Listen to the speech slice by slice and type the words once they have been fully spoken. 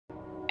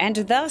And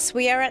thus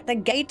we are at the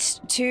gate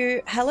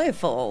to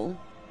Hallowfall,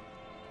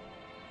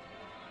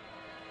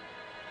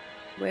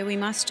 where we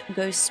must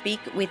go speak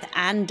with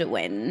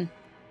Anduin.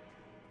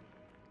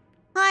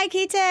 Hi,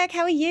 Kitek,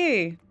 how are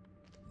you?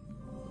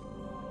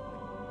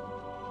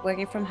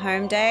 Working from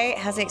home day,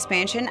 has the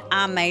expansion.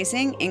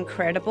 Amazing,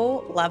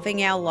 incredible,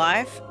 loving our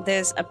life.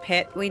 There's a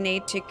pet we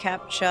need to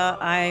capture.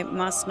 I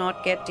must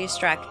not get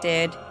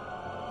distracted.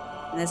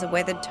 And there's a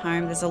weathered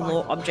tome, there's a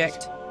lore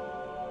object.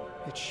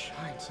 It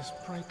shines as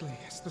brightly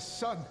as the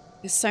sun.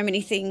 There's so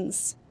many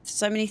things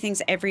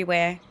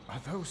everywhere.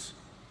 Are those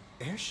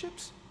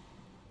airships?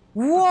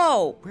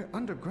 Whoa! We're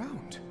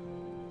underground.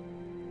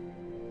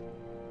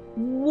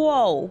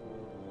 Whoa.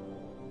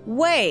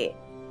 Wait.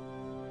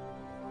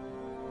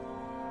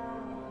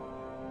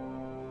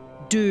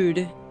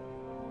 Dude.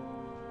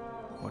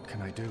 What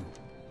can I do?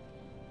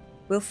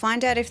 We'll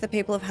find out if the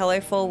people of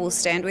Hallowfall will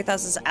stand with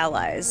us as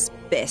allies,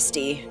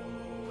 bestie.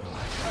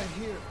 I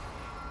hear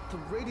the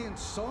radiant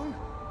song?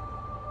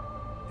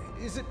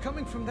 Is it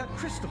coming from that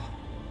crystal?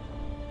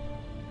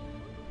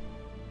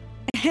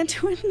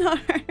 Anduin, no.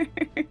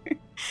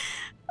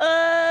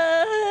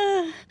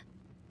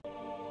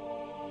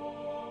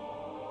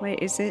 Wait,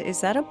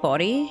 is that a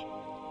body?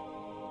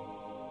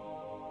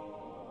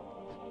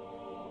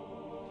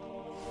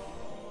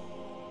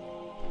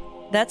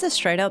 That's a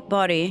straight up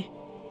body.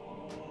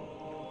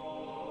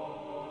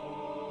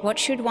 What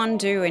should one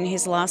do in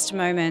his last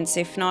moments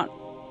if not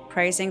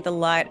praising the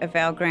light of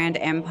our grand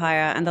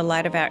empire and the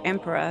light of our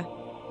emperor?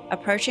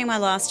 Approaching my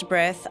last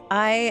breath,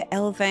 I,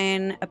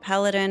 Elvain, a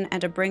paladin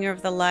and a bringer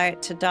of the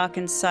light to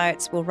darkened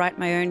sights, will write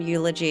my own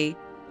eulogy.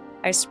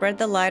 I spread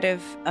the light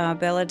of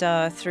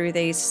Beledar through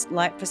these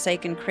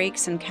light-forsaken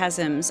creeks and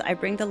chasms. I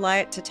bring the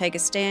light to take a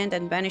stand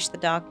and banish the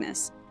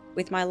darkness.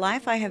 With my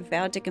life I have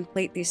vowed to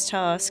complete this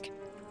task,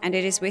 and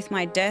it is with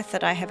my death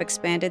that I have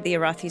expanded the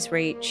Arathi's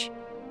reach.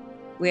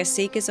 We are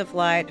seekers of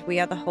light. We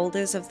are the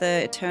holders of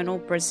the eternal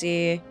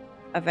brazier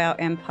of our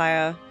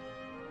empire.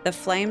 The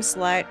flame's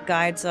light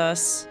guides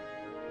us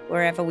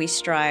wherever we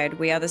stride.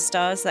 We are the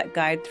stars that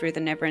guide through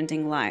the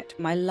never-ending light.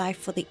 My life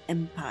for the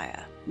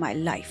empire. My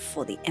life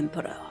for the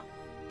emperor.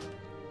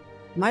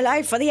 My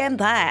life for the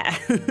empire.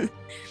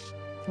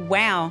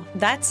 Wow,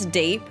 that's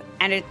deep.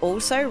 And it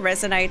also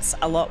resonates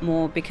a lot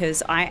more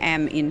because I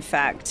am, in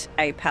fact,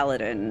 a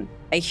paladin.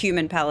 A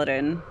human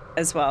paladin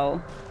as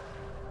well.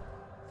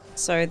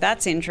 So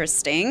that's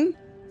interesting.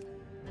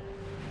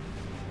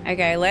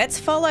 Okay, let's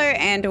follow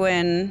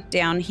Anduin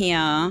down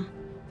here.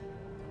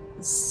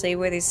 See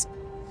where this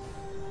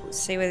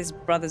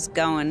brother's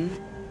going.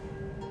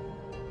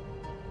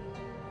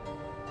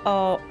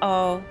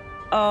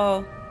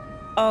 Oh,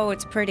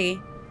 it's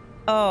pretty.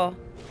 Oh,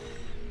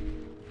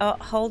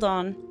 hold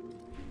on.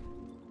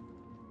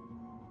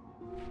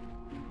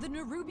 The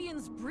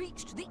Nerubians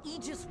breached the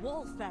Aegis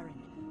wall, Faerin.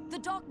 The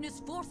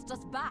darkness forced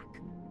us back.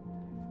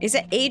 Is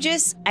it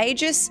Aegis?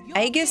 Aegis? Your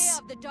Aegis? fear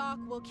of the dark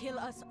will kill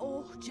us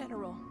all,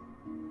 General.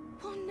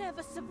 We'll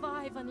never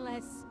survive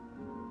unless...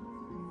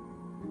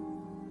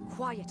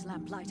 Quiet,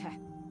 Lamplighter.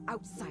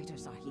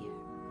 Outsiders are here.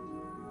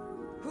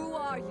 Who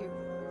are you?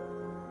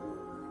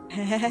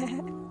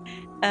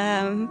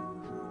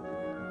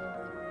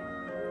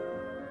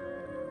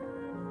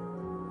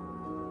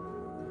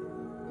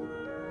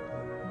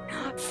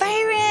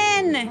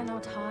 Faerin! We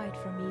cannot hide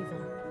from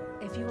evil.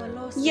 If you are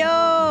lost in Yo!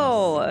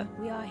 darkness,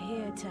 we are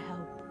here to help.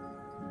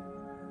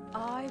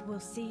 I will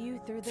see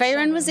you through the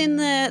Faerin was in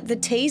the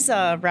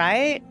teaser,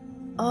 right?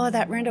 Oh,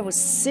 that render was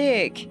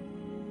sick.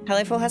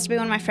 Hallowfall has to be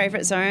one of my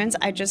favorite zones.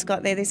 I just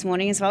got there this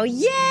morning as well.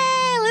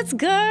 Yeah, let's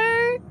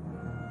go!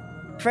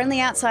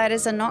 Friendly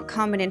outsiders are not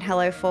common in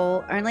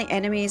Hallowfall, only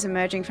enemies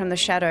emerging from the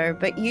shadow,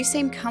 but you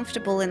seem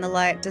comfortable in the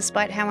light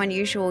despite how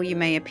unusual you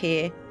may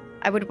appear.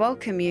 I would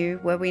welcome you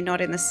were we not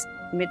in the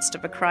midst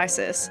of a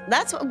crisis.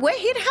 We're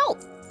here to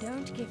help!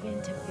 Don't give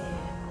in to fear.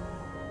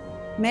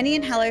 Many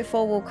in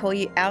Hallowfall will call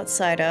you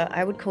outsider.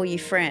 I would call you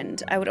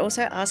friend. I would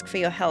also ask for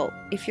your help.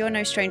 If you're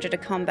no stranger to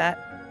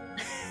combat...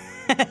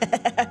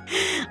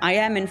 I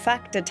am, in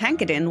fact, a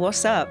Tankadin.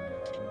 What's up?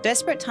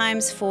 Desperate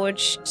times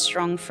forge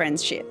strong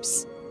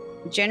friendships.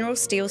 General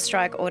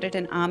Steelstrike ordered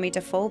an army to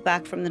fall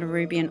back from the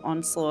Nerubian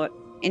onslaught.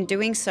 In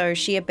doing so,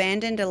 she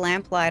abandoned a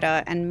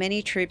lamplighter and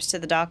many troops to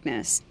the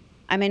darkness.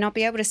 I may not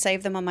be able to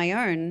save them on my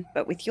own,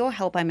 but with your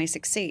help I may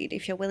succeed.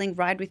 If you're willing,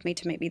 ride with me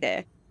to meet me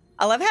there.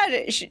 I love how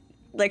she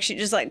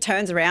just like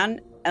turns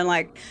around and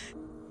like,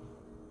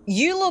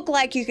 you look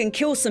like you can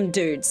kill some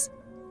dudes.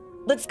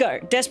 Let's go.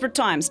 Desperate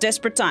times,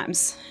 desperate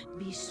times.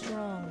 Be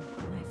strong,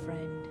 my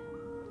friend.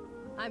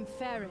 I'm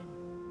Faerin,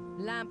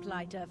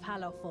 Lamplighter of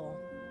Hallowfall.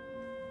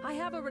 I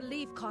have a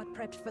relief cart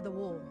prepped for the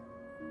war.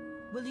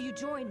 Will you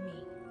join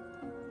me?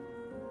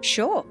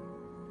 Sure.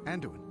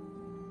 Anduin,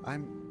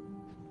 I'm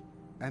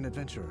an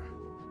adventurer,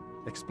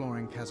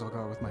 exploring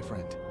Khazalgar with my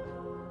friend.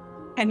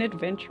 An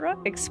adventurer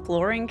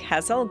exploring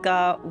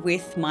Khazalgar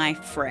with my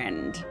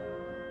friend.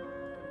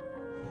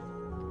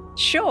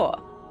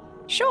 Sure.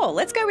 Sure,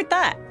 let's go with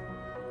that.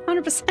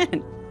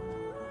 100%.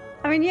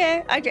 I mean,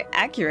 yeah,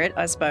 accurate,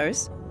 I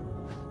suppose.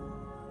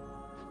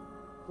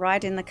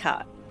 right in the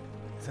cut.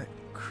 That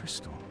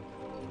crystal.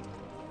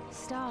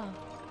 Star.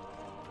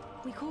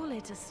 We call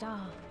it a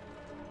star.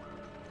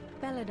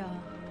 Beledar,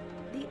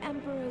 the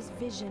Emperor's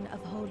vision of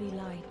holy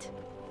light.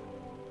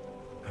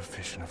 A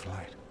vision of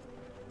light.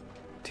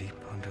 Deep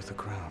under the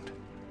ground.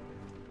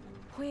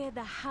 We're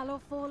the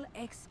Hallowfall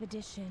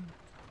expedition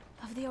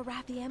of the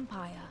Arathi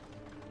Empire.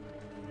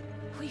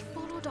 We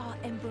followed our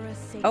Emperor's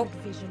sacred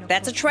vision.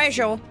 That's a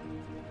treasure.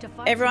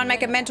 Everyone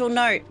make a mental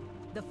note.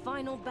 The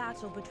final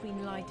battle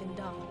between light and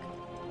dark.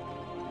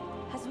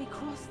 As we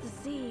crossed the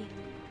sea.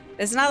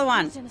 There's another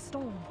one. In a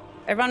storm.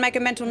 Everyone make a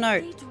mental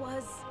note. It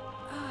was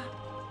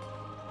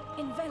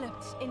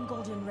enveloped in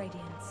golden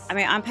radiance. I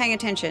mean, I'm paying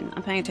attention.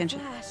 I'm paying attention.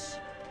 Flash.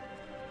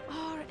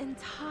 Our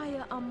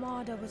entire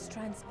armada was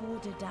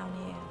transported down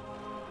here.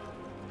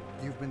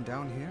 You've been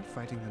down here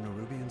fighting the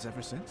Nerubians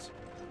ever since?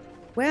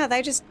 Wow,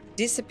 they just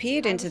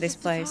disappeared into this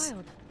place.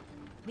 Child.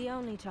 The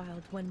only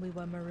child when we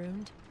were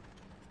marooned.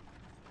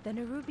 The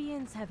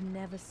Nerubians have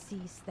never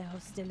ceased their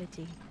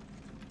hostility.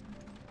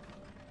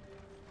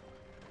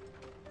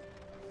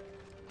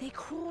 They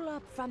crawl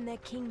up from their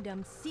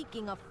kingdom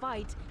seeking a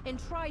fight and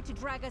try to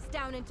drag us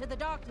down into the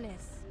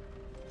darkness.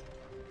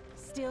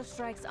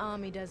 Steelstrike's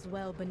army does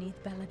well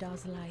beneath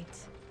Beledar's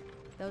light.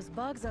 Those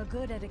bugs are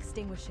good at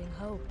extinguishing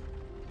hope.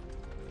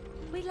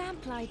 We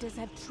lamplighters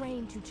have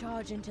trained to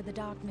charge into the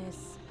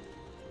darkness.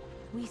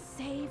 We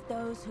save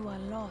those who are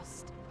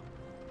lost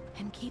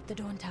and keep the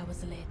dawn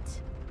towers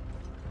lit.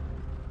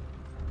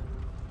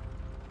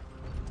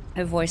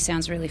 Her voice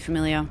sounds really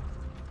familiar.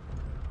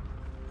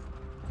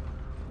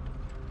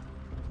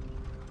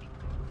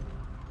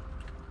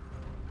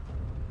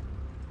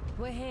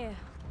 We're here.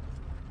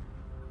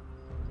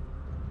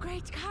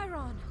 Great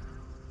Chiron!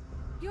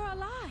 You're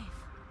alive!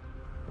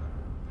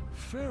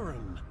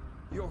 Faerin,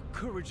 your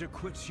courage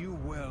acquits you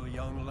well,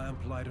 young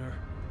lamplighter.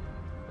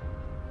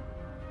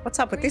 What's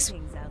up with this?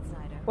 Greetings,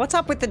 outsider. What's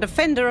up with the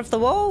defender of the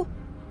wall?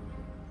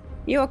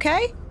 You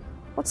okay?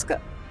 What's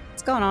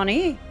going on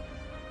here?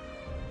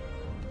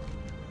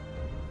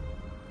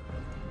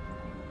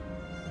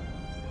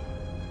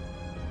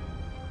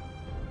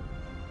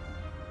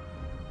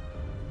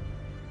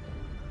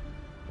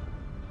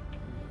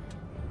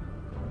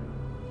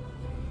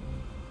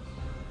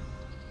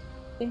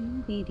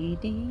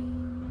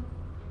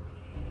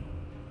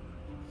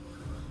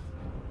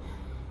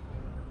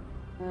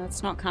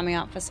 It's not coming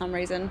up for some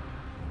reason.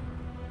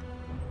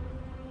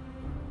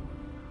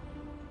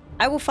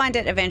 I will find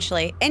it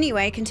eventually.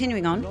 Anyway,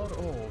 continuing on. Not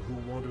all who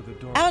wander the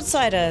dark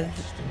Outsider.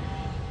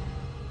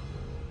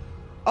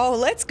 Oh,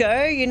 let's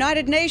go.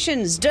 United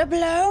Nations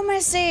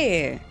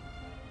diplomacy.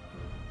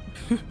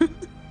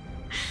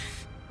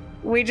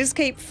 We just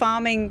keep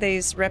farming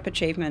these rep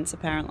achievements,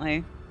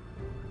 apparently.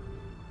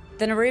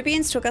 The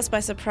Nerubians took us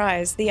by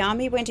surprise. The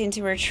army went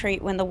into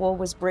retreat when the wall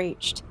was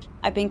breached.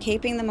 I've been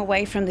keeping them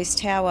away from this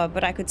tower,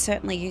 but I could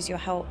certainly use your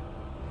help.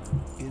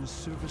 In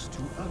service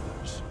to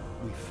others,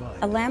 we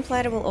find A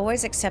lamplighter will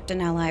always accept an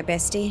ally,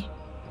 bestie.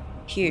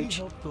 Huge.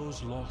 we help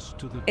those lost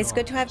to the It's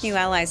good to have new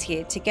darkness. allies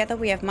here. Together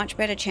we have much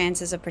better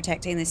chances of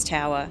protecting this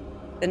tower.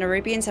 The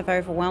Nerubians have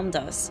overwhelmed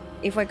us.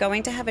 If we're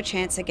going to have a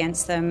chance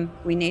against them,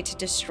 we need to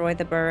destroy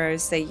the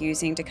burrows they're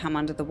using to come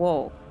under the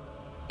wall.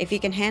 If you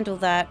can handle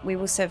that, we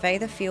will survey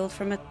the field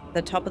from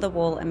the top of the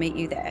wall and meet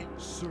you there.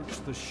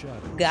 Search the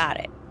shadows. Got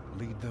it.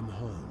 Lead them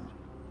home.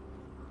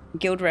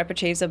 Guild rep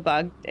achieves a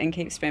bug and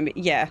keeps spamming.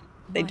 Yeah,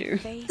 they do. My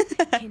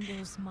faith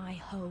kindles my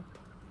hope.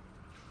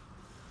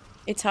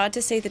 It's hard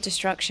to see the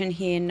destruction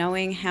here,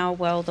 knowing how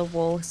well the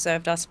wall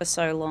served us for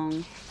so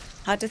long.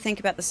 Hard to think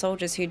about the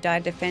soldiers who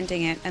died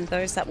defending it and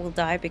those that will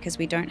die because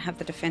we don't have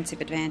the defensive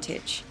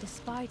advantage.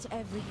 Despite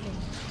everything,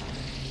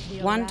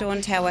 the One Arathi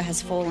dawn tower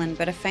has people- fallen,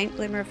 but a faint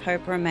glimmer of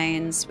hope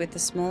remains with the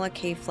smaller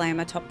key flame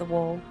atop the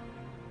wall.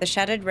 The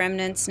shattered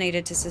remnants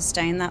needed to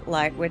sustain that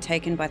light were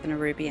taken by the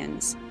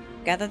Nerubians.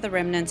 Gather the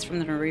remnants from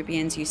the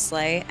Nerubians you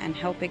slay and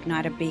help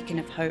ignite a beacon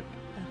of hope.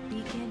 A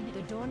beacon?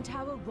 The dawn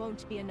tower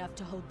won't be enough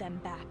to hold them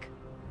back.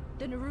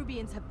 The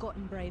Nerubians have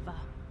gotten braver.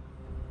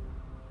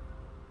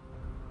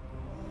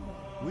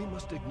 We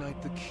must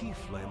ignite the key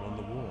flame on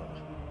the wall.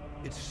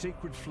 Its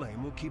sacred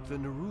flame will keep the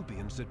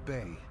Nerubians at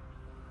bay.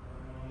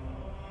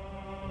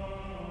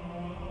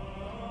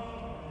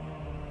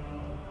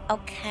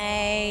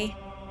 Okay.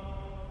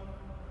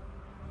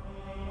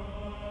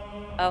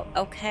 Oh,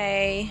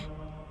 okay.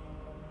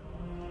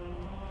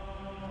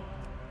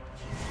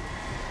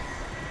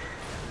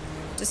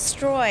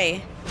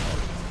 Destroy.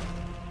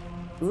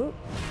 Ooh.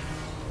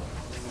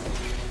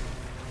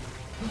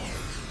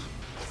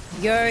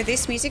 Yo,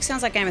 this music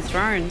sounds like Game of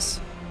Thrones.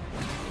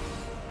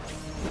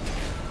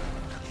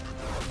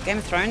 Game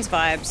of Thrones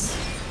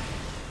vibes.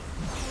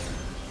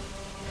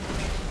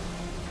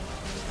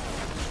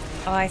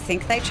 Oh, I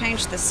think they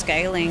changed the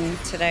scaling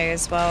today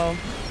as well.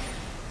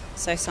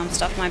 So some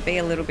stuff might be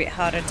a little bit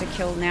harder to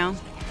kill now.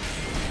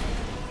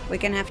 We're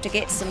gonna have to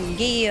get some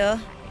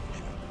gear.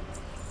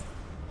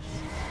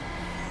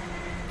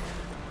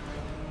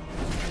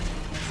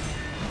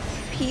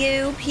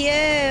 Pew,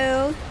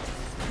 pew.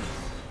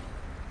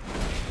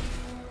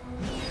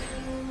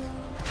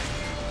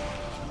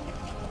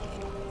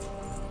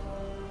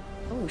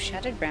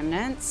 shattered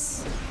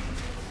remnants.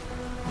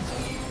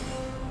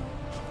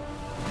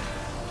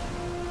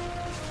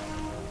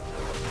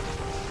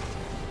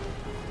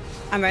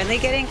 I'm only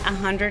getting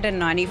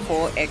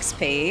 194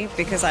 XP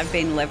because I've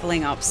been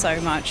leveling up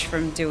so much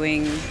from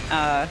doing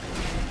the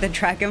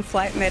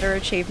Dragonflight meta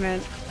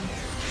achievement.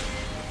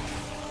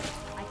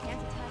 I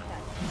can't attack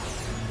that.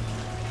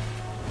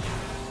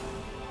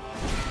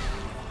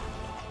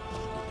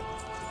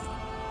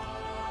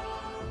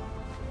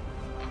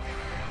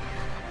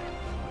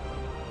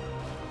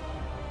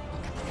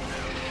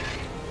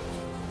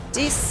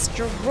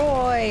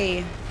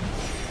 Destroy!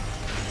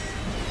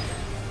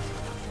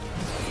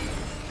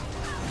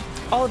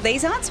 Oh,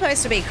 these aren't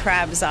supposed to be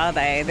crabs, are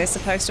they? They're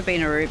supposed to be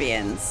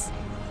Nerubians.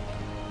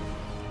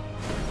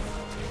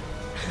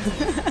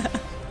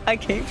 I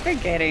keep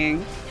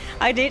forgetting.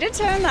 I need to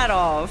turn that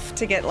off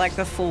to get like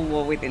the full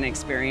War Within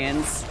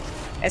experience.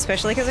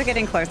 Especially because we're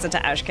getting closer to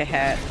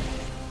Ashkahet.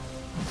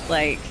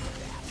 Like,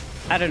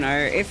 I don't know.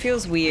 It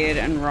feels weird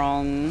and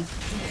wrong.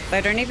 They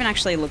don't even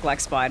actually look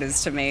like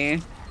spiders to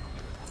me.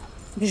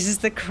 This is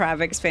the crab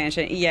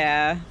expansion.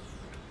 Yeah.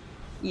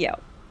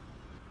 Yep.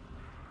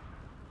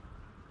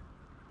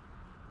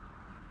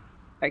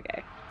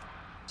 Okay,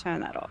 turn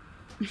that off.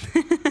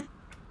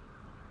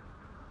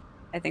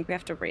 I think we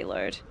have to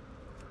reload.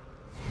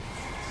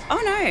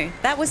 Oh no,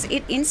 that was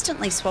it,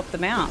 instantly swapped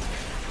them out.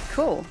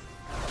 Cool.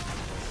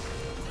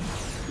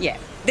 Yeah,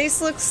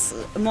 this looks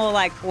more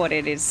like what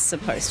it is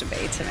supposed to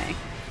be to me.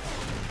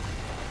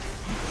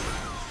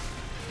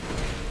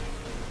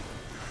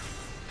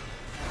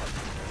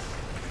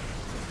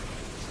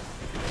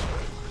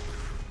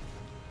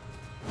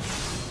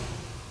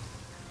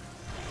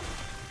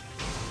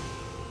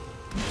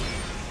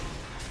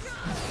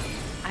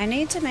 I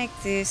need to make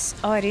this...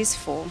 Oh, it is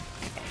full.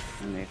 Okay,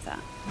 remove that.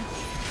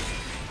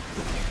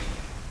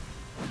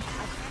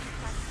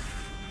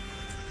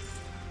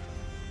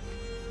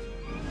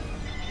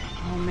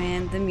 Oh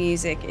man, the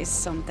music is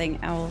something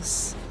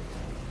else.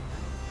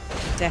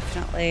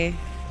 Definitely.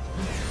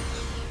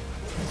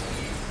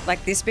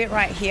 Like this bit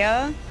right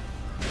here.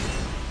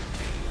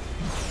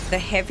 The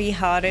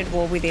heavy-hearted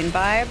War Within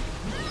vibe.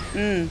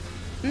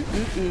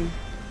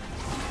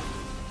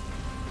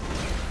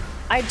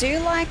 I do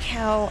like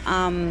how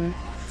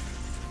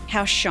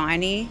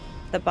shiny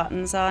the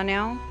buttons are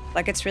now.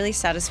 Like, it's really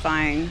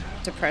satisfying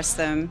to press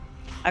them.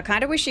 I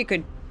kind of wish you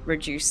could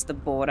reduce the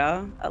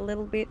border a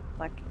little bit.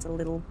 Like, it's a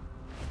little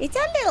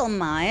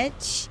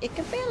much. It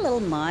could be a little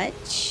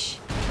much.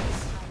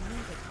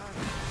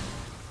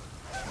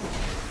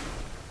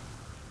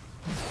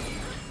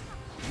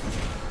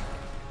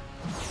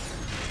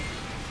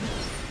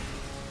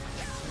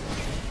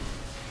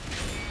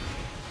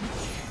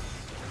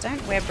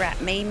 Don't web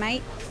wrap me,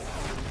 mate.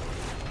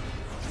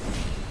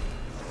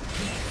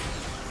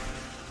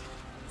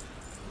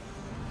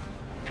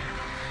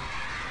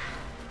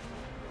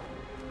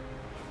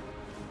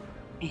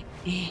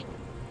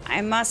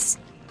 I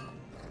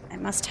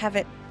must have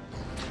it.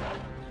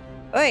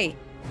 Oi!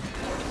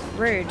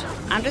 Rude.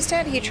 I'm just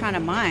out here trying to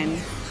mine.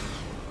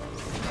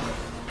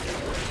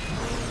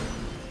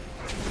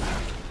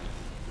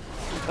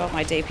 God,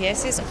 my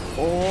DPS is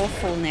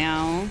awful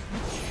now.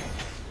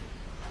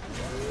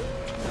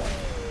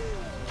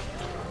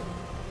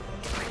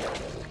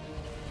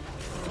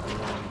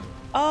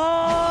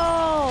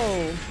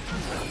 Oh!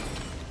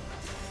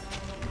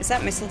 Is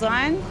that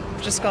Mereldar?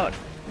 Just got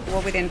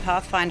War Within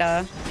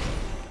Pathfinder.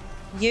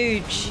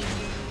 Huge.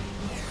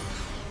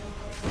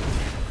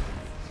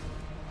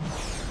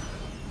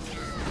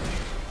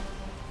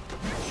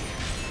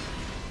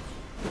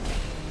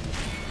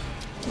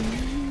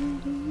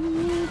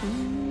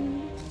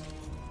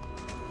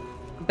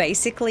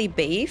 Basically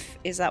beef?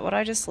 Is that what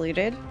I just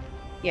looted?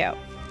 Yeah.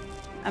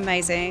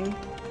 Amazing.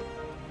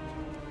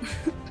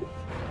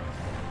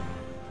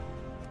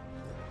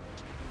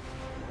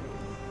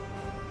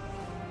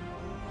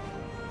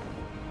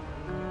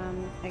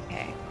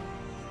 Okay.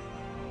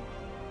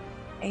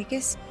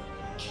 Aegis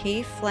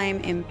Key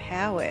Flame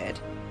Empowered.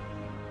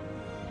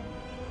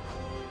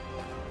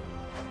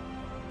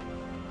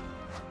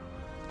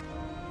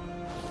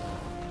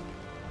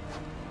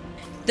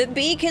 The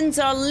beacons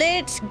are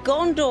lit!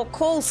 Gondor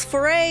calls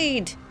for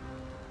aid!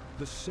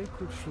 The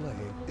sacred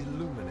flame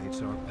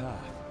illuminates our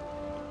path.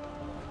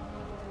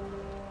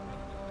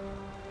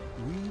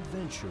 We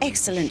venture.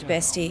 Excellent,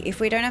 bestie. If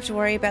we don't have to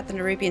worry about the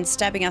Nerubians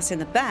stabbing us in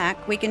the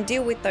back, we can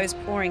deal with those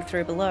pouring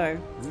through below.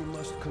 We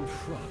must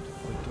confront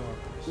the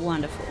darkness.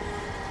 Wonderful.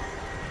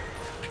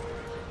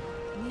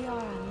 We are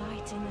a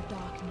light in the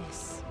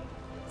darkness.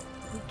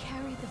 We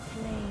carry the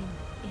flame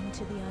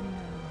into the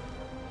unknown.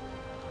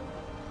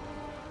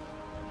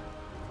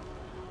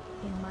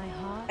 In my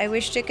heart, I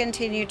wish to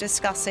continue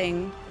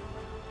discussing.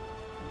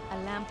 a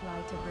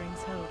lamplighter brings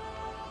hope.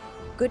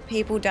 Good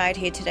people died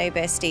here today,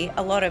 bestie.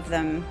 A lot of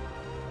them.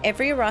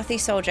 Every Arathi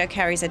soldier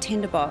carries a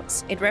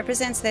tinderbox. It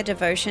represents their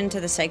devotion to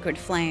the sacred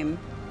flame.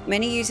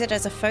 Many use it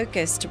as a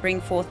focus to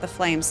bring forth the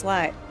flame's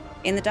light.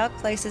 In the dark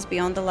places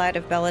beyond the light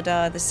of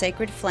Beledar, the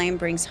sacred flame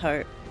brings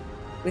hope.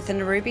 With the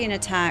Nerubian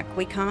attack,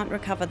 we can't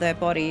recover their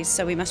bodies,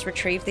 so we must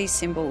retrieve these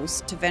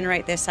symbols to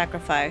venerate their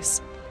sacrifice,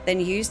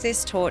 then use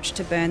this torch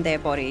to burn their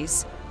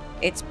bodies.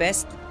 It's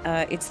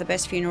the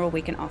best funeral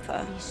we can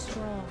offer. Be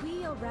strong.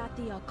 We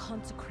Arathi are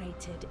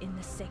consecrated in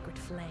the sacred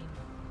flame.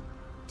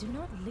 Do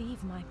not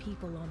leave my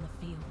people on the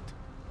field.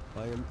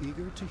 I am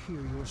eager to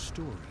hear your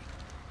story.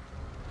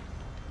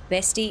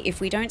 Bestie,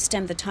 if we don't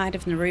stem the tide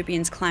of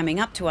Nerubians climbing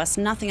up to us,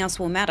 nothing else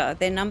will matter.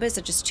 Their numbers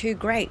are just too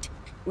great.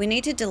 We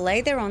need to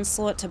delay their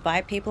onslaught to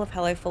buy people of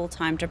Hallowfall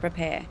time to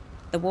prepare.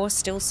 The war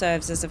still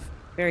serves as a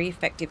very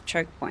effective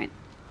choke point.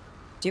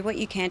 Do what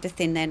you can to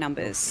thin their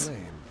numbers.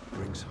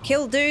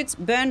 Kill dudes,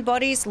 burn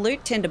bodies,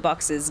 loot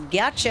tinderboxes.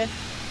 Gotcha!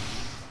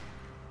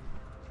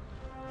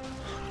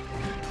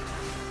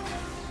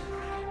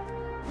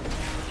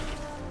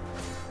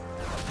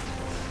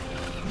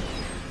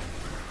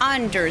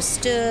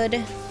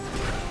 Understood.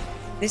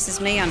 This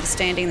is me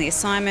understanding the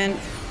assignment.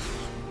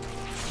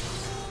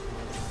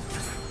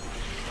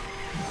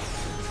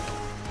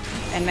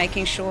 And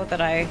making sure that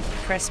I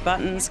press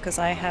buttons because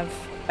I have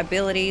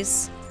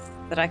abilities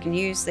that I can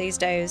use these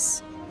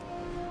days.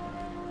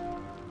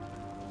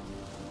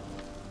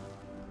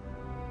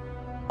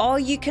 Oh,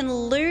 you can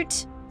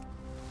loot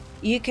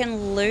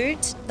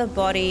the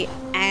body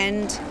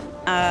and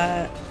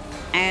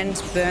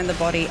burn the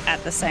body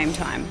at the same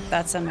time.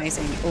 That's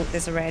amazing. Oh,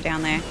 there's a rare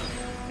down there.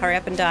 Hurry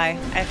up and die.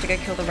 I have to go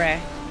kill the rare.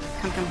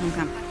 Come, come, come,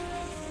 come.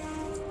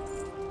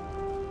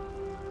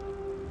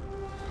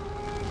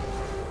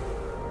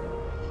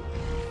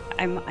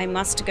 I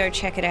must go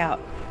check it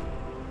out.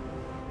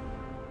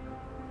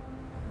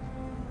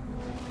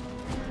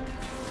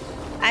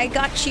 I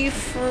got you,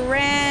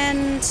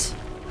 friend.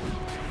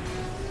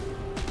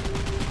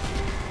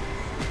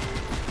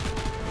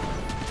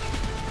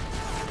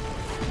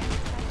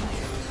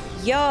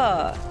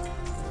 Yo,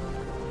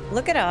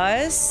 look at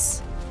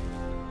us.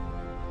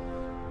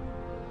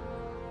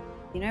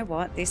 You know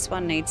what? This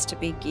one needs to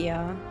be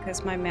gear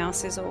because my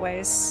mouse is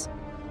always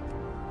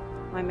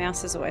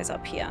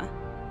up here.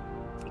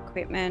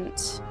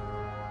 Equipment,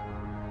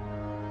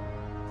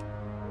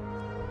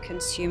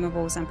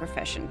 consumables, and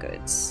profession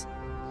goods.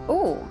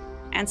 Oh,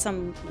 and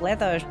some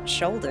leather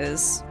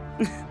shoulders.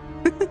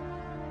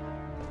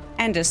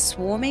 And a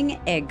swarming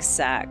egg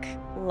sack.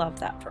 Love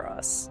that for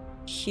us.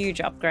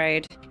 Huge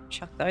upgrade.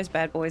 Chuck those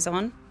bad boys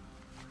on.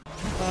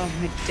 Oh,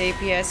 my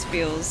DPS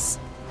feels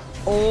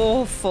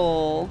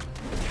awful.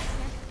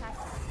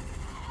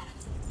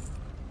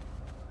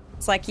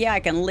 It's like, yeah, I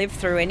can live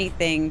through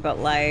anything, but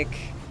like,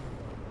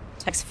 it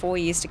takes 4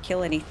 years to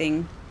kill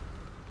anything.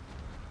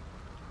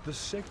 The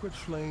sacred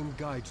flame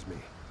guides me.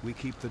 We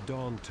keep the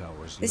dawn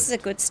towers lit. This is a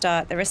good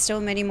start. There are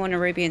still many more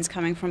Nerubians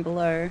coming from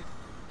below.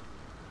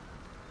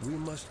 We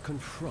must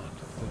confront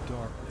the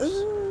darkness.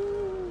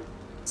 Ooh.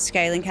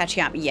 Scaling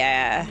catching up.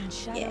 Yeah.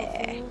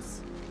 Yeah.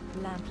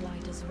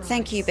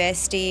 Thank you,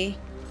 bestie.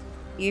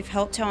 You've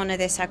helped to honor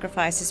their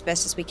sacrifice as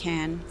best as we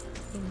can.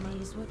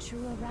 These were true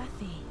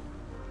Arathi,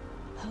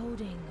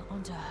 holding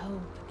onto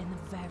hope in the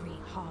very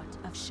heart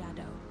of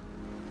shadow.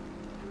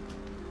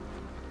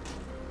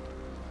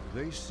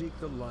 They seek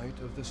the light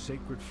of the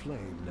sacred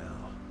flame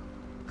now.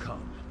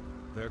 Come,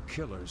 their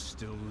killers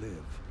still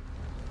live.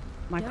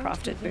 My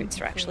crafted boots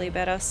are actually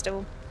better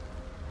still.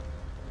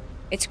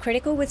 It's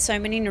critical with so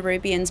many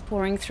Nerubians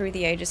pouring through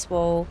the Aegis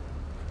Wall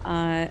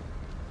that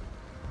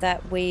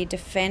we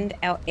defend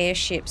our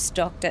airships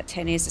docked at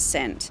Tenir's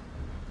Ascent.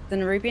 The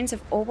Nerubians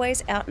have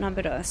always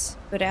outnumbered us,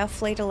 but our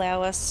fleet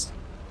allows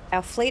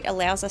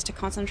us to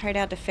concentrate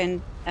our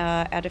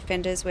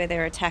defenders where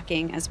they're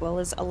attacking, as well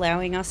as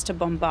allowing us to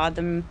bombard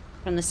them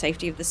from the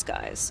safety of the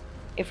skies.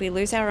 If we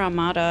lose our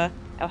armada,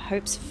 our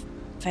hopes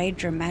fade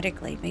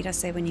dramatically. Meet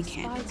us there when you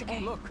can. Okay.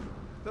 Look,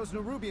 those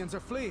Nerubians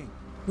are fleeing.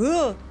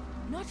 Ugh.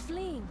 Not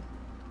fleeing,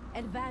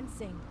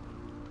 advancing.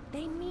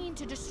 They mean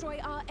to destroy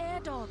our air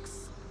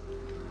dogs.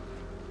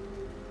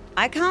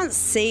 I can't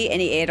see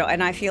any air dog,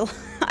 and I feel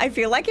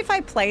like if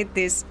I played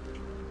this,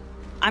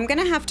 I'm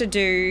gonna have to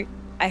do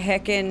a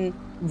heckin'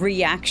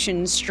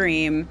 reaction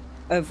stream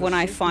of when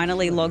I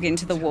finally log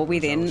into the War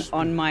Within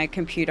on my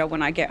computer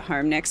when I get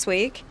home next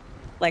week,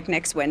 like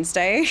next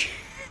Wednesday,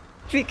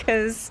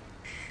 because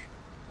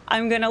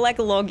I'm gonna like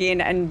log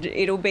in and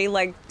it'll be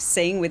like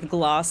seeing with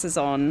glasses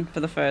on for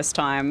the first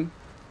time.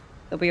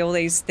 There'll be all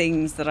these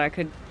things that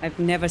I've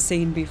never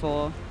seen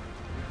before.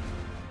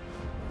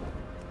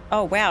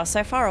 Oh wow,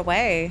 so far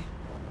away.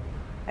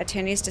 A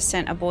Tenir's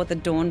descent aboard the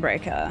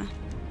Dawnbreaker.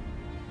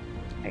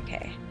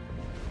 Okay.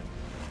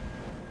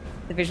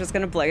 The visual's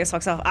gonna blow your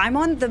socks off. I'm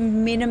on the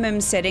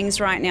minimum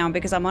settings right now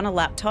because I'm on a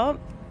laptop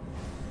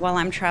while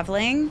I'm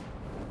traveling.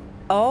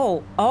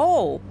 Oh,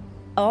 wow.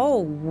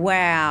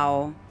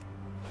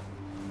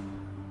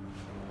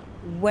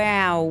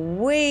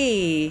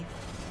 Wowee.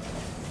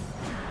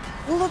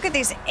 Look at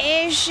this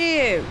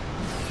airship.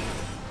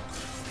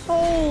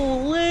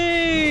 Holy.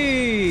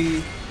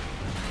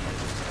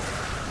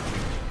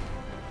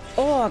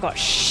 Oh, I got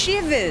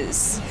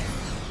shivers.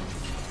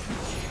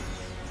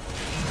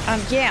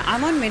 Yeah,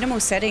 I'm on minimal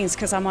settings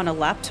because I'm on a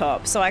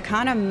laptop, so I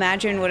can't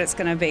imagine what it's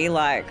going to be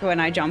like when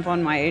I jump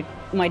on my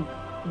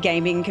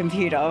gaming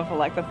computer for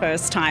like the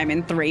first time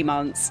in 3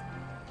 months.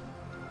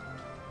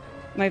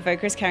 My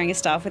Evoker is carrying a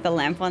staff with a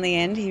lamp on the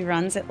end. He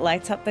runs, it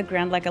lights up the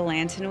ground like a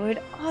lantern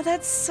would. Oh,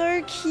 that's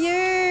so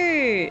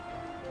cute.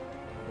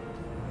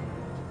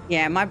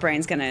 Yeah, my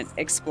brain's gonna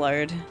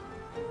explode.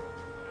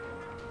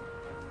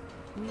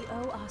 We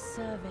owe our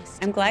service.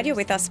 I'm glad you're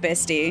with us,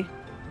 bestie.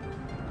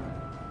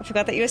 I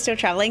forgot that you were still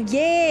traveling.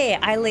 Yeah,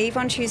 I leave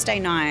on Tuesday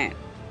night.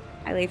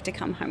 I leave to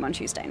come home on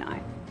Tuesday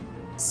night.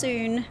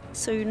 Soon,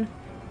 soon.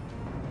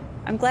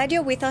 I'm glad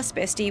you're with us,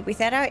 bestie.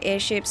 Without our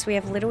airships, we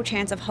have little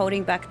chance of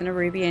holding back the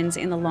Nerubians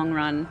in the long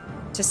run.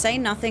 To say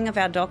nothing of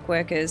our dock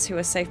workers who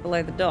are safe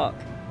below the dock.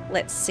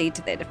 Let's see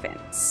to their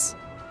defense.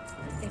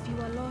 If you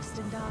are lost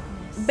in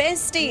darkness,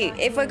 bestie,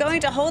 if we're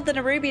going to hold the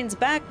Nerubians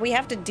back, we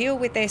have to deal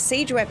with their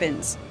siege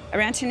weapons.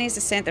 Around Tenir's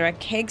Ascent, there are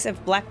kegs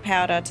of black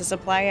powder to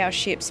supply our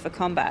ships for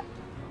combat.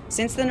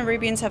 Since the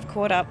Nerubians have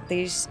caught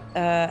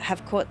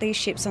these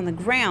ships on the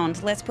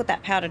ground, let's put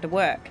that powder to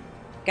work.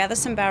 Gather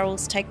some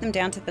barrels, take them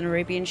down to the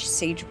Nerubian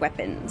siege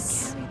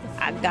weapons.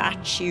 I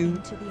got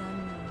you.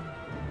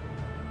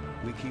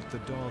 We keep the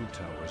dawn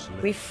towers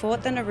lit. We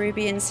fought the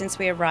Nerubians since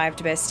we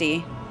arrived,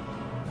 bestie.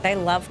 They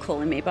love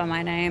calling me by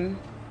my name.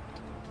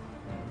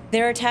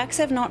 Their attacks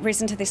have not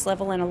risen to this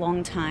level in a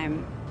long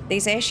time.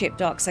 These airship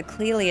docks are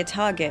clearly a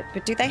target,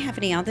 but do they have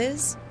any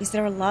others? Is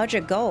there a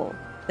larger goal?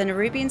 The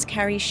Nerubians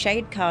carry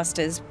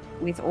shadecasters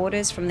with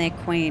orders from their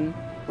queen.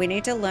 We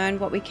need to learn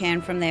what we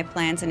can from their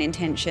plans and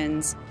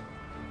intentions.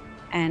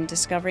 And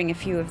discovering a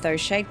few of those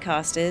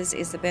shadecasters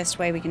is the best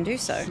way we can do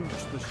so. Chiron,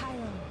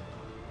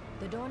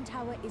 the dawn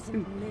tower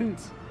isn't lit.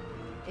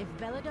 If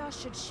Beledar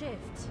should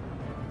shift...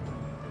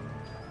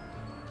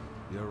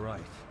 You're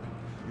right.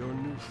 Your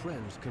new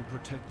friends can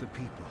protect the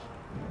people.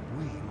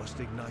 We must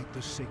ignite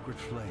the sacred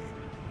flame.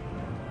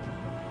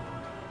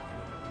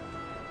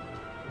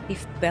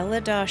 If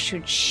Beledar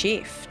should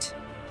shift.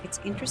 It's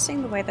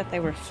interesting the way that they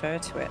refer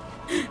to it.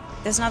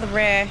 There's another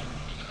rare.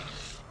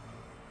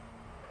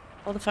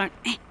 Hold the phone.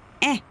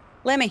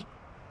 Lemmy.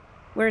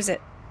 Where is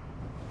it?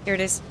 Here it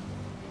is.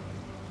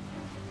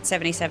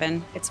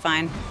 77. It's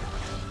fine.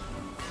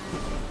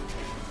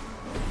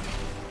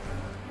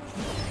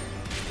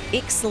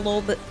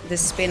 Ixlob the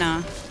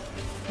Spinner.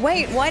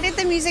 Wait, why did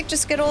the music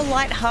just get all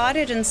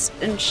lighthearted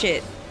and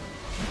shit?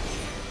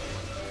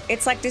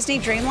 It's like Disney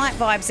Dreamlight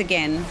vibes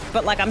again,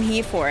 but like I'm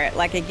here for it.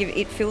 Like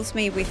it fills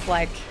me with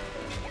like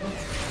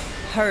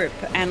hope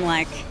and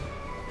like,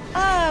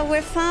 ah,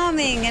 we're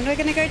farming and we're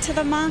gonna go to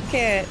the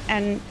market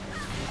and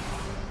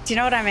do you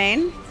know what I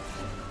mean?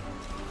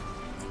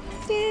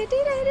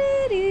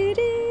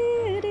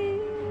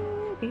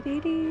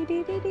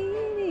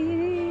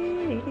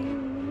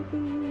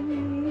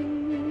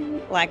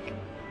 Like,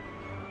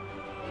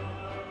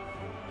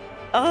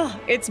 oh,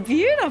 it's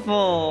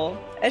beautiful.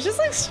 It's just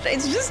like,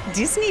 it's just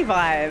Disney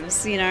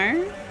vibes, you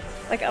know?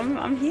 Like,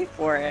 I'm here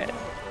for it.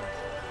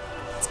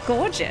 It's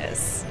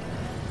gorgeous.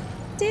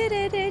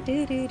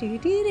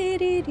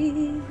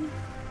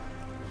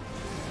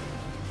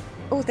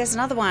 Oh, there's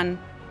another one.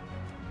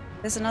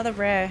 There's another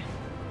rare.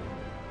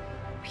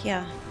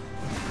 Here.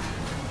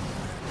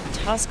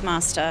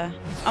 Taskmaster.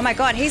 Oh my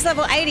god, he's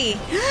level 80.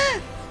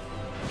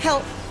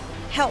 Help.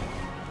 Help.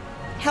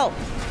 Help.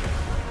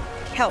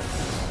 Help.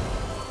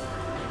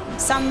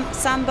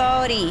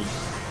 Somebody.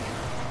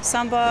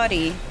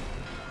 Somebody.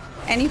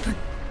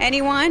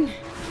 Anyone?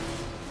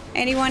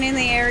 Anyone in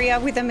the area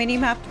with a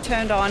mini-map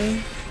turned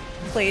on?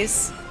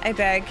 Please. I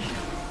beg.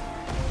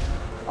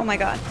 Oh my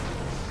god.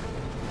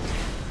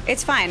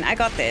 It's fine. I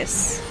got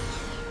this.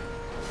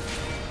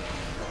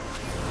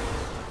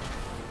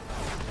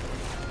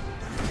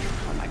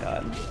 Oh my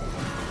god.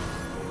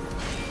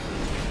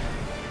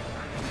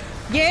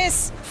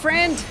 Yes!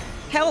 Friend!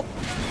 Help!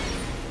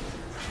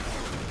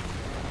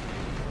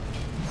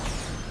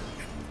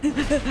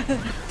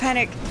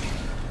 Panic.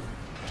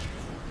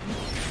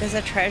 There's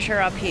a treasure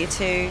up here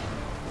too.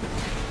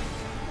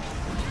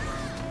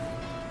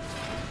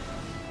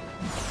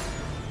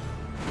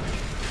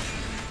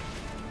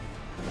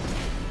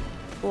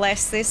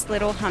 Bless this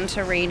little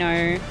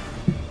hunterino.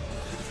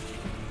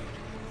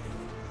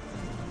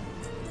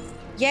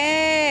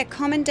 Yeah,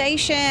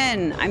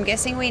 commendation. I'm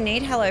guessing we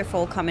need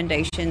Hallowfall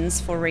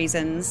commendations for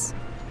reasons.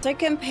 So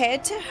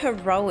compared to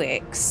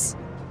heroics,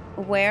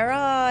 where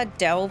are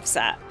delves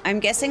at?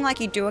 I'm guessing like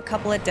you do a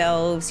couple of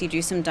delves, you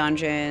do some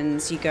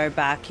dungeons, you go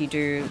back, you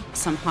do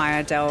some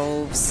higher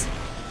delves,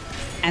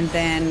 and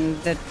then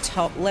the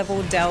top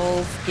level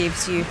delve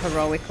gives you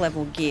heroic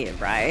level gear,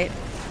 right?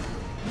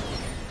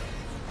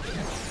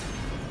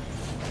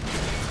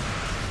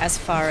 As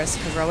far as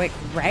heroic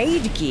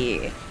raid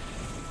gear.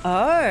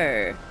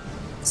 Oh,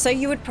 so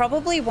you would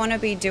probably want to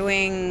be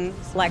doing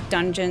like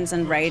dungeons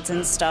and raids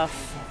and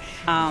stuff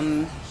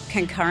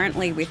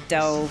concurrently with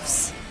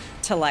delves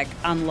to like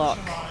unlock.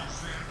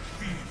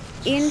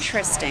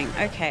 Interesting.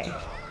 Okay.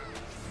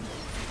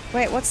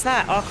 Wait, what's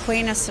that? Oh,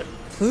 Queen of...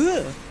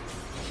 Ugh.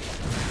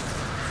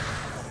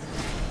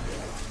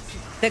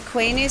 The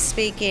queen is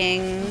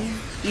speaking.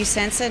 You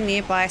sense a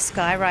nearby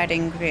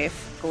skywriting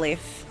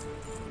glyph.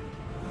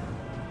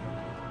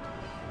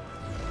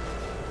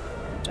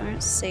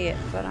 Don't see it,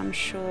 but I'm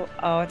sure.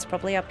 Oh, it's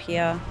probably up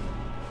here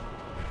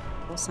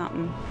or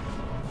something.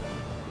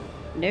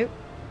 Nope.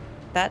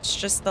 That's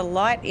just the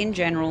light in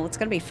general. It's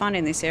gonna be fun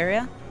in this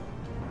area.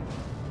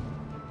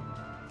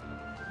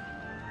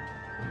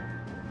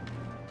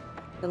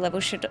 The level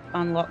should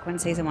unlock when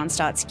season 1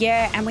 starts.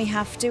 Yeah, and we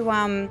have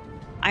to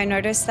I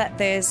noticed that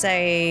there's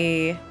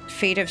a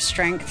feat of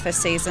strength for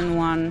season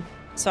 1,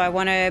 so I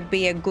want to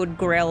be a good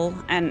grill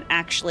and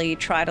actually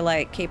try to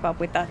like keep up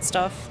with that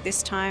stuff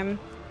this time.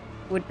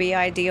 Would be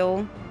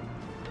ideal.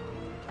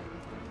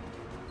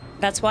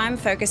 That's why I'm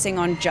focusing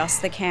on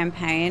just the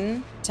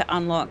campaign to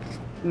unlock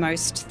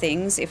most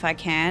things if I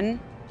can,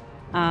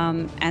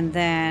 and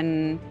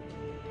then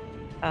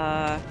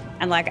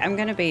and like I'm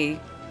gonna be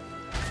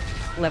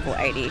level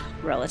 80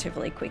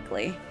 relatively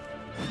quickly.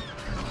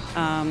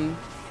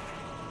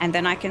 And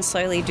then I can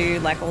slowly do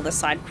like all the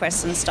side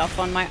quests and stuff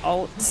on my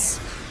alts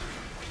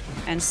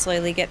and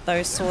slowly get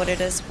those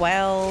sorted as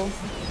well.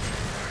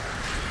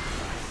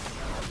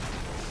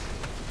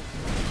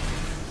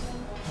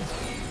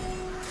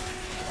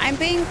 I'm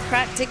being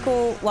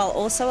practical while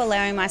also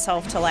allowing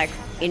myself to like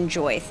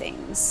enjoy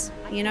things,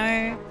 you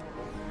know?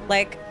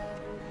 Like,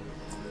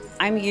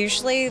 I'm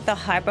usually the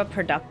hyper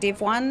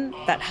productive one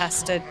that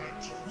has to...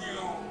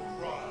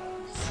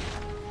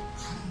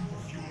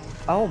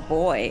 Oh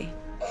boy.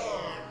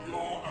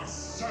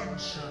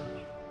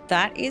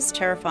 That is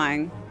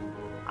terrifying.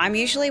 I'm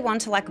usually one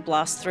to like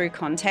blast through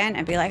content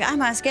and be like, I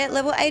must get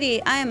level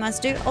 80. I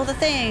must do all the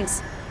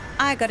things.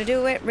 I gotta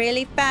do it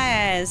really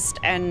fast.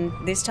 And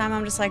this time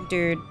I'm just like,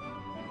 dude,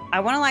 I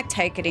want to like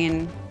take it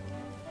in.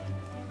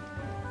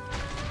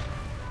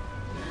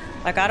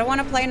 Like, I don't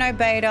want to play no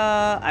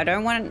beta. I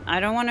don't want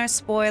no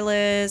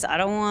spoilers. I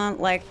don't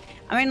want like,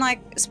 I mean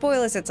like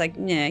spoilers, it's like,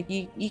 yeah,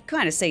 you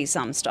kind of see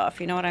some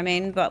stuff, you know what I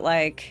mean? But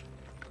like,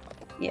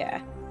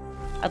 yeah.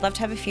 I'd love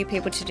to have a few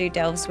people to do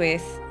delves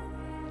with.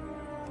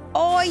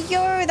 Oh,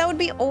 yo, that would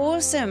be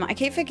awesome. I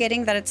keep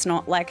forgetting that it's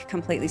not like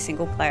completely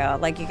single player.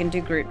 Like you can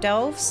do group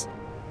delves.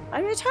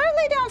 I'd be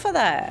totally down for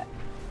that.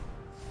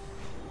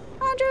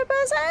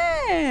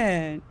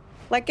 100%.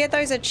 Like get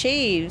those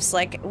achieves,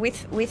 like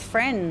with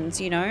friends,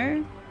 you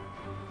know?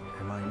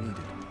 Am I needed?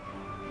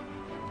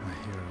 I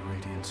hear a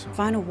radiant song.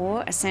 Final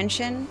War,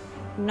 Ascension.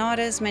 Not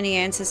as many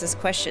answers as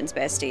questions,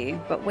 bestie,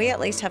 but we at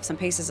least have some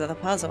pieces of the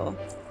puzzle.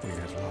 We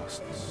had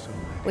lost so many.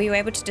 Were you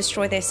able to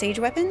destroy their siege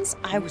weapons?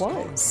 I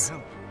was.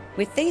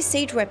 With these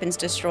siege weapons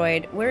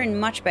destroyed, we're in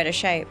much better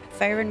shape.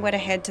 Faerin went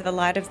ahead to the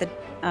light of the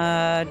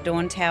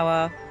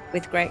dawntower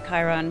with Great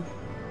Chiron.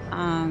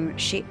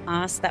 She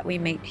asked that we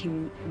meet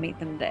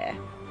them there.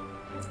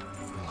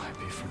 Will I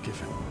be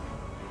forgiven?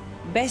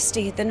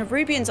 Bestie, the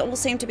Nerubians all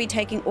seem to be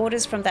taking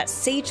orders from that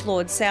siege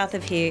lord south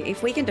of here.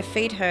 If we can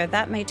defeat her,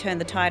 that may turn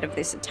the tide of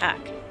this attack.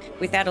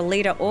 Without a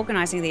leader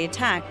organizing the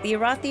attack, the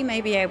Arathi may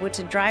be able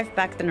to drive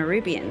back the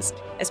Nerubians,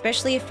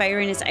 especially if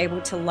Faerin is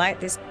able to light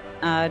this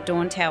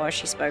dawn tower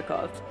she spoke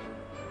of.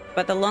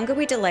 But the longer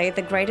we delay,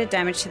 the greater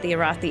damage to the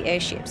Arathi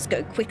airships.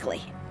 Go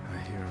quickly. I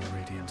hear a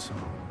radiant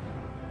song.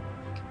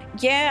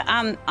 Yeah,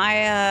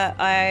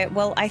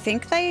 I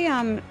think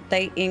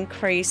they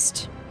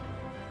increased.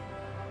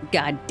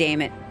 God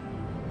damn it.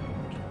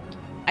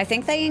 I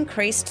think they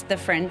increased the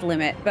friend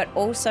limit, but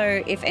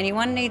also if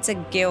anyone needs a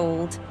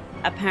guild,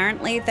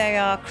 apparently they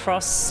are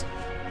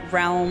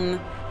cross-realm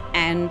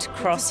and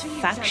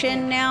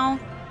cross-faction now.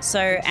 So,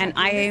 and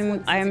I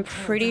am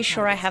pretty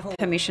sure I have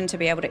permission to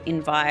be able to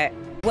invite.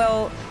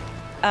 Well,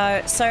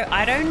 so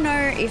I don't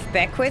know if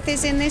Beckwith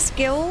is in this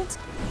guild,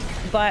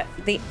 but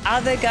the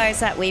other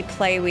guys that we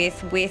play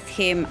with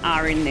him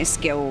are in this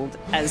guild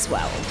as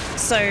well.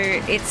 So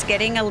it's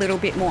getting a little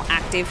bit more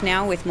active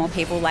now with more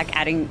people like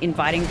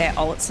inviting their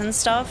alts and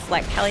stuff,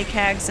 like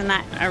Calicags and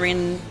that are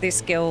in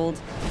this guild.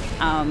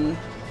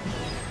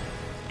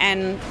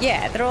 And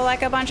yeah, they're all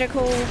like a bunch of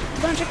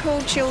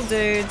cool chill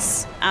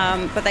dudes.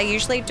 But they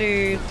usually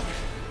do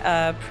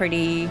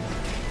pretty,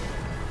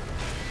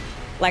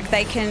 like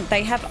they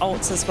have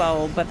alts as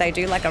well, but they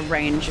do like a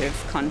range of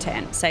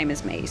content, same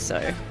as me,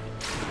 so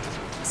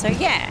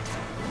yeah,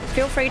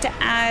 feel free to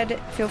add,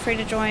 feel free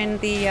to join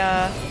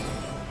the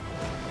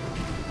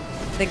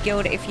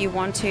guild if you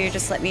want to.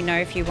 Just let me know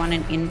if you want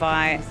an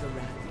invite.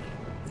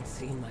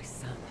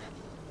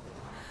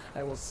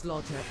 I will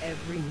slaughter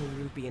every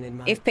Nerubian in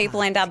my If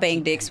people end up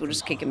being dicks, we'll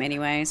just kick them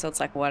anyway, so it's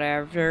like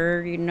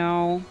whatever, you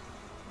know.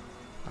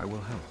 I will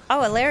help.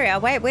 Oh, Ilaria,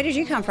 wait, where did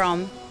you come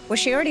from? Was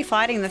she already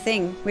fighting the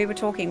thing? We were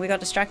talking, we got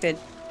distracted.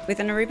 With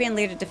the Nerubian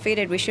leader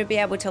defeated, we should be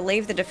able to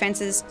leave the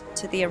defenses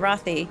to the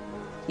Arathi.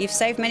 You've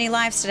saved many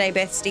lives today,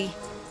 bestie.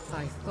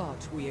 I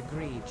thought we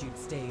agreed you'd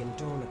stay in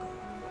Dornigal.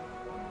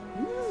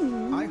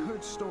 I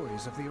heard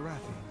stories of the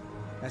Arathi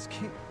as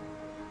king.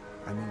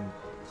 I mean,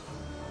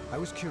 I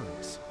was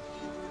curious.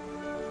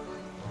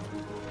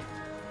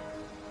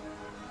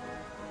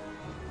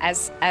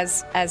 As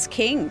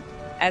king,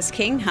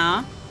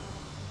 huh?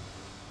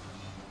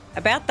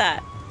 About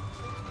that.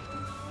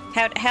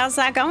 How's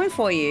that going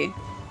for you?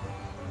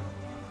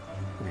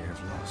 We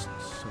have lost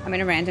so I'm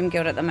in a random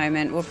guild at the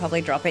moment. We'll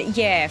probably drop it.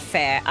 Yeah,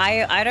 fair.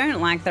 I don't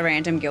like the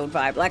random guild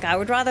vibe. Like, I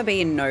would rather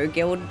be in no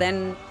guild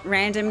than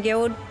random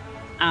guild.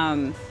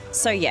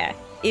 So yeah,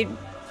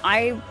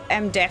 I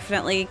am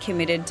definitely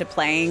committed to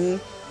playing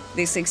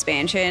this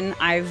expansion.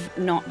 I've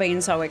not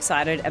been so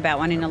excited about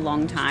one in a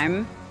long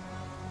time,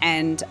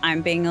 and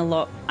I'm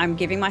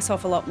giving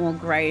myself a lot more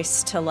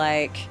grace to,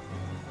 like,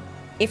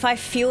 if I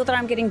feel that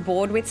I'm getting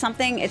bored with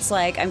something, it's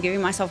like I'm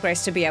giving myself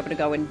grace to be able to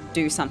go and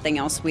do something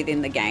else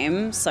within the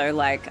game. So,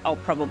 like, I'll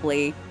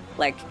probably,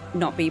 like,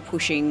 not be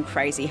pushing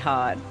crazy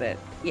hard, but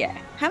yeah,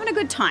 having a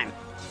good time,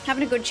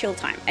 having a good chill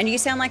time. And you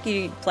sound like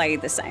you play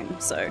the same,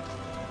 so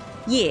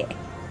yeah.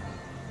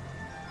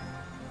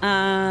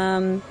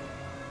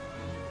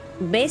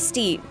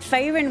 Bestie,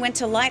 Faerin went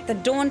to light the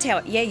dawn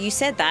tower. Yeah, you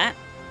said that.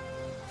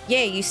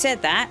 Yeah, you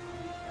said that.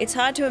 It's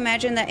hard to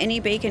imagine that any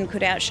beacon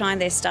could outshine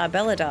their star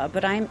Beledar,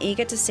 but I am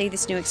eager to see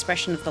this new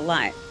expression of the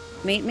light.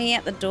 Meet me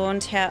at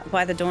the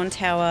by the dawn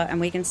tower, and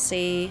we can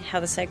see how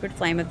the sacred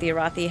flame of the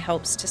Arathi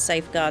helps to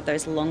safeguard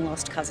those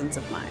long-lost cousins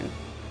of mine.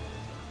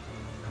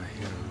 I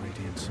hear a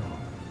radiant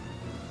song.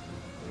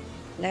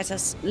 Let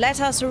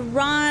us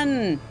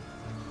run!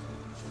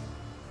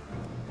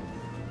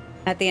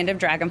 At the end of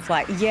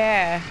Dragonflight.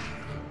 Yeah.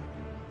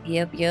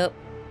 Yep.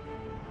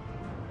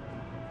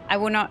 I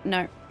will not...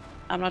 No.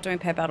 I'm not doing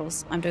pet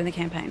battles. I'm doing the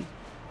campaign.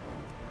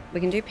 We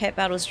can do pet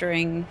battles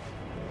during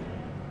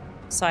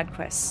side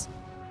quests.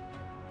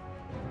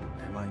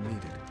 Am I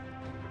needed?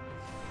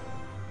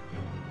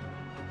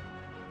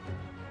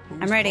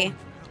 I'm ready.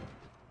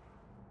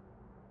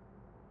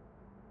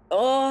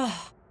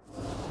 Oh.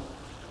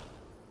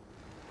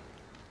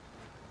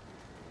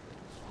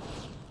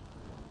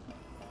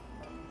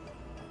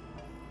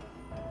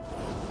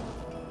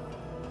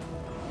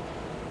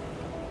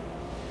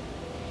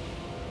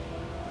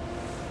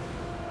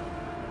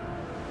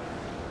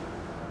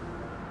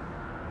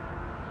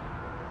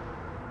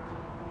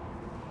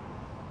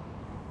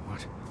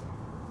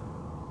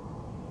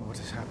 What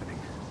is happening?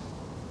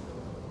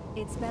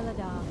 It's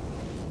Beledar,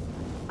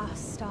 our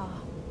star.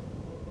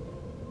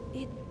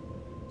 It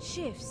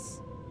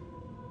shifts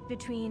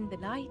between the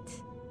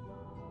light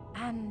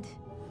and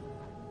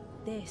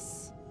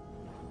this.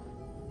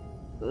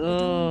 The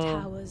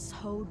dawn towers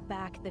hold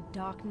back the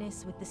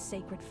darkness with the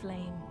sacred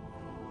flame,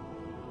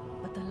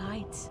 but the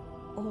light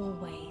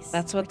always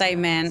That's what they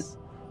returns.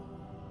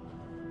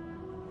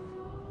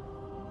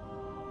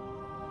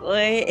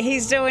 meant.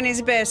 He's doing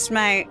his best,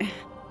 mate.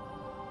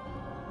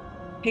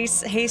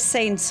 He's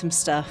seen some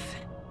stuff.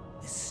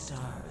 The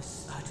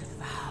stars are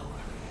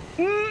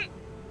devoured,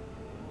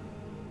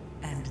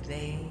 and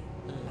they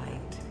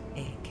light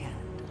a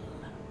candle.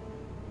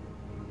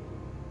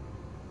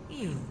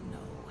 You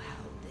know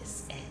how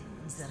this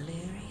ends,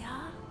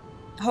 Illyria.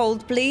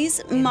 Hold,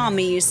 please.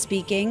 Mommy is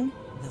speaking.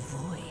 The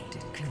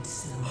void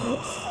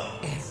consumes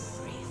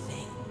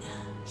everything.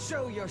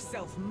 Show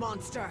yourself,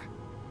 monster!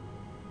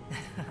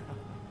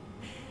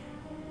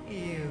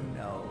 You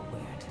know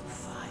where to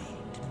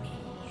find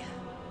me.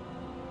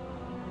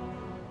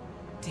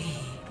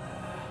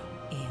 Deeper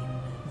in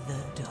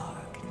the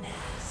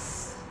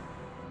darkness.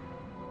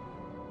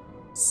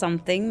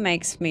 Something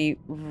makes me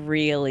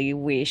really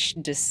wish,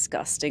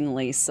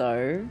 disgustingly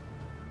so,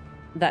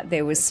 that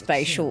there was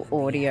spatial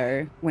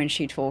audio when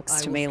she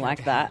talks to me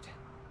like that.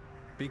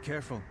 Be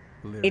careful,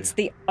 Illyria. It's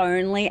the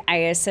only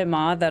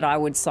ASMR that I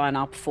would sign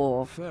up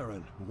for.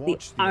 Faerin, The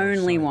watch the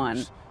only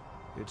outsiders. one.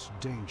 It's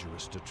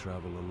dangerous to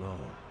travel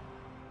alone.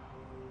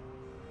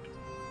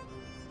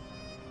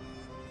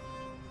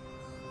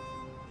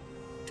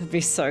 It'd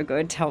be so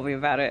good. Tell me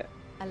about it.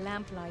 A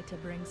lamplighter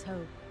brings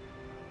hope.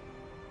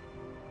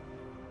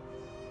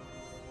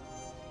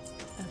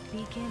 A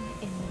beacon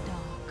in the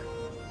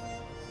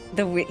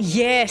dark.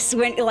 Yes,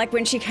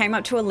 when she came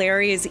up to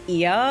Illyria's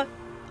ear,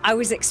 I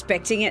was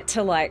expecting it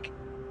to, like,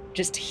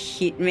 just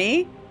hit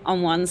me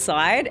on one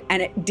side,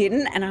 and it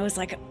didn't, and I was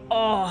like,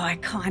 oh, I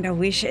kind of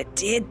wish it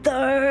did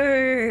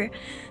though.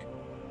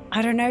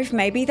 I don't know if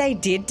maybe they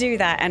did do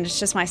that and it's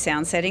just my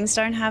sound settings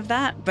don't have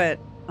that, but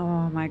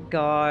oh my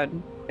god,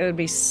 it would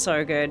be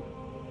so good.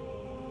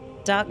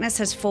 Darkness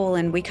has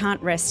fallen. We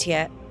can't rest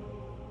yet.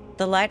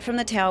 The light from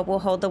the tower will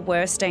hold the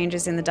worst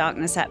dangers in the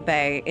darkness at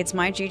bay. It's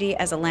my duty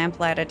as a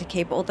lamplighter to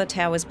keep all the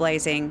towers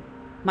blazing.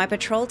 My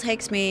patrol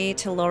takes me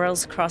to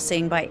Laurel's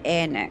Crossing by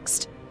air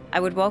next. I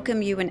would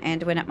welcome you and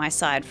Anduin at my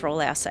side for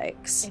all our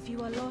sakes. If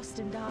you are lost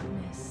in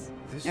darkness,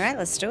 This All right,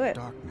 let's do it.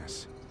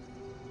 darkness.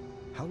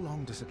 How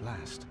long does it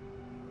last?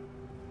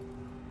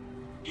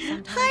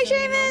 sometimes Hi, only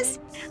Seamus!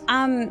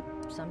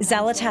 moments, sometimes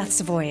Xalatath's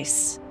days.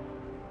 voice.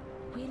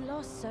 We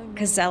lost so many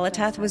Because the first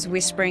Xalatath time was we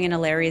whispering in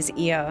returned. Illyria's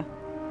ear.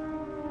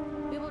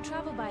 We will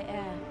travel by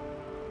air.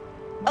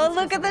 Oh, Monsters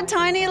look at the arrive in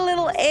tiny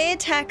little darkness. air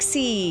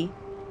taxi.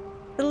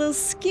 The little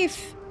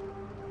skiff.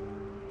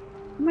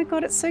 Oh my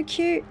god, it's so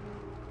cute.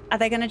 Are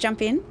they going to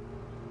jump in?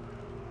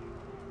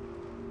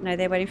 No,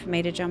 they're waiting for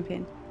me to jump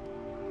in.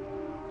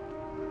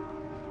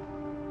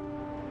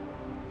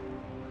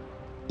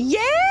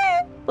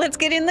 Yeah! Let's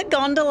get in the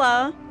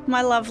gondola,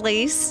 my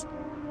lovelies.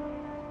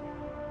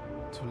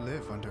 To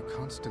live under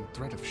constant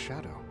threat of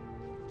shadow.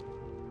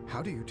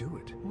 How do you do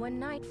it? When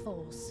night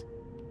falls,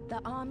 the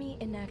army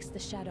enacts the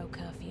shadow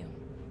curfew.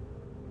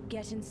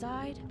 Get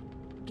inside,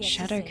 get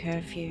Shadow to safety.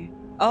 curfew.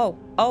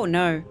 Oh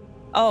no.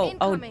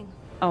 Incoming.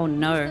 Oh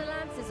no. Use the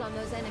lances on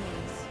those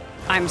enemies.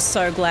 I'm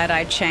so glad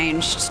I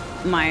changed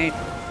my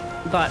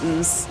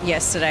buttons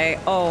yesterday.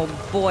 Oh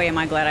boy, am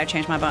I glad I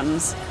changed my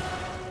buttons.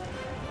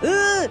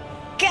 Ugh!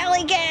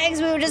 Galley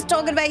gags! We were just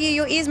talking about you.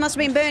 Your ears must have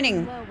been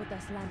burning. Well with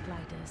us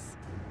lamplighters.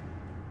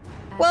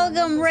 As Welcome,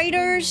 our numbers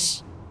raiders!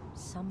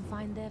 dwindle, some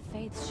find their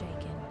faith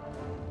shaken.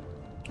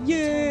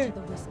 Yeah! Return to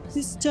the whispers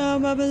This in the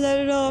time I'm gonna let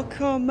it all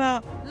come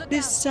out. Look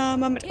This out.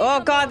 time I'm... Here Oh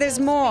come god, all there's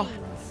those more! fiends.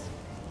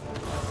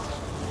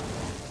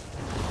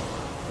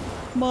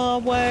 My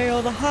way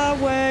or the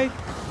highway.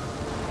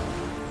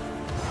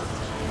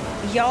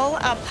 Y'all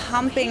are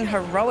pumping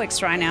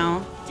heroics right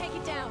now. Take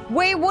it down.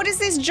 Wait, what is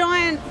this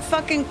giant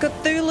fucking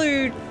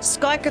Cthulhu,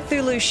 Sky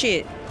Cthulhu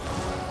shit?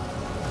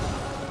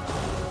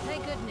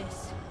 Thank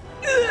goodness.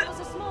 That was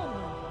a small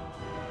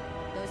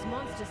one. Those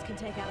monsters can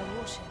take out a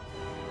warship.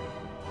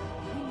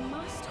 We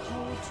must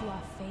hold to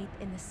our faith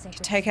in the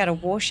sacred Take out a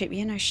flame. warship?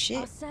 Yeah, no shit.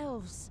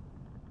 Ourselves.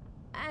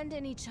 And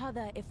in each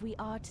other if we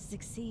are to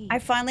succeed. I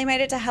finally made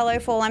it to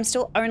Hallowfall. I'm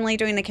still only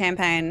doing the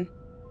campaign.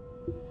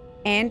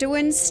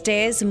 Anduin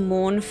stares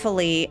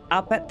mournfully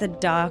up at the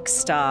dark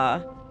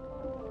star.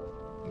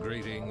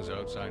 Greetings,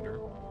 outsider.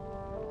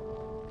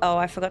 Oh,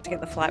 I forgot to get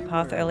the flight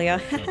path earlier.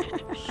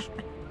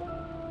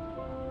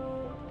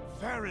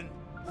 Faerin,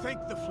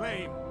 thank the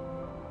flame.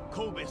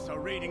 Kobis are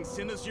raiding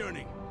Sina's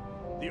Yearning.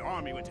 The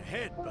army went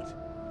ahead, but...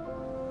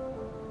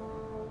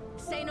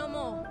 Say no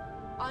more.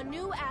 Our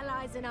new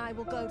allies and I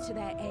will go to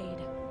their aid.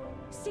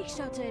 Seek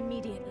shelter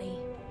immediately.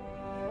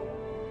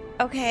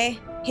 Okay,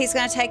 he's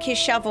gonna take his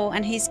shovel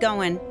and he's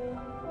going.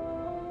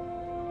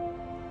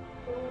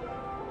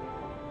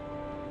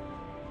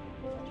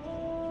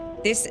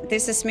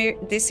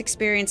 This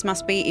experience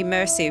must be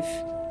immersive.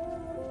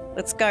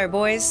 Let's go,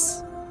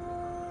 boys.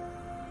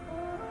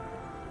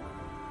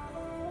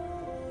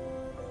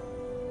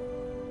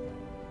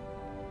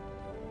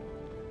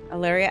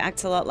 Alleria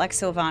acts a lot like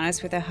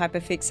Sylvanas with her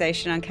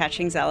hyperfixation on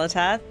catching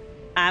Xalatath.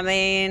 I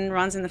mean,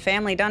 runs in the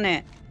family, doesn't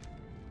it?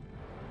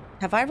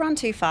 Have I run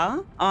too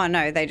far? Oh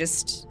no, they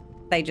just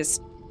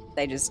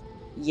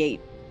yeet.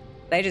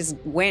 They just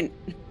went.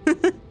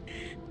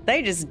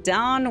 They just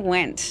darn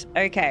went.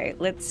 Okay,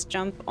 let's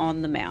jump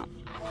on the mount.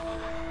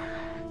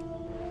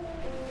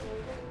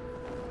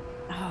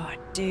 Oh,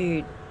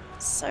 dude,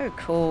 so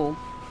cool.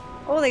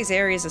 All these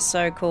areas are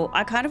so cool.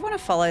 I kind of want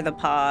to follow the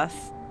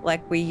path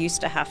like we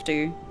used to have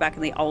to back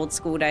in the old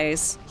school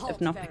days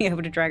of not being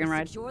able to dragon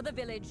ride. Secure the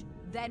village,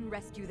 then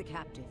rescue the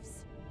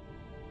captives.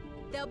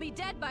 They'll be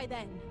dead by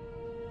then.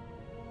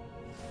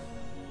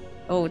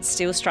 Oh, it's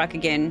Steelstrike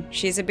again.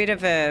 She's a bit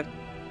of a...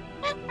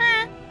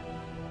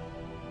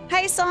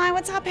 Hey, Si,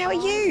 what's up? How are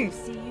you?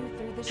 See you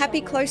through the Happy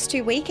shovel. close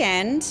to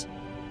weekend.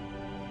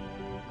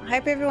 I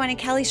hope everyone in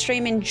Cali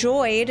stream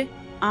enjoyed.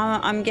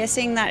 I'm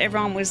guessing that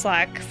everyone was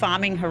like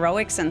farming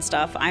heroics and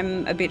stuff.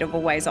 I'm a bit of a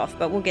ways off,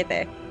 but we'll get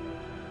there.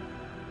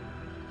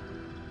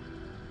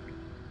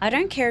 I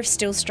don't care if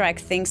Steelstrike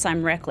thinks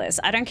I'm reckless.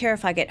 I don't care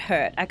if I get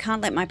hurt. I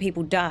can't let my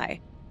people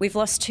die. We've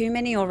lost too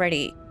many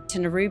already. To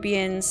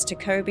Nerubians, to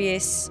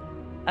Kobius,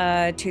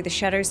 to the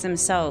shadows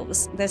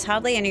themselves. There's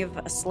hardly any of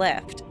us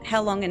left.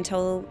 How long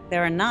until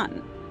there are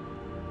none?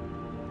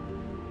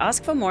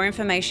 Ask for more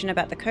information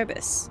about the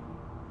Kobus.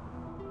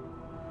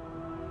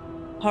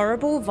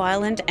 Horrible,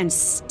 violent, and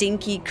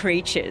stinky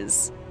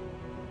creatures.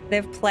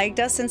 They've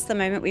plagued us since the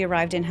moment we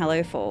arrived in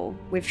Hallowfall.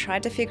 We've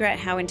tried to figure out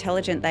how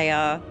intelligent they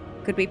are.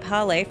 Could we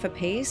parley for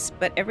peace?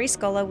 But every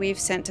scholar we've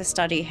sent to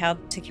study how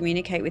to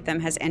communicate with them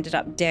has ended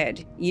up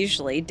dead,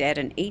 usually dead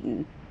and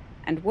eaten.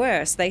 And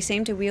worse, they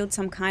seem to wield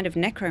some kind of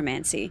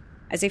necromancy.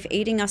 As if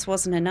eating us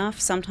wasn't enough,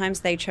 sometimes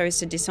they chose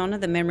to dishonor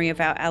the memory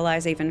of our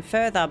allies even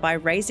further by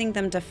raising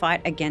them to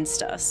fight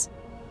against us.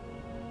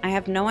 I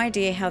have no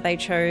idea how they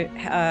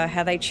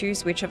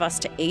choose which of us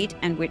to eat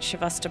and which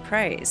of us to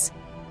praise.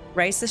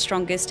 Raise the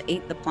strongest,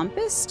 eat the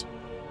plumpest?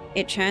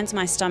 It churns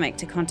my stomach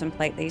to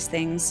contemplate these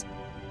things.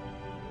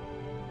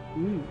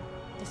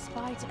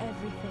 Despite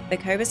everything. The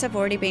Kobus have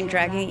already been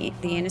dragging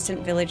the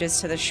innocent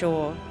villagers to the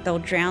shore. They'll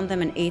drown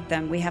them and eat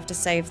them. We have to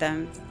save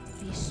them.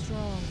 Be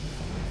strong,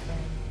 my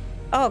friend.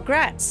 Oh,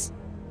 grats!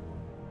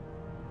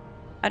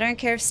 I don't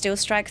care if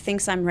Steelstrike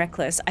thinks I'm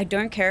reckless. I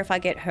don't care if I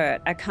get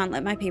hurt. I can't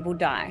let my people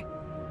die.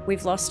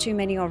 We've lost too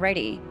many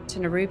already. To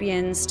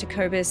Nerubians, to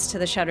Kobus, to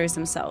the shadows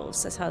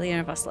themselves. There's hardly any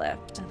of us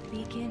left. A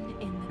beacon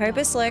in the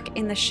Kobus dark. lurk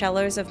in the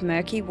shallows of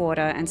murky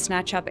water and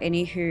snatch up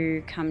any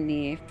who come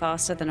near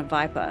faster than a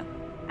viper.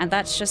 And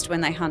that's just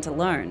when they hunt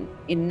alone.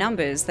 In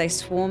numbers, they're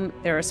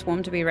a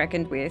swarm to be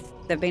reckoned with.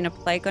 They've been a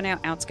plague on our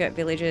outskirt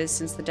villages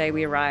since the day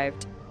we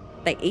arrived.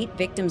 They eat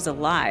victims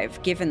alive,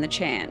 given the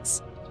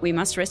chance. We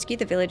must rescue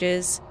the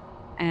villagers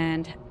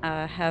and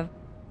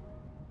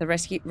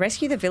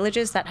rescue the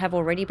villagers that have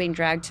already been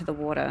dragged to the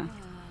water.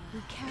 We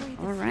carry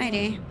the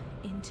Alrighty. flame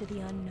into the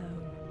unknown.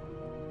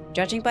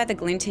 Judging by the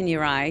glint in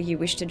your eye, you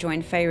wish to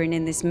join Faerin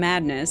in this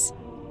madness.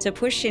 To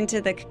push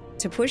into the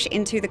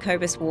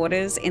Cobus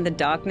waters in the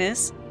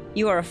darkness,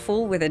 you are a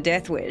fool with a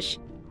death wish.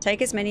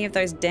 Take as many of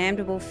those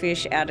damnable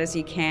fish out as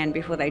you can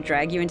before they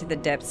drag you into the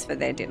depths for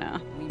their dinner.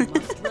 We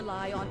must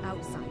rely on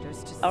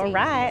outsiders to All save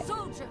right.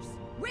 soldiers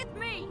with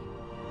me.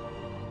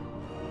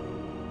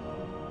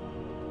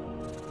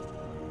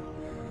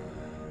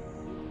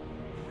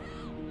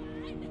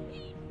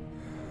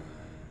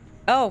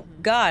 Oh,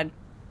 God.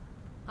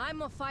 I'm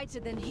more fighter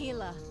than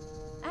healer.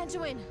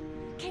 Anduin,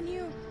 can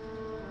you?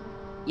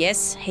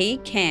 Yes, he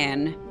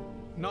can.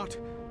 Not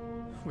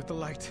with the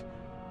light.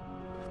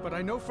 But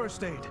I know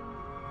first aid.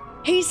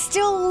 He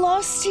still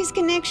lost his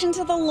connection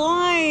to the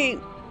light.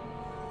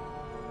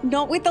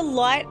 Not with the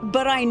light,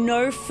 but I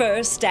know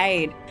first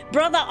aid.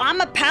 Brother,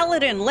 I'm a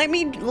paladin. Let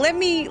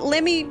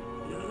me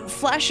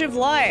flash of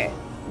light.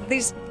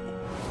 This,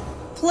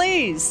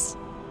 please.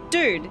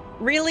 Dude,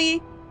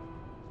 really?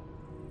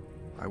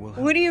 I will.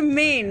 What do you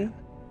mean?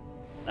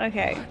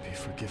 Okay. I be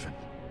forgiven.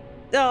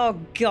 Oh,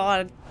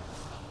 God.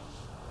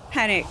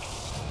 Panic.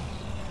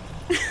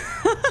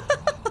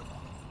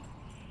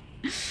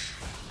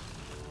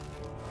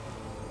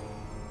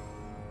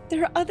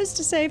 There are others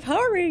to save.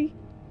 Hurry.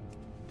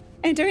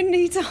 Anduin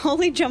needs a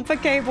holy jumper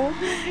cable.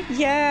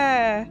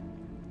 Yeah.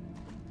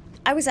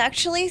 I was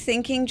actually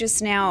thinking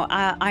just now,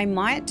 I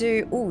might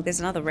do... Oh, there's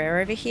another rare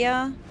over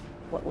here.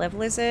 What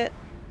level is it?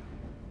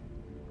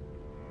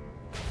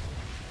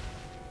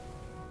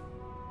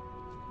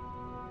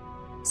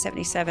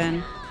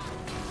 $77.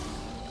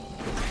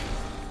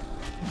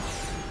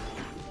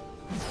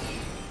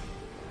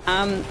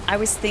 I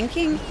was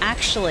thinking,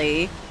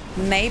 actually,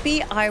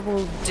 maybe I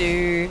will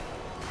do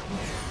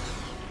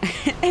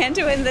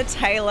Anduin the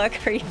Tailor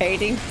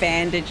creating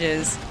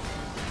bandages.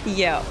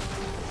 Yep.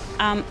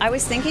 I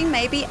was thinking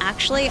maybe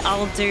actually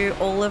I'll do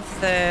all of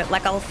the,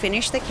 like I'll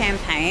finish the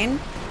campaign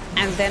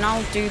and then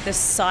I'll do the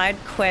side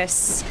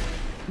quests.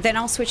 Then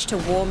I'll switch to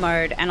war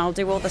mode and I'll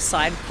do all the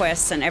side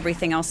quests and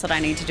everything else that I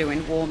need to do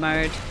in war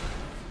mode.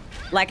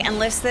 Like,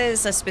 unless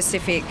there's a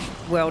specific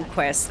world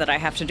quest that I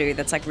have to do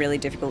that's like really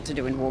difficult to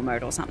do in war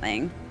mode or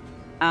something.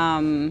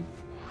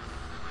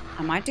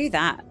 I might do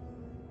that.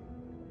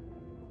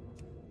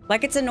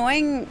 Like, it's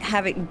annoying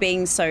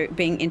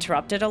being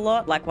interrupted a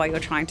lot, like while you're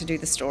trying to do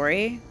the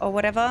story or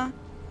whatever.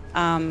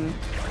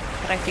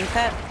 But I think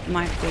that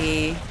might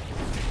be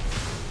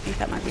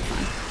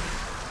fun.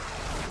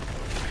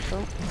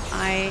 Cool.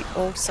 I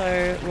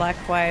also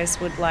likewise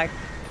would like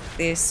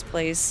this,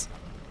 please.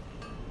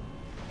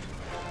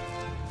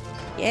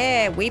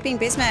 Yeah, Weeping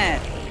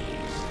Bismuth.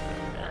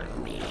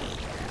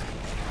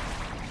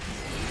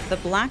 The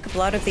black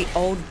blood of the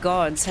old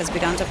gods has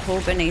begun to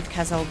pool beneath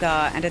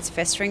Khazalgar, and its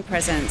festering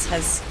presence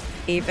has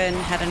even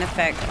had an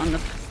effect on the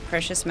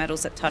precious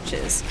metals it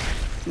touches.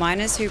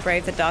 Miners who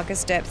brave the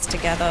darkest depths to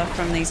gather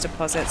from these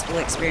deposits will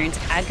experience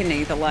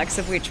agony, the likes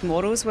of which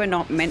mortals were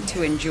not meant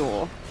to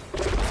endure.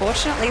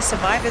 Fortunately,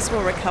 survivors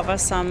will recover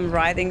some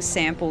writhing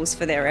samples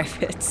for their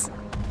efforts.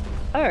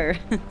 Oh.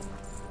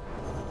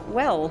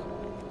 Well.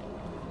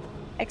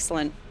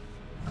 Excellent.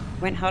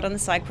 Went hard on the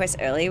side quest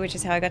early, which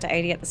is how I got to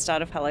 80 at the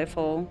start of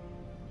Hallowfall.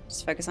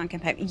 Just focus on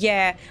campaign.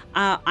 Yeah,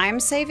 I'm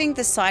saving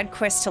the side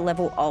quest to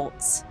level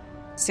alts.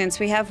 Since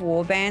we have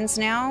warbands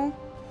now,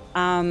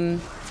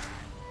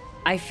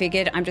 I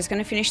figured I'm just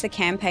going to finish the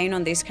campaign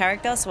on this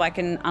character so I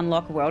can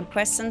unlock world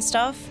quests and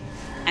stuff.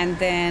 And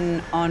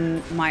then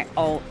on my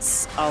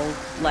alts, I'll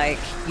like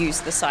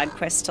use the side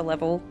quest to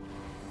level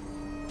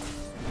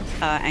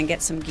and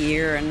get some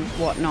gear and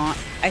whatnot.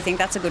 I think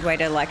that's a good way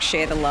to like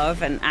share the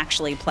love and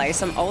actually play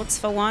some alts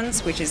for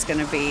once, which is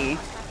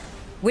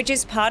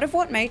part of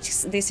what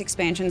makes this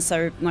expansion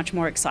so much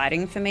more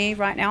exciting for me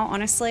right now,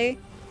 honestly.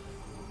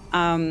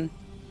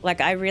 Like,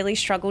 I really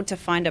struggled to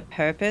find a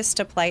purpose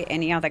to play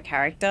any other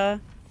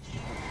character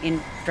in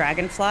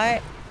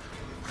Dragonflight.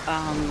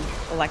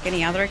 Or like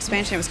any other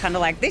expansion. It was kind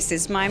of like, this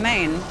is my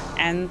main,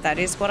 and that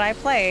is what I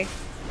play.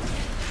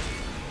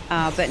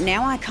 But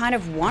now I kind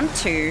of want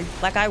to.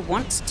 Like, I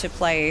want to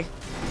play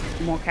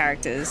more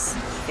characters.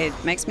 It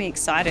makes me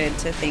excited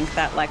to think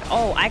that, like,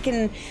 oh, I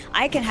can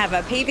have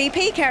a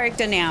PvP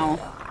character now.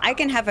 I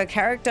can have a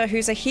character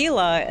who's a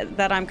healer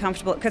that I'm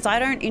comfortable, because I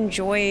don't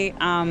enjoy...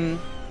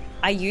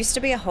 I used to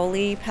be a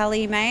Holy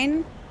Pally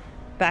main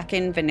back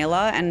in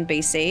Vanilla and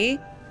BC.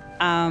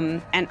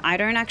 And I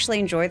don't actually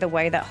enjoy the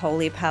way that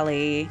Holy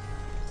Pally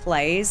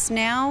plays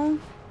now.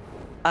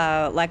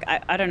 Like,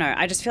 I don't know.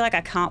 I just feel like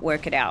I can't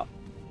work it out.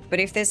 But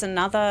if there's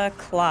another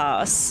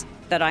class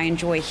that I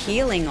enjoy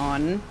healing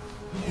on,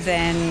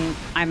 then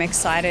I'm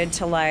excited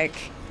to, like,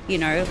 you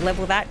know,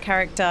 level that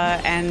character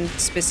and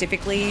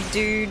specifically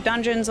do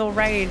dungeons or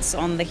raids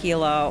on the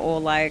healer, or,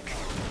 like,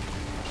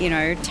 you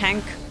know,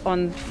 tank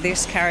on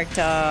this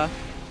character,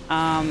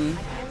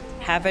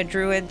 have a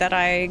druid that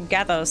I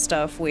gather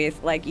stuff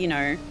with, like, you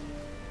know,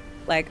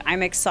 like,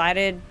 I'm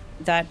excited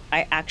that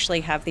I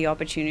actually have the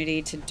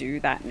opportunity to do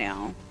that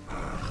now.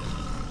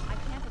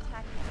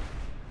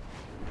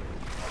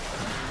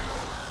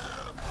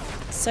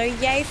 So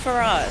yay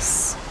for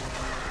us.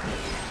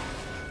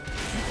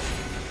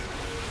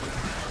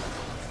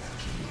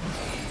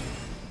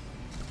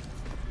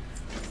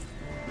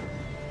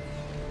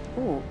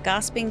 Ooh,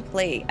 gasping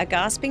plea. A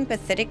gasping,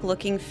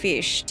 pathetic-looking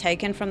fish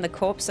taken from the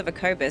corpse of a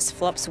cobus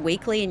flops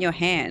weakly in your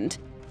hand.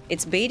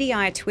 Its beady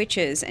eye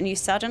twitches, and you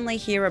suddenly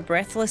hear a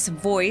breathless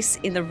voice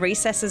in the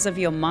recesses of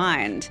your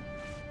mind.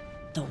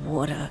 The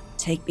water.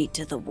 Take me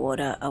to the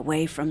water,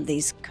 away from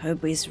these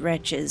cobus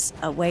wretches,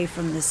 away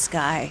from the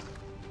sky.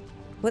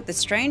 Put the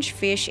strange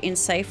fish in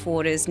safe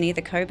waters near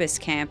the cobus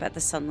camp at the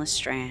Sunless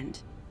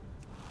Strand.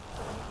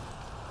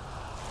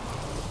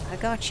 I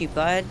got you,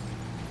 bud.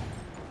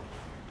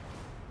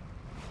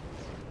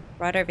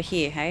 Right over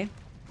here, hey?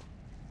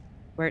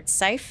 Where it's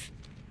safe?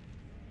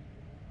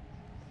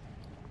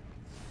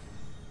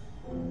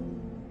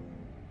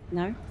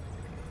 No?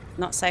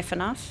 Not safe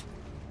enough?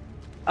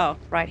 Oh,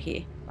 right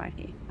here. Right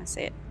here. I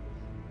see it.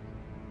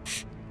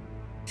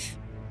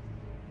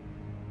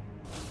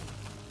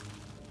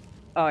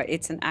 Oh,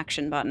 it's an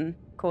action button.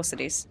 Of course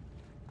it is.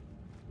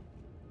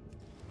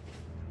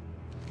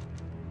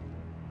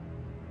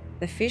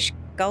 The fish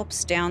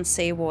gulps down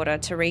seawater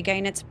to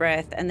regain its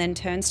breath and then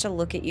turns to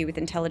look at you with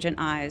intelligent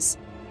eyes.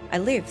 I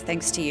live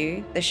thanks to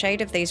you. The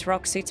shade of these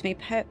rocks suits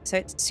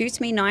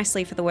me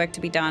nicely for the work to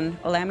be done.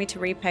 Allow me to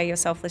repay your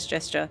selfless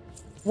gesture.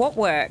 What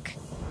work?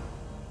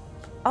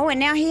 Oh, and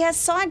now he has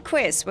side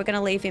quests. We're going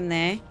to leave him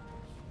there.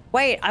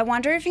 Wait, I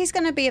wonder if he's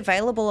going to be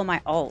available on my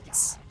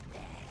alts.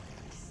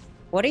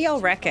 What do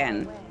y'all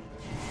reckon?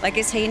 Like,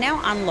 is he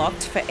now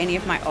unlocked for any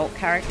of my alt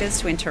characters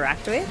to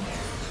interact with?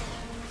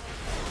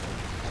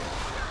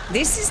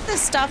 This is the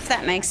stuff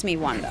that makes me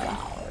wonder.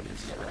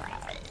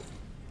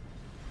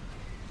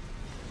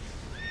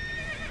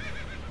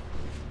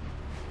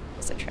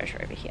 There's a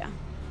treasure over here.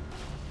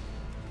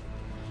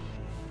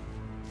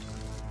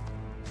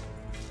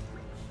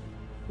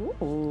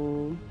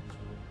 Ooh.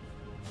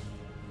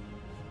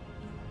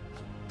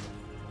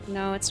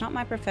 No, it's not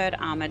my preferred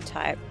armored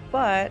type,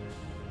 but...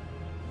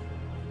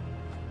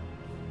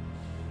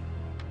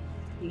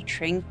 New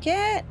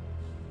trinket?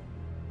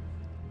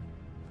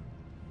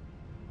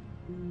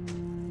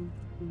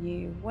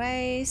 New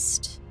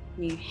waist.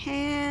 New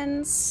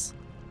hands.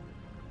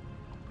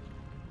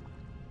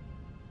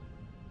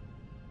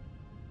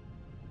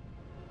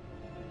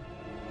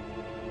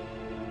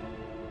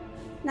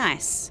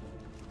 Nice.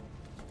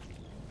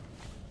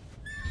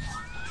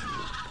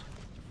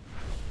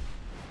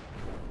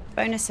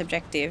 Bonus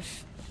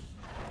objective.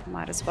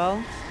 Might as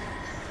well,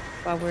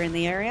 while we're in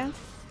the area.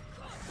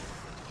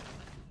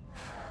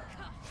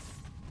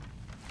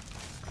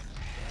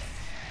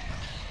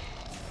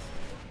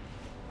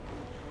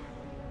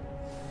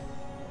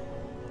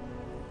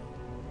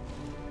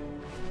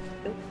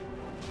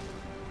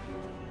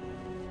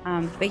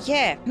 But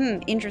yeah,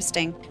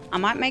 interesting. I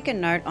might make a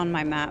note on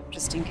my map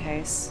just in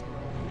case.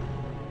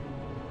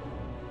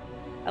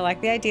 I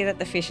like the idea that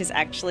the fish is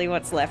actually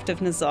what's left of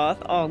N'Zoth.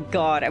 Oh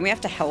god, and we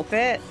have to help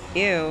it?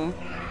 Ew.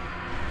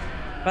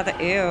 Brother,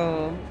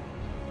 ew.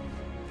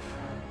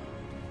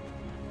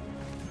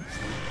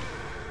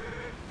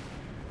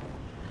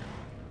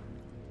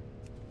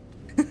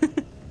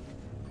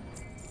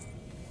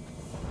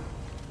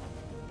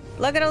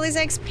 Look at all this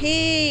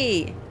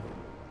XP!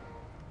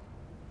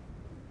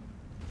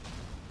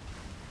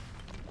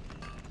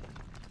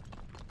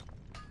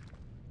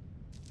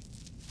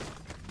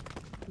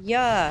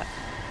 Yeah.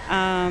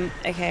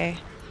 Okay.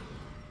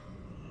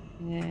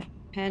 Yeah.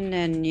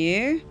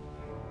 Tenir.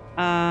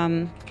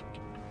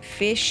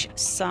 Fish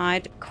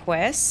side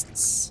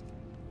quests.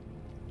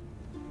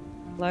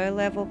 Low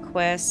level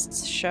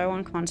quests. Show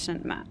on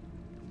continent map.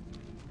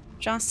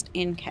 Just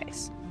in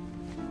case.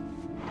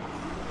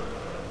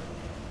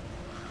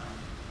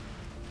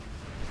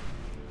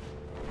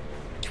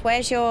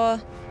 Where's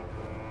your...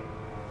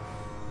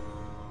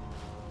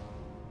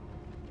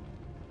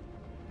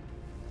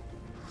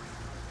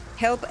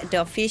 Help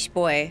the fish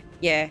boy.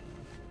 Yeah.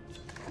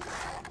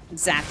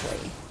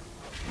 Exactly.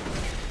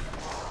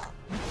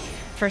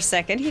 For a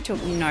second, he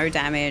took no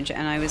damage,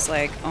 and I was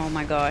like, oh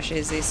my gosh,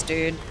 is this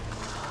dude?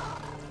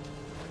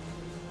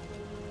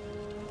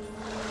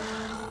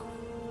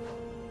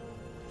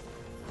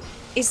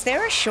 Is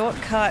there a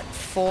shortcut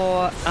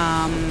for,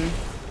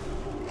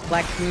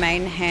 like,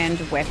 main hand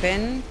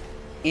weapon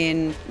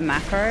in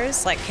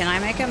macros? Like, can I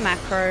make a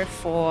macro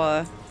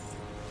for...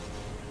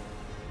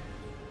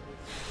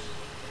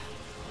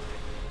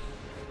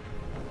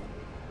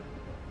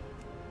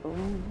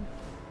 Ooh.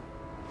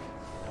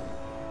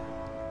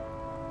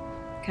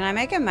 Can I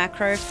make a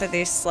macro for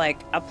this, like,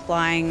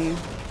 applying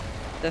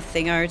the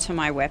thingo to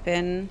my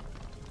weapon?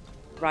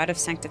 Rite of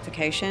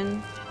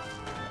Sanctification?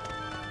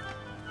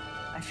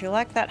 I feel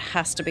like that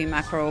has to be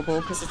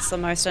macroable because it's the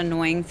most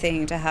annoying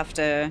thing to have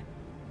to,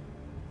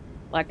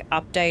 like,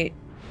 update.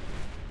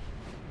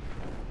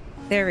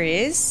 There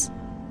is?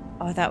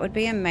 Oh, that would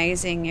be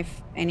amazing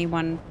if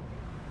anyone...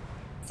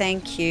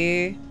 Thank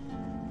you.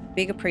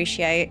 Big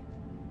appreciate.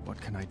 What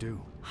can I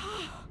do?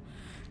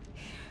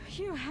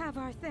 You have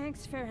our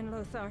thanks, Faerin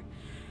Lothar.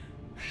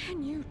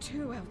 And you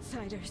too,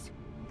 outsiders.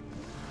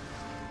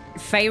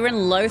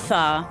 Faerin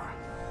Lothar.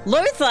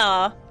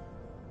 Lothar!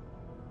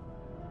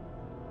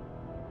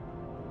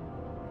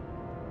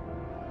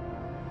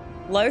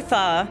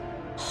 Lothar.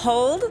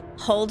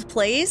 Hold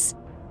please.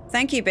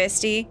 Thank you,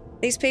 bestie.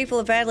 These people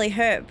are badly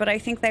hurt, but I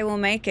think they will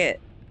make it.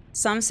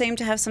 Some seem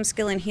to have some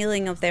skill in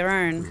healing of their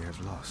own. We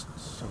have lost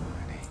so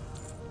many.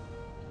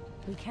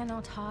 We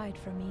cannot hide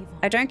from evil.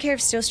 I don't care if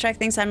Steelstrike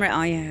thinks I'm right.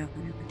 Oh, yeah.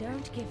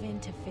 Don't give in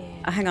to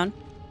fear. Hang on.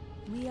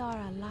 We are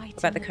a light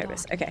About in the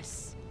Cobus. Okay.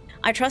 darkness.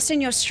 I trust in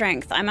your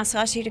strength. I must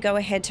ask you to go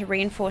ahead to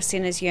reinforce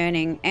Sina's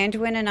Yearning.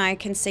 Anduin and I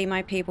can see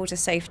my people to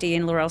safety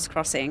in Laurel's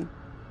Crossing.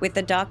 With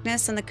the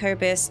darkness and the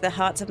Cobus, the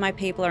hearts of my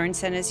people are in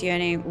Sina's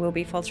Yearning will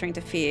be faltering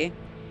to fear.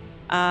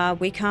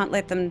 We can't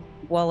let them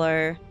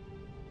wallow.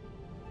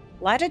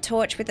 Light a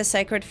torch with the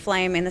sacred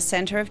flame in the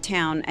center of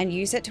town and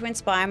use it to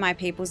inspire my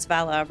people's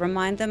valor.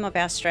 Remind them of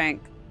our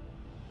strength.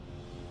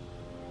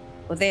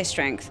 Or their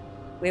strength.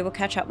 We will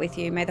catch up with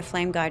you. May the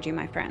flame guide you,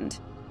 my friend.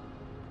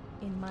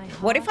 In my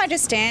What if I heart,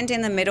 just stand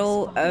in the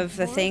middle of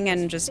the thing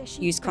and this just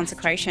fishy use bastard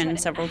consecration tried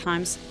to- several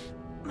times?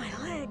 My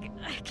leg.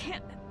 I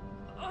can't.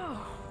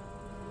 Oh.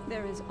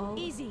 There is all.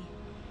 Easy.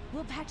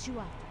 We'll patch you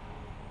up.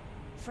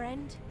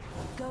 Friend,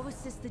 go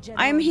assist the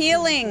general. I'm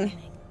healing.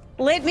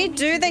 Let me Let me do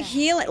do the that.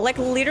 healing. Like,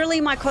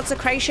 literally, my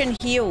consecration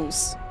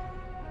heals.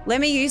 Let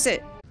me use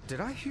it.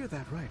 Did I hear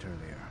that right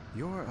earlier?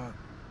 You're,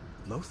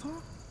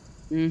 Lothar?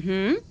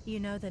 Mm-hmm. You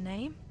know the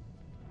name?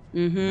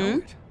 Mm-hmm. Know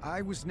it.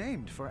 I was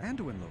named for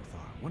Anduin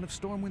Lothar, one of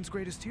Stormwind's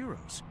greatest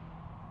heroes.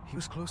 He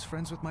was close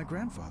friends with my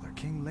grandfather,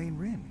 King Lane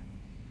Rin.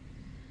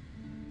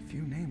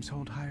 Few names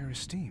hold higher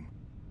esteem.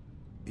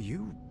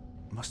 You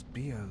must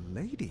be a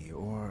lady,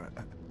 or...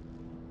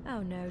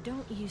 Oh no,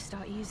 don't you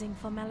start using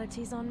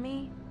formalities on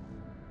me.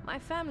 My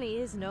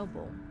family is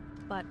noble,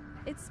 but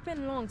it's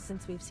been long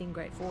since we've seen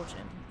great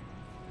fortune.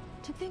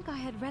 To think I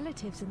had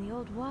relatives in the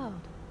old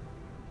world.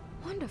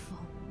 Wonderful.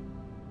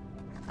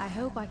 I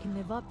hope I can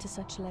live up to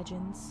such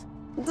legends.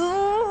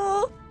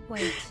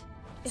 Wait,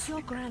 if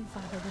your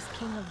grandfather was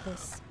king of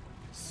this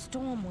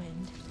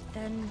Stormwind,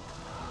 then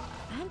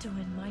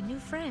Anduin, my new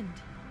friend.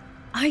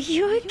 Are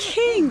you a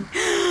king?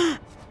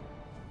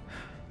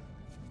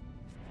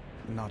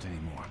 Not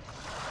anymore.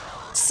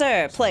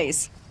 Sir,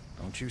 please.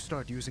 Don't you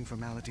start using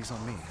formalities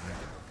on me.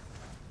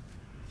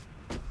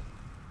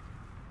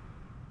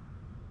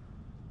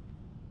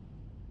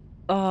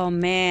 Oh,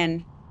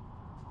 man.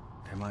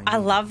 Am I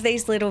love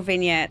these little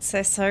vignettes.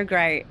 They're so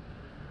great.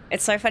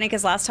 It's so funny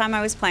because last time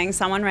I was playing,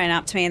 someone ran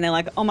up to me and they're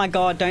like, oh my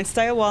god, don't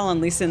stay a while and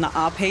listen. The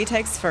RP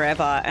takes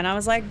forever. And I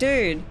was like,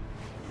 dude,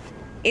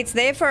 it's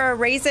there for a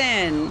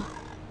reason.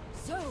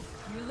 So,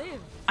 you live.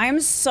 I'm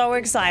so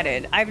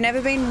excited. I've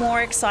never been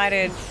more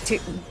excited to,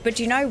 but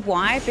do you know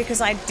why? Because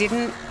I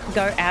didn't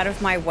go out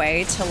of my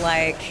way to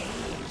like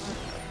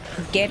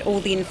get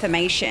all the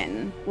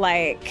information.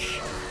 Like,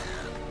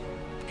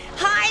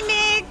 hi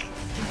Nick!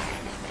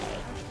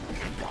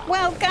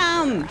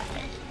 Welcome!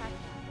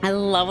 I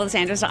love all this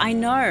Andrew stuff. I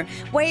know.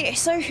 Wait,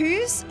 so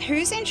who's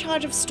in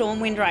charge of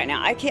Stormwind right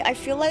now? I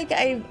feel like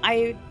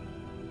I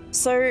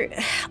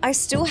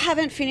still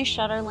haven't finished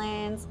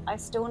Shadowlands. I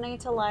still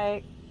need to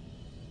like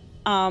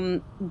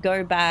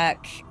go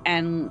back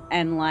and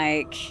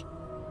like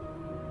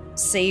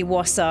see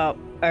what's up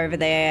over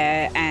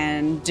there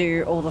and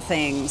do all the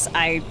things.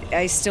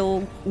 I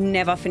still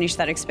never finished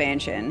that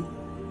expansion.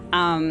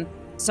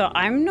 So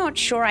I'm not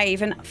sure I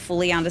even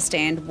fully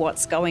understand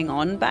what's going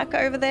on back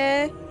over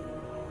there.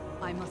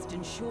 I must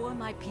ensure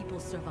my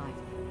people's survival.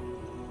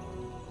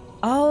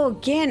 Oh,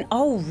 again.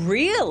 Oh,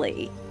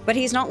 really? But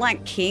he's not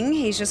like king.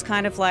 He's just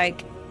kind of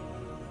like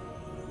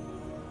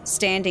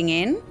standing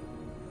in.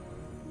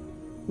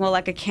 More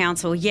like a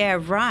council. Yeah,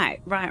 right.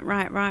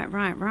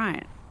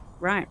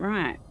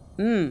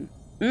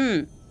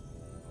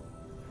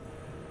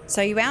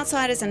 So you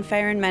outsiders and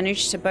Faerin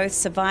managed to both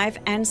survive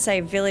and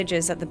save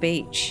villagers at the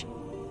beach.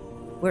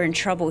 We're in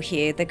trouble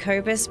here. The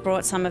Cobus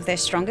brought some of their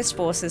strongest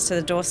forces to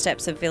the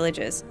doorsteps of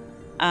villages.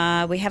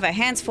 We have our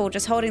hands full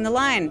just holding the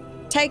line.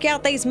 Take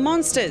out these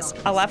monsters.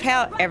 I love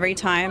how every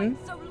time...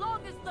 So long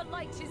as the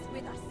light is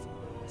with us,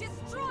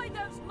 destroy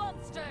those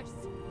monsters.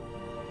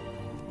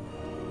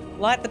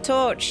 Light the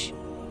torch.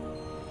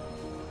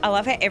 I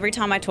love how every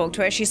time I talk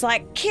to her, she's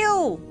like,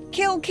 kill,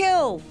 kill,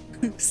 kill.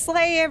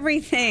 Slay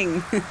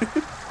everything.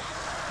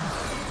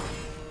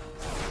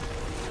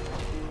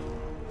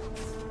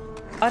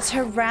 Oh,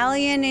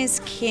 Terralion is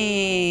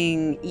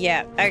king.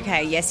 Yeah,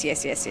 okay, yes. Yeah.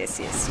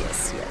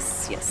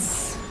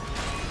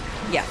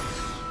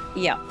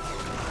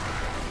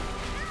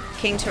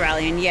 King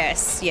Terralion,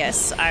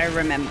 yes, I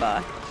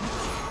remember.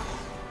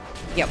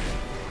 Yep.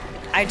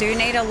 I do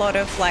need a lot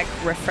of, like,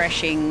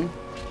 refreshing.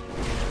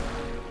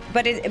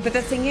 But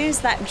the thing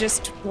is that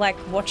just, like,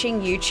 watching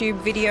YouTube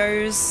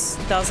videos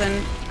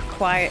doesn't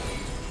quite,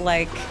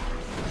 like,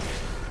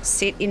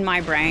 sit in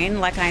my brain.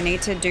 Like, I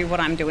need to do what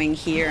I'm doing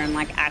here and,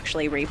 like,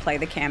 actually replay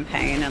the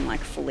campaign and, like,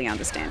 fully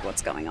understand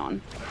what's going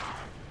on.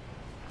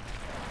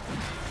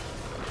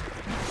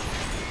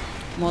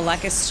 More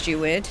like a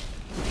steward.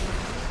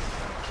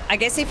 I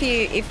guess if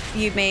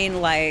you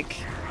mean like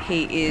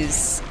he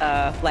is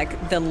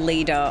like the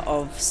leader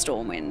of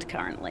Stormwind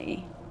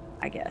currently,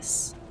 I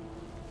guess.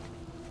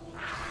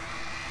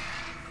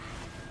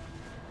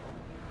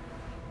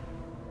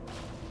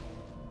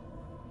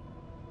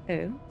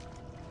 Who?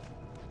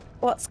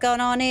 What's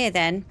going on here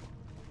then?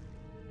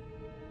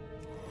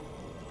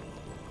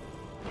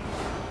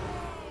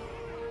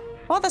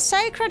 Oh, the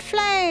sacred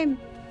flame!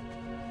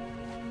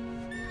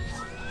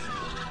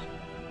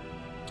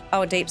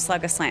 Oh, deep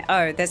slugger slain.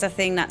 Oh, there's a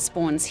thing that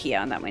spawns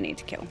here that we need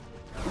to kill.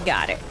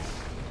 Got it.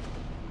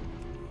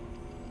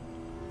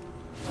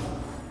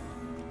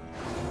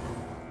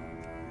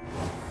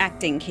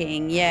 Acting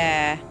king,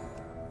 yeah.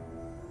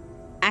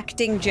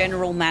 Acting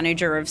general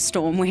manager of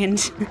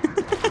Stormwind.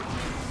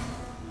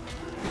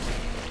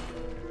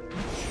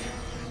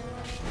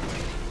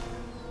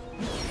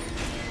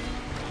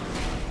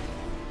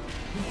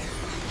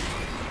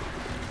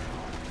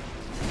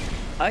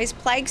 Oh, he's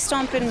plague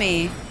stomping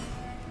me.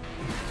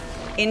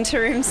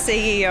 Interim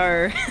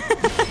CEO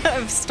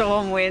of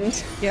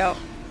Stormwind. Yep.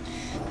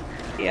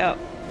 Yep.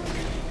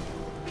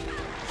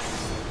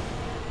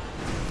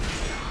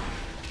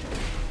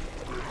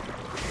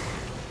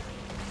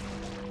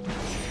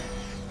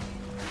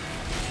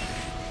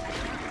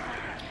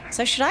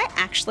 So should I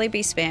actually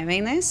be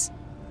spamming this?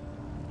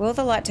 Will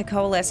the light to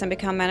coalesce and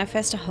become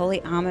manifest a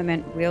holy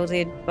armament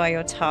wielded by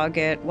your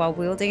target. While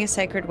wielding a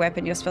sacred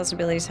weapon, your spells and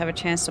abilities have a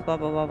chance to blah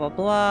blah blah blah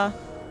blah.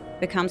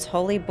 Becomes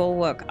holy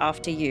bulwark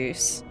after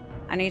use.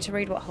 I need to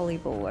read what holy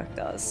bulwark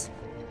does.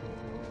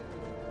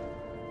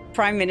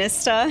 Prime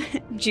Minister,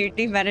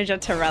 Duty Manager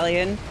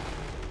Terralion,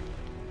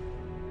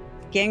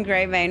 Gen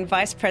Greymane,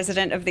 Vice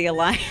President of the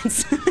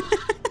Alliance.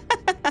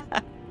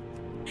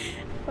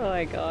 Oh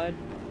my god.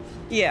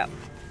 Yeah.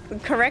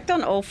 Correct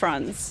on all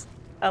fronts.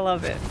 I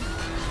love it.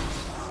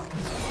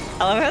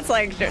 I love how it's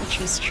like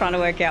just trying to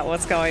work out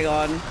what's going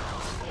on.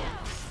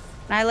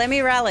 Now let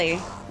me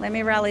rally. Let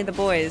me rally the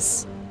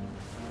boys.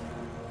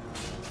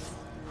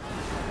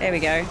 There we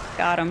go.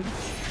 Got him.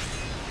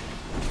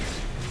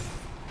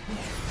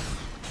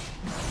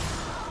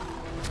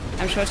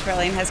 I'm sure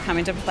Terralion has come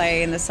into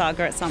play in the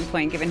saga at some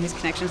point, given his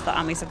connection to the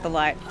armies of the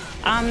light.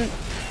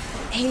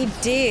 He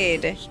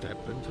did.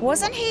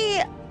 Wasn't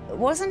he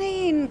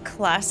in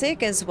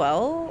Classic as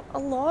well a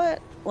lot?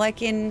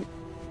 Like in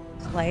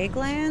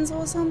Plaguelands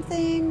or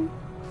something?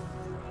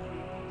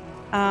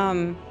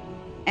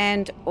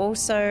 And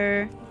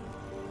also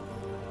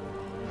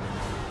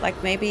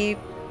like maybe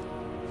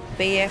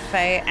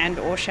BFA and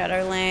or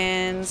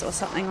Shadowlands or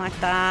something like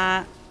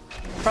that.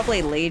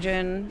 Probably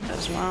Legion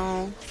as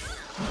well.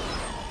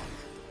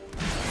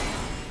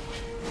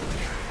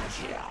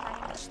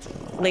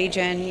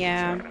 Legion,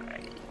 yeah.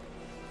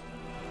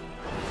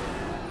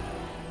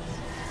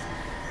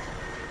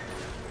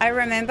 I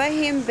remember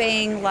him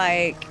being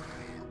like...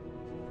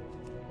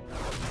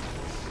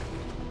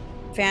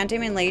 Found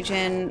him in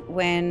Legion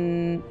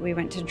when we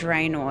went to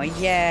Draenor,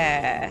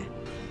 yeah.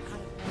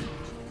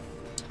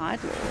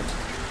 Tide Lord.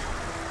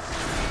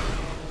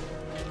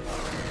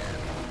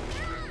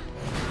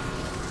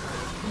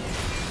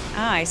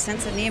 Ah, I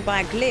sense a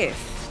nearby glyph.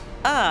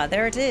 Ah,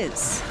 there it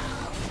is.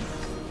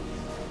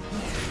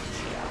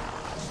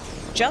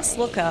 Just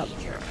look up.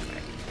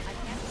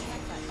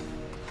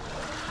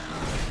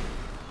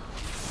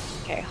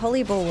 Okay,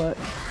 Holy Bulwark.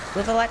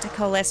 With the light to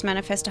coalesce,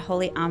 manifest a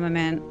holy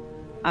armament.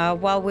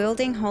 While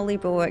wielding Holy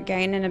Bulwark,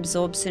 gain an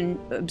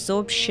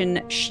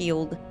absorption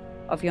shield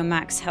of your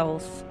max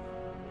health.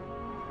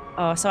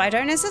 Oh, so I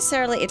don't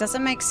necessarily... It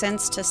doesn't make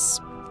sense to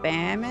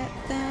spam it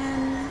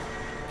then?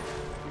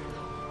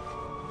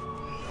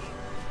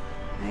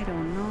 I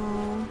don't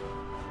know.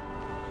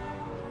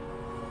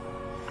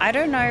 I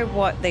don't know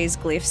what these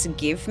glyphs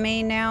give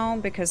me now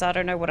because I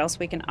don't know what else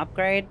we can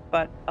upgrade,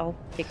 but I'll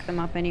pick them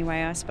up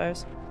anyway, I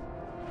suppose.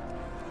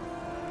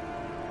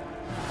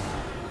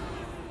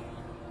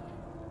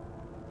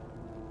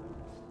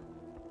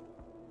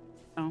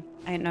 Oh,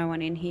 ain't no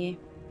one in here.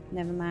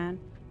 Never mind.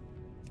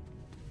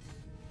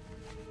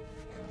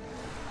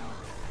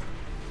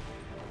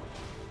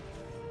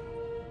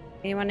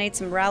 Anyone need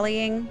some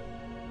rallying?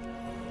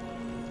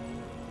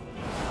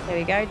 There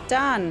we go,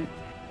 done.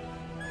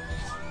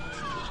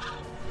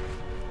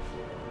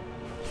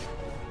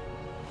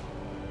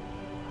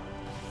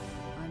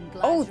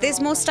 Oh, there's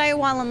more. Stay a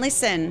while and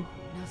listen.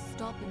 Now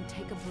stop and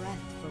take a breath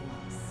for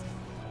once.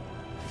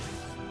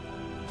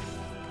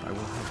 I will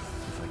help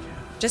if I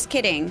can. Just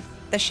kidding.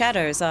 The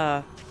shadows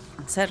are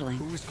unsettling.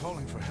 Who is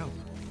calling for help?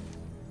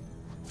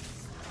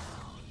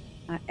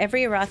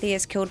 Every Arathi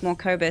has killed more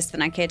Kobus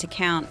than I care to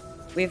count.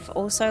 We've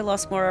also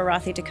lost more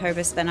Arathi to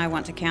Kobus than I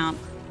want to count.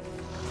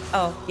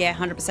 Oh, yeah,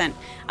 100%.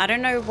 I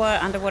don't know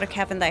what underwater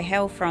cavern they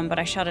hail from, but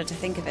I shudder to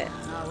think of it.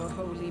 Our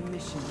holy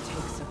mission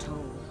takes a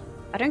toll.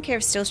 I don't care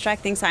if Steelstrike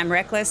thinks I'm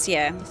reckless,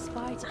 yeah,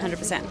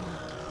 100%.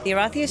 The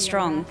Arathi is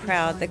strong,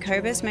 proud. The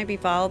Kobus may be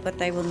vile, but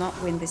they will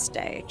not win this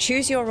day.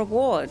 Choose your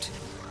reward.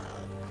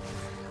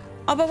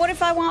 Oh, but what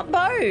if I want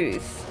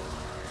both?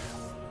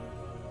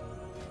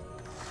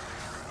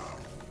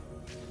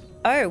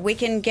 Oh, we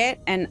can get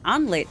an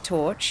unlit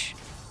torch,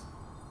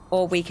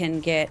 or we can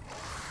get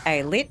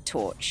a lit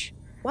torch.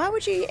 Why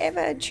would you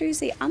ever choose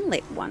the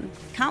unlit one?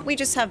 Can't we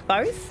just have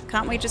both?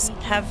 Can't we just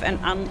have an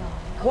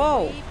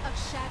Whoa.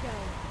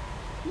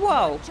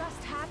 Whoa.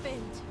 Just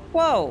happened.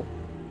 Whoa.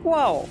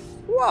 Whoa.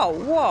 Whoa.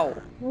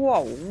 Whoa.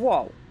 Whoa.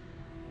 Whoa.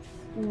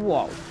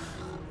 Whoa.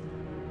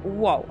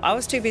 Whoa. I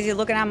was too busy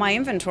looking at my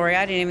inventory.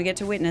 I didn't even get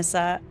to witness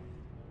that.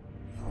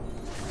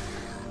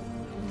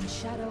 When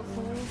shadow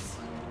falls,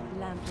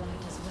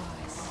 lamplighters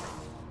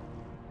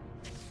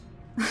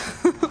rise.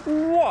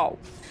 Whoa.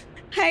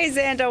 Hey,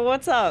 Xander,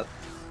 what's up?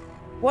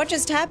 What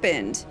just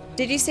happened?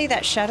 Did you see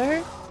that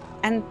shadow?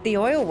 And the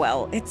oil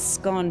well, it's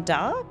gone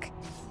dark?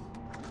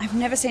 I've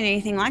never seen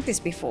anything like this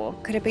before.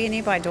 Could it be a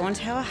nearby dawn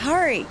tower?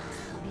 Hurry!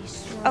 Be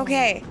strong,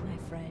 Okay. my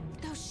friend.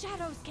 Those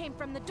shadows came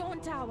from the dawn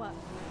tower.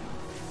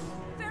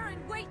 Faerin,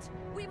 wait!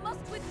 We must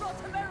withdraw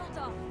to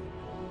Mereldar!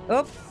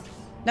 Oh,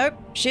 nope,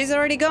 she's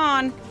already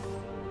gone.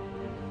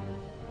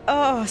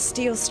 Oh,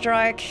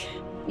 Steelstrike.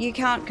 You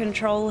can't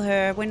control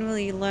her. When will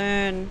you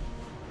learn?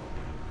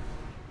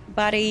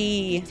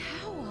 Buddy.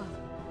 Tower.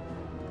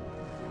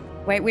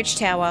 Wait, which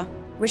tower?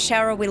 Which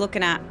tower are we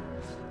looking at?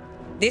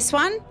 This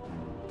one?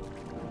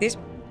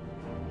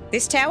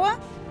 This tower?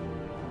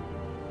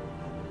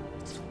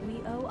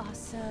 We owe our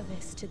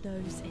service to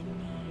those in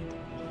need.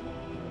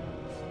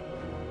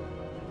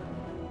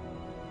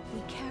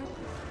 We care.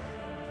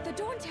 The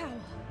dawn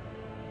tower.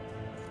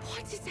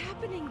 What is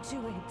happening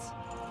to it?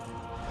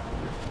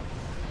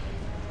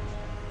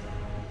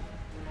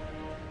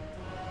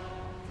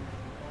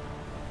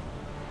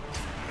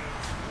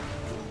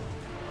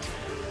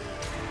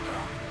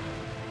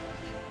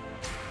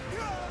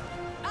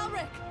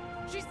 Aelric!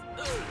 She's...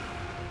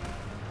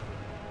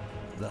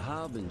 The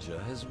Harbinger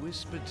has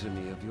whispered to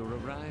me of your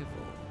arrival.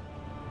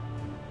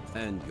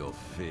 And your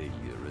failure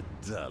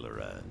at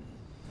Dalaran.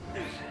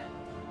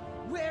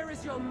 Where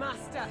is your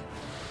master?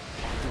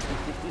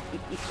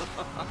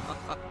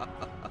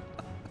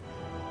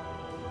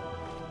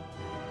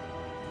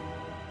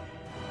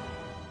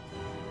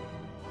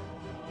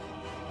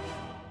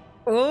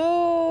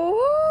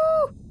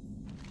 Oh.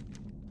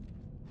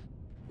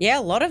 Yeah,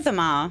 a lot of them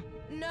are.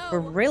 No!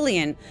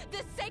 Brilliant.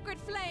 The sacred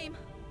flame!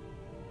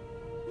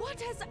 What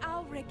has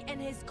Aelric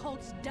and his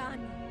cults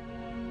done?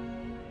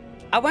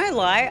 I won't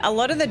lie, a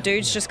lot of the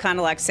dudes just kind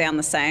of like sound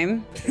the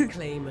same. They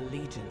claim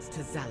allegiance to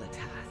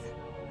Xalatath,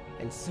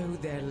 and so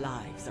their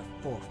lives are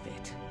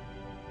forfeit.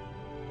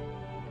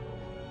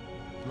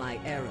 My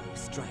arrows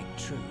strike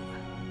true.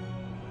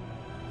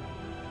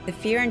 The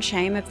fear and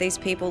shame of these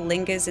people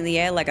lingers in the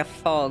air like a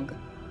fog.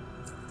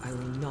 I will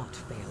not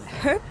fail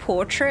ahead. Her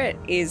portrait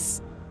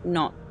is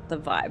not the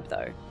vibe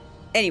though.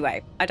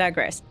 Anyway, I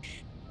digress.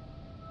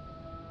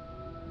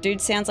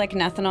 Dude sounds like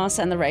Nathanos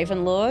and the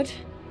Raven Lord.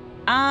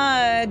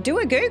 Do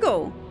a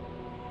Google.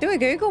 Do a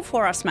Google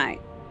for us, mate.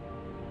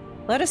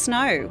 Let us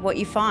know what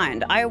you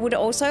find. I would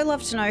also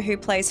love to know who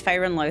plays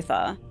Faerin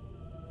Lothar.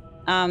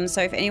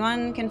 So if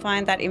anyone can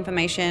find that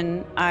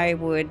information, I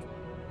would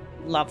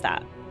love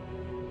that.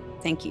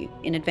 Thank you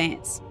in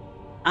advance.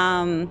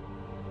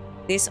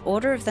 This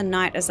Order of the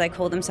Night, as they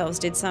call themselves,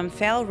 did some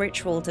foul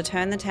ritual to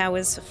turn the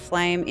tower's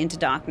flame into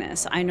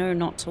darkness. I know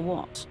not to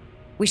what.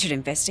 We should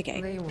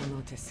investigate. They will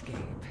not escape.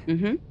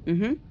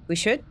 We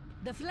should.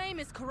 The flame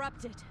is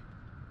corrupted.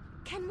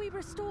 Can we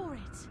restore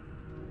it?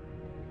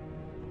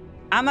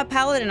 I'm a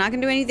paladin. I can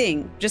do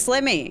anything. Just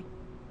let me.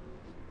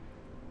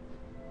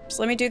 Just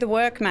let me do the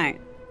work, mate.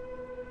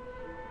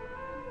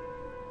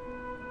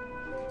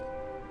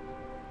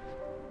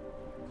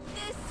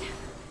 This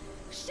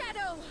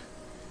shadow.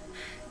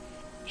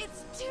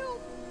 It's too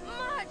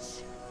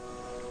much.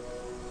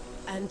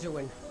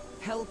 Anduin,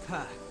 help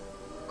her.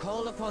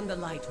 Call upon the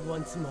light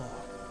once more.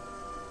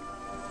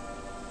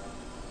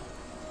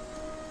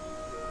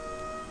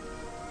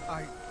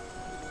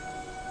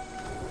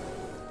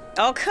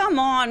 Oh, come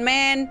on,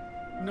 man.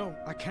 No,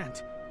 I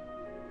can't.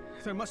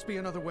 There must be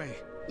another way.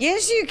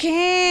 Yes, you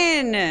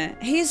can.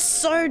 He's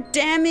so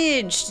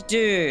damaged,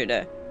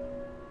 dude.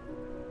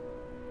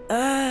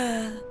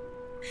 Oh,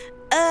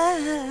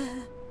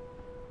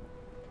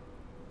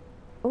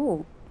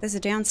 there's a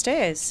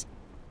downstairs.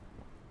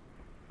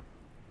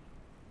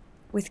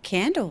 With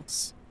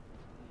candles.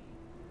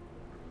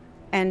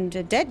 And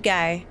a dead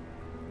guy.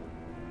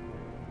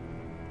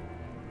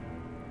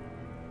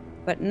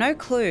 But no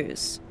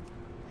clues.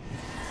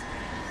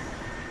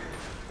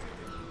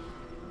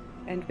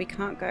 And we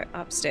can't go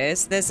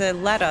upstairs. There's a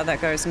ladder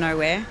that goes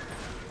nowhere.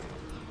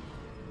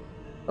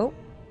 Oh.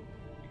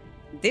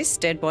 This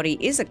dead body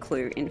is a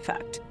clue, in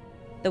fact.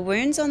 The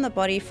wounds on the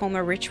body form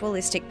a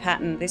ritualistic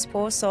pattern. This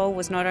poor soul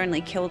was not only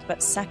killed,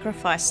 but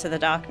sacrificed to the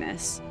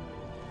darkness.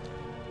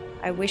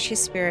 I wish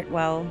his spirit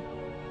well.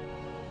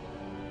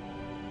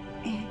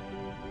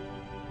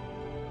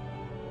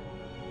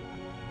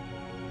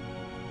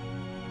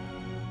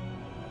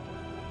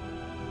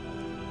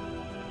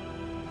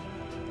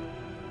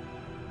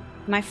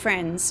 My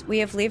friends, we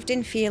have lived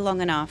in fear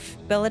long enough.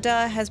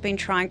 Beledar has been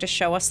trying to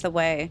show us the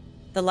way.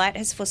 The light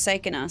has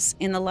forsaken us.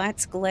 In the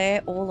light's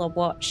glare, all are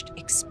watched,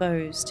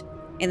 exposed.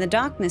 In the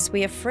darkness,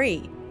 we are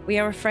free. We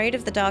are afraid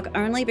of the dark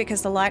only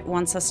because the light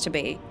wants us to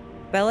be.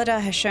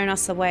 Beledar has shown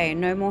us the way.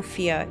 No more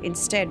fear.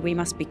 Instead, we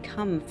must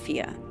become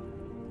fear.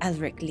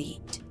 Aelric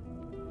Leid.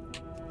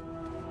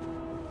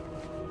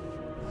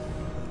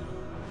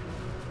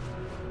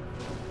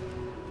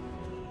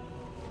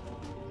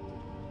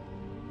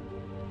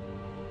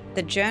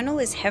 The journal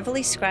is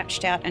heavily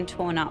scratched out and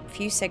torn up.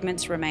 Few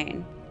segments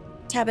remain.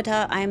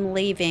 Tabitha, I am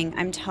leaving.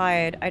 I'm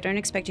tired. I don't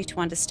expect you to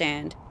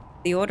understand.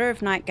 The Order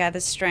of Night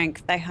gathers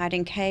strength. They hide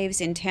in caves,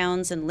 in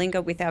towns, and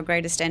linger with our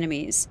greatest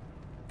enemies.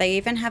 They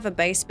even have a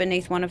base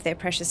beneath one of their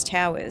precious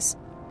towers.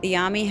 The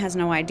army has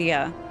no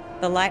idea.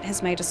 The light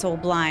has made us all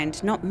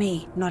blind. Not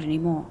me. Not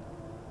anymore.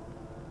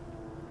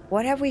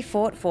 What have we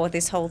fought for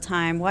this whole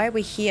time? Why are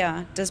we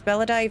here? Does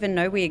Beledar even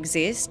know we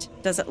exist?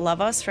 Does it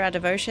love us for our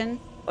devotion?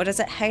 Or does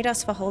it hate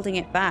us for holding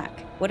it back?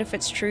 What if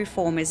its true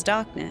form is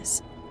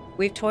darkness?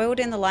 We've toiled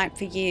in the light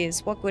for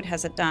years. What good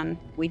has it done?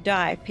 We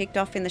die, picked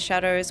off in the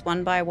shadows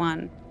one by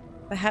one.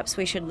 Perhaps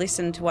we should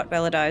listen to what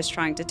Beledar is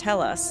trying to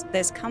tell us.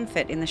 There's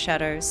comfort in the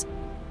shadows.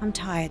 I'm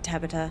tired,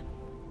 Tabitha.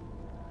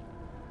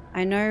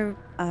 I know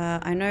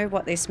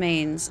what this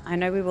means. I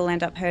know we will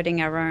end up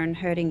hurting our own,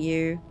 hurting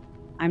you.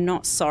 I'm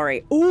not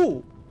sorry.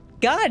 Ooh!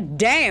 God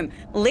damn!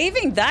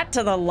 Leaving that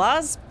to the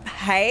last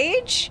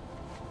page?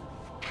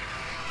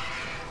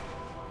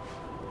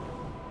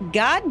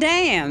 God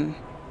damn!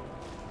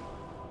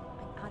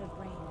 I'm out of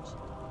range.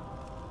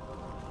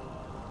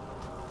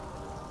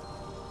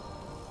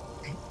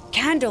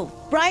 Candle!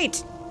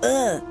 Right!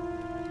 Ugh!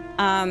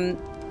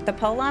 The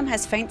polearm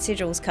has faint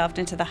sigils carved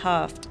into the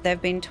haft.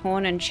 They've been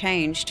torn and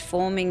changed,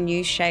 forming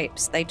new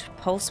shapes. They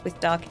pulse with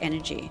dark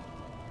energy.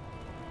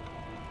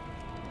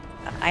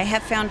 I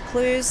have found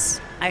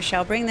clues. I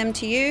shall bring them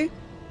to you.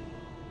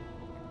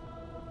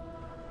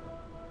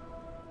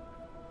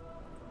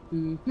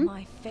 Mm-hmm.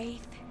 My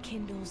faith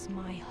kindles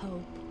my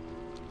hope.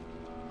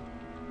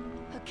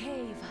 A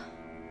cave.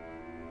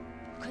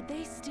 Could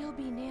they still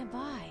be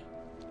nearby,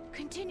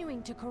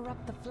 continuing to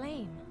corrupt the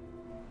flame?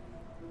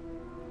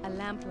 A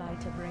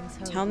lamplighter brings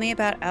hope. Tell me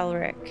about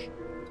Aelric.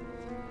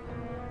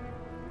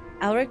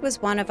 Aelric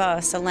was one of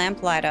us, a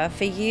lamplighter.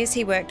 For years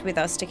he worked with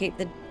us to keep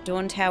the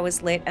dawn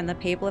towers lit and the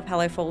people of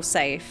Hallowfall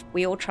safe.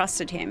 We all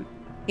trusted him.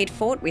 He'd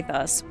fought with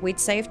us. We'd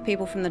saved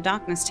people from the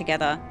darkness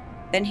together.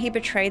 Then he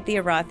betrayed the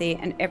Arathi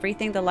and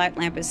everything the light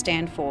lampers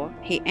stand for.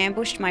 He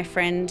ambushed my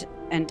friend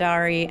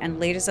Andari and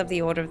leaders of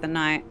the Order of the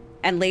Night,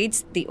 and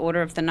leads the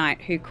Order of the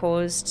Night, who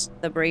caused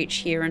the breach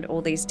here and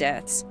all these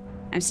deaths.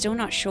 I'm still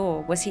not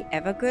sure. Was he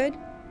ever good?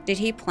 Did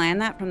he plan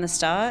that from the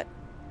start?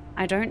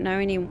 I don't know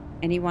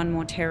anyone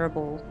more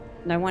terrible.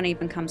 No one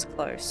even comes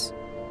close.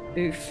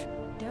 Oof.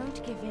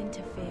 Don't give in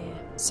to fear.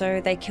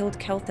 So they killed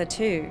Keltha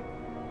too.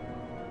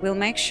 We'll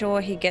make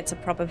sure he gets a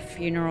proper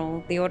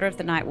funeral. The Order of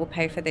the Night will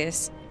pay for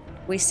this.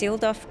 We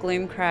sealed off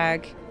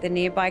Gloomcrag, the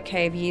nearby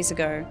cave, years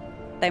ago.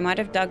 They might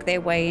have dug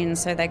their way in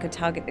so they could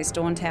target this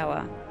dawn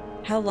tower.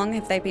 How long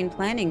have they been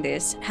planning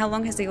this? How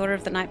long has the Order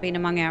of the Night been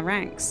among our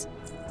ranks?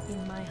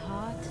 In my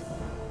heart,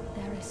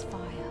 there is fire.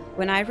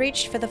 When I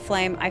reached for the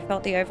flame, I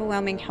felt the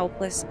overwhelming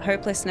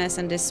hopelessness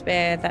and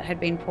despair that had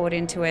been poured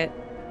into it.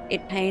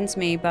 It pains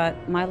me,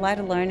 but my light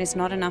alone is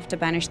not enough to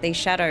banish these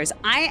shadows.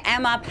 I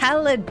am a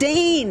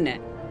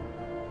paladin!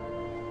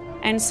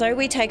 And so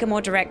we take a more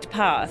direct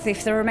path.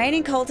 If the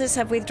remaining cultists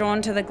have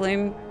withdrawn to the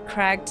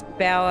gloom-cragged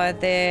bower,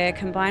 their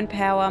combined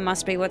power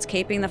must be what's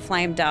keeping the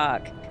flame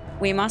dark.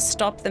 We must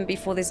stop them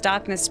before this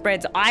darkness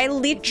spreads. I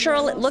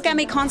literally... Look at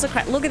me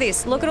consecrate. Look at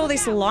this. Look at all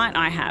this light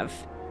I have.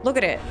 Look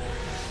at it.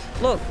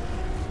 Look.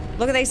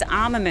 Look at these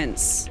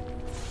armaments.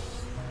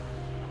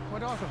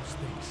 What are those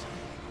things?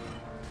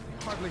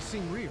 They hardly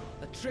seem real.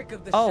 A trick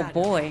of the Oh, shadow.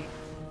 boy.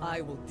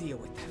 I will deal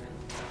with them.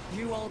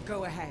 You all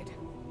go ahead.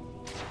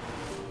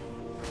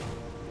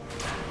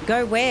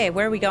 Go where?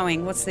 Where are we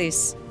going? What's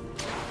this?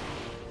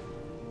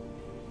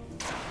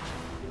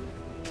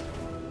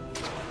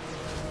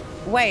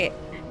 Wait.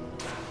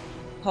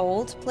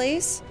 Hold,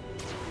 please.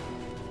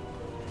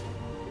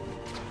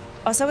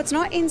 Oh, so it's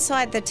not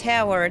inside the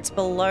tower, it's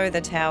below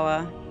the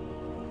tower.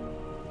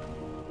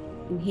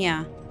 In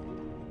here.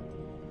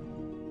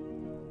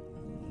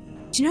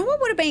 Do you know what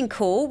would have been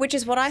cool? Which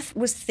is what I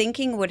was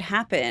thinking would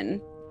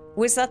happen.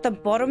 Was that the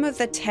bottom of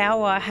the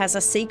tower has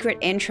a secret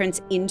entrance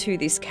into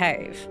this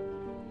cave.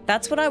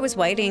 That's what I was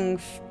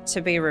waiting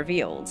to be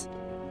revealed.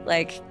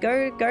 Like,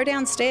 go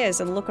downstairs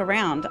and look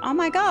around. Oh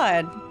my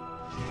god.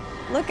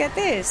 Look at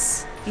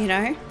this, you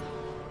know?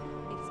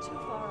 It's too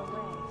far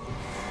away.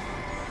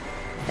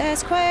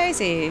 That's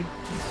crazy.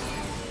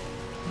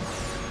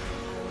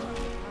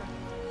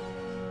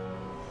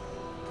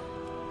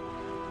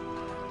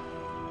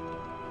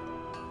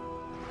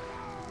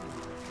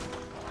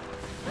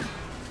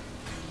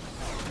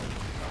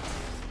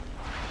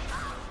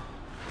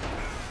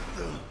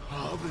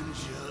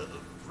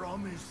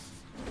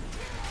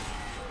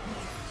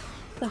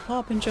 The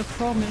Harbinger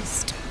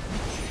promised.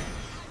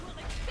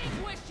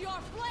 Extinguish your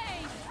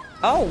flame!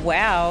 Oh,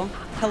 wow.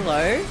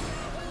 Hello?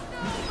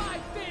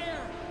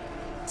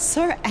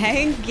 So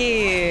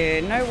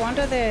angry. No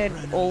wonder they're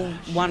all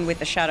one with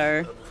the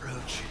shadow.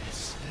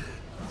 Approaches.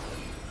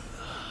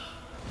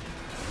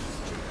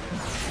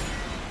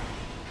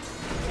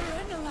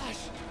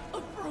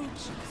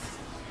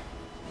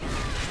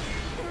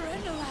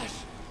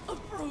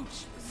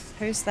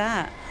 Who's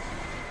that?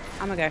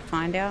 I'm gonna go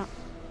find out.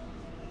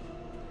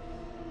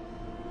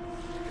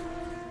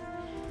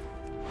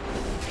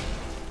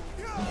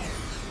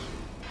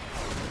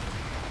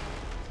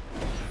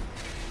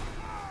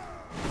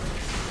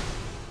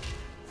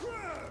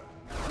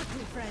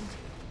 Quickly, friend.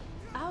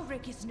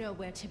 Aelric is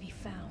nowhere to be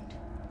found.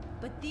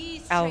 But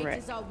these Aelric.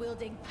 traitors are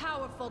wielding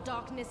powerful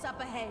darkness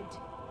up ahead.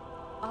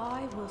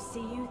 I will see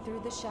you through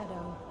the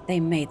shadow.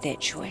 They made their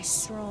choice.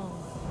 Strong.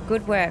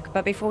 Good work,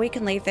 but before we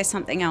can leave, there's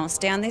something else.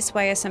 Down this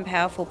way are some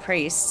powerful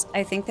priests.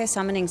 I think they're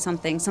summoning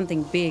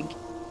something big.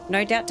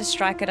 No doubt to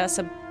strike at us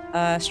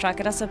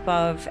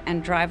above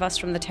and drive us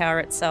from the tower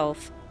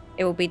itself.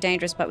 It will be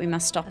dangerous, but we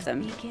must stop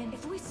them. Beacon.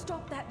 If we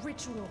stop that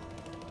ritual,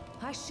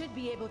 I should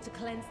be able to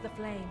cleanse the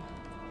flame.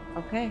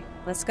 Okay,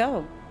 let's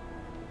go.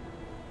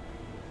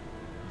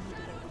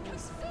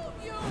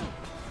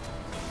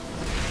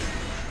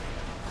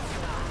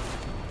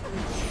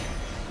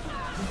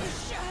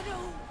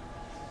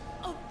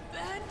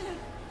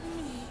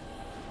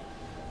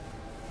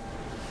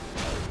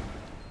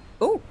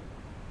 Ooh.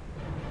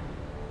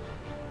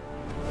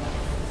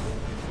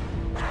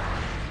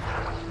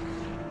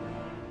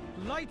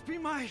 Light be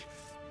my...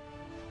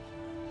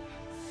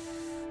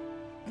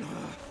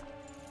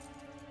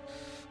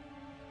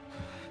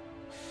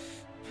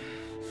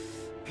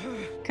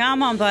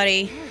 Come on,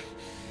 buddy.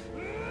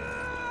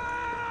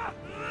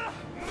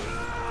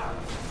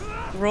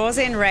 Roars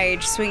in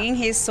rage, swinging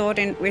his sword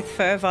with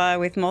fervor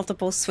with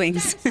multiple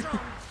swings. The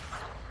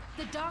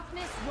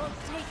darkness won't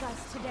take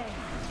us today.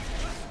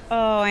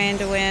 Oh,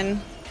 Anduin.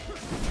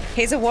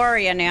 He's a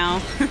warrior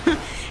now.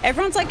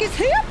 Everyone's like, is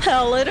he a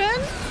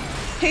paladin?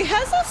 He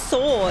has a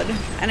sword.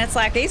 And it's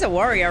like, he's a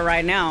warrior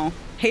right now.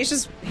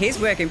 He's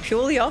working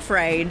purely off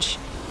rage.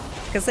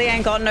 Because he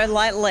ain't got no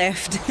light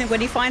left.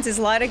 When he finds his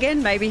light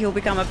again, maybe he'll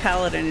become a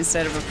paladin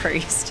instead of a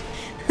priest.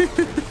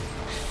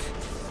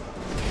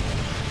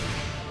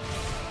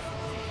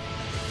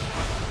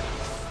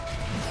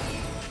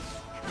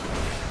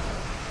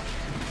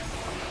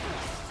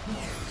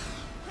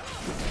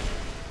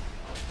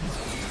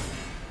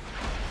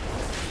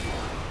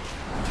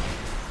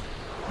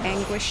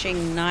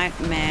 Anguishing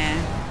nightmare.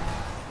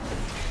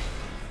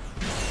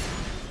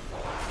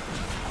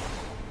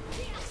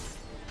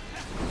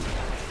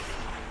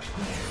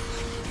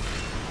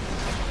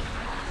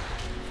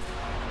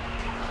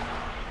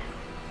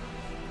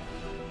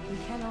 We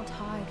cannot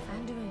hide,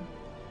 Anduin.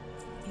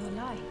 Your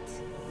light.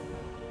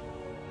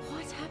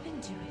 What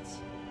happened to it?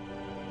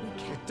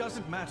 We can't. It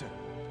doesn't matter.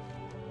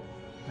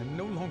 I'm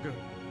no longer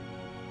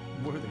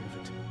worthy of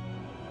it.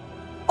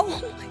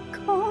 Oh my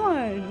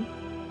god.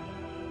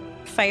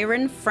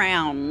 Faerin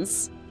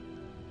frowns.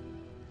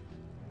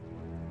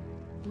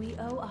 We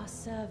owe our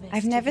service.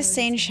 I've to never those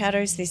seen in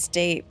shadows need. this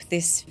deep,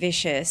 this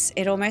vicious.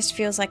 It almost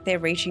feels like they're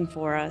reaching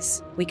for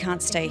us. We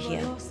can't stay If you are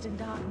here. lost in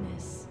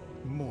darkness.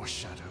 More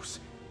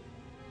shadows.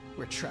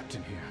 We're trapped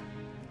in here,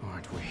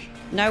 aren't we?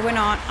 No, we're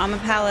not. I'm a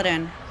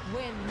paladin.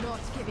 We're not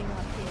giving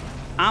up here.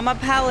 I'm a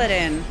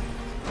paladin.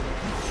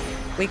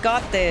 We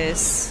got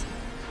this.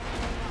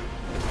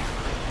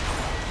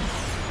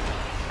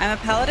 I'm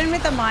a paladin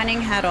with a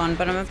mining hat on,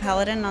 but I'm a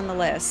paladin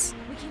nonetheless.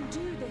 We can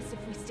do this if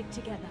we stick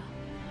together.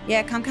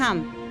 Yeah, come.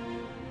 Come.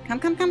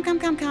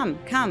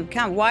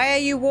 Why are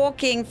you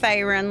walking,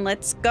 Faerin?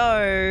 Let's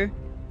go.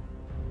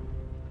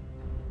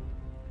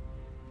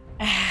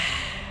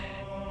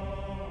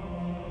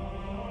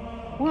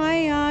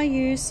 Why are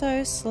you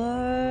so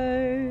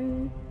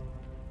slow?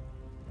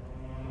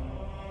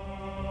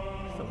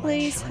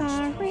 Please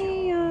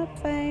hurry up,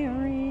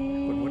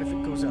 Faerin. But what if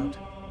it goes out?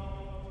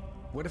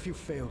 What if you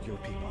failed your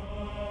people?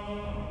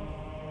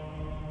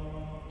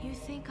 You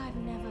think I've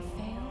never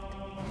failed?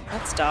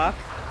 That's dark.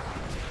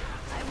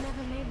 I've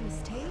never made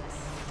mistakes?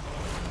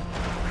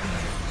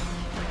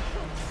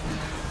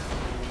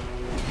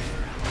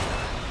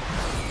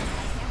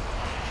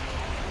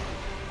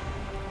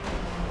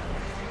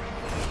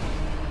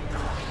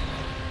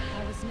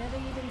 I was never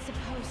even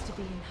supposed to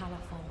be in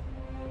Hallowfall.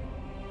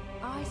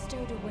 I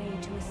stowed away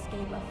to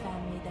escape a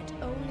family that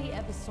only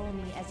ever saw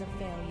me as a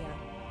failure.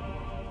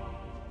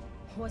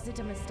 Was it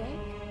a mistake?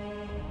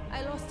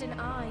 I lost an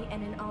eye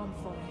and an arm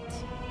for it.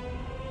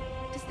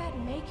 Does that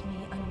make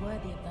me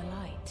unworthy of the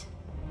light?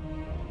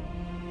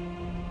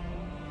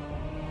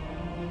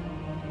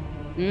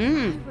 I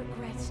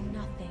regret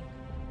nothing.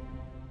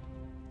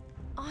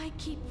 I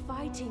keep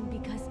fighting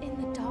because in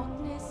the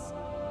darkness,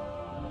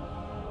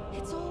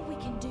 it's all we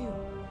can do.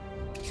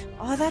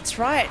 Oh, that's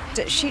right.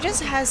 She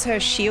just has her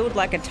shield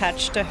like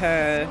attached to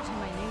her,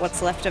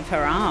 what's left of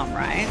her arm,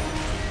 right?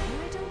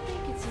 And I don't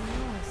think it's in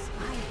yours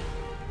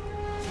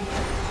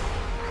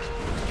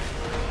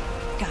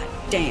either. God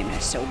damn,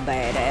 it's so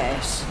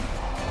badass.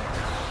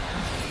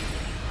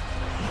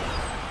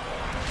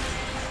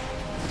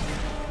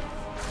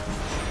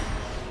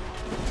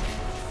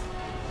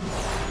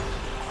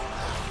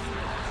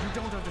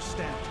 don't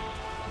understand.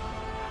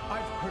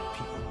 I've hurt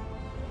people.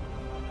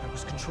 I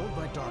was controlled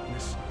by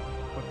darkness,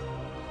 but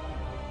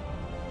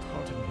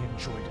part of me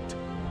enjoyed it.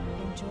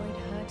 Enjoyed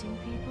hurting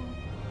people?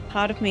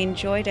 Part of me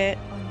enjoyed it.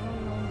 Or no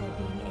longer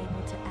being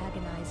able to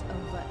agonize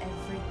over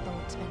every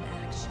thought and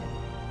action?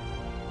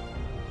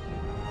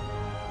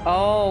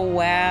 Oh,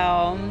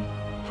 wow.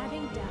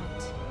 Having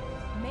doubt,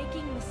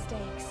 making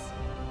mistakes.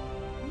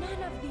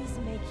 None of these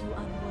make you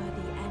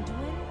unworthy,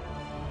 Anduin.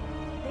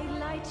 They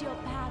light your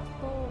path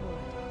forward.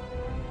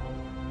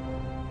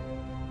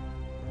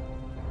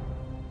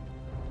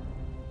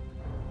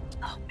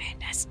 Oh man,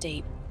 that's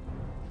deep.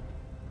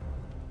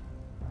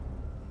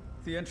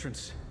 The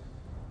entrance.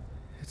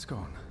 It's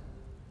gone.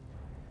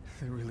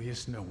 There really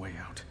is no way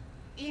out.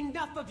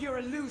 Enough of your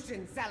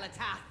illusions,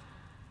 Zalatath!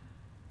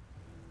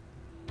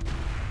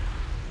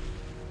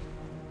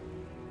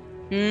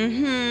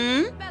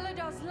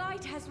 Beledar's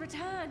light has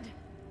returned.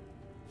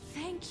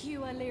 Thank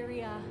you,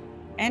 Illyria.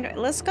 And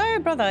let's go,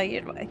 brother.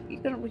 You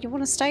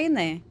want to stay in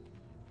there?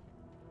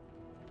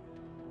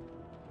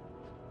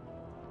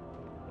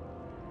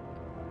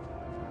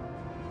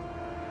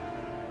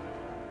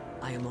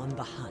 I am on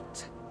the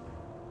hunt.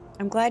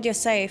 I'm glad you're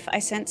safe. I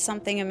sensed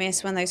something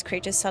amiss when those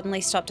creatures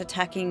suddenly stopped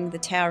attacking the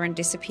tower and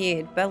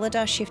disappeared.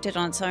 Beledar shifted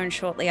on its own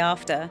shortly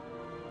after.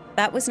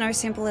 That was no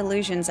simple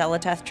illusion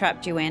Zalatath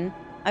trapped you in.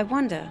 I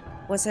wonder,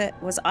 was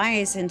I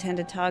his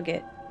intended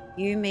target?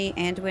 You, me,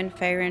 Anduin,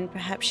 Faerin,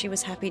 perhaps she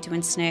was happy to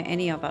ensnare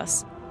any of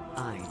us.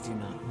 I do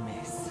not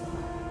miss.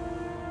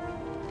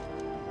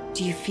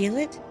 Do you feel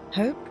it?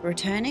 Hope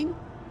returning?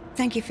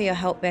 Thank you for your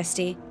help,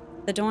 bestie.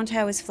 The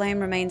dawntower's flame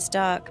remains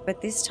dark,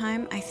 but this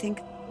time I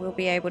think we'll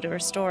be able to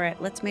restore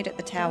it. Let's meet at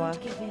the tower.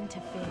 Don't give in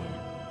to fear.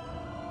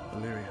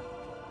 Illyria,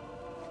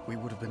 we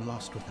would have been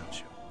lost without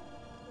you.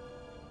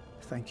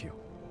 Thank you.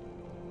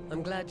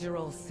 I'm glad you're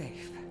all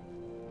safe.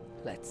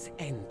 Let's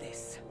end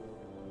this.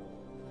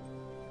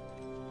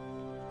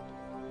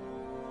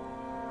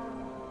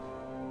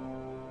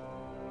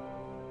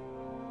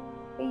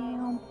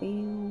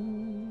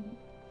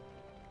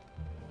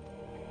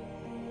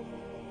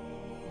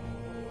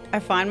 I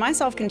find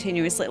myself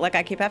continuously, like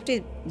I keep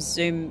having to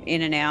zoom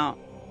in and out.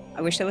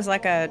 I wish there was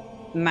like a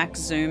max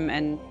zoom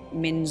and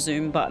min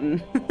zoom button.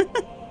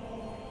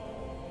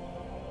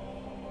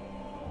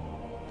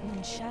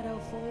 When shadow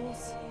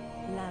falls,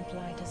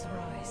 lamplighters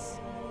rise.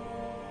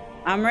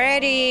 I'm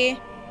ready.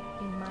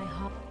 In my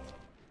heart,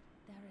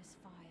 there is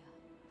fire.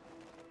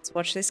 Let's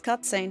watch this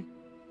cutscene.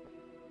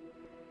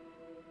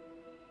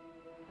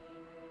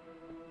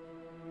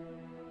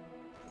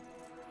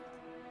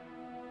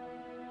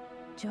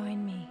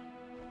 Join me,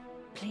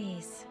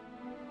 please.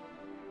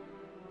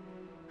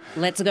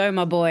 Let's go,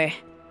 my boy.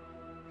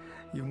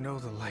 You know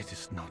the light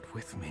is not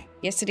with me.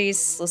 Yes, it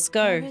is. Let's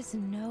go. There is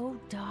no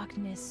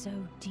darkness so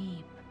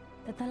deep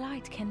that the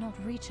light cannot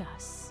reach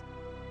us.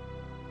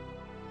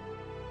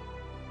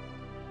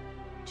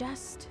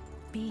 Just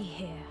be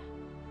here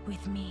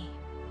with me.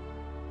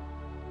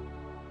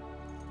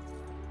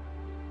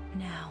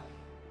 Now,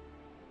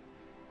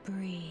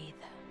 breathe.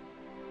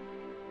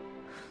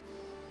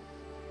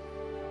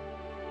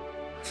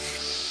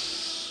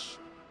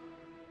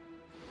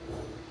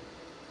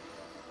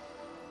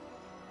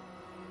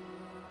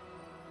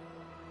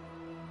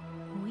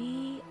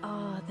 We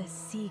are the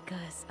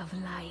seekers of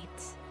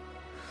light.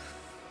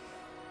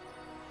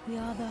 We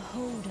are the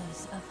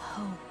holders of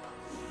hope.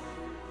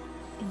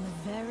 In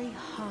the very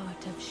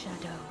heart of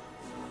shadow,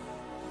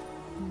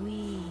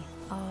 we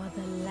are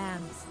the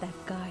lamps that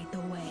guide the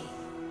way.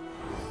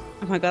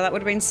 Oh my god, that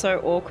would have been so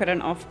awkward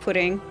and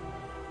off-putting.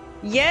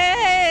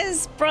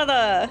 Yes,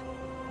 brother!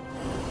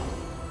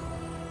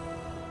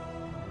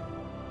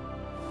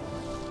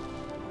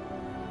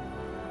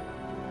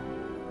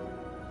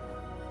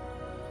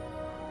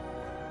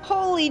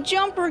 Holy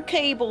jumper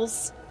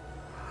cables!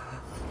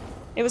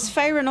 It was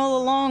Faerin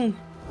all along.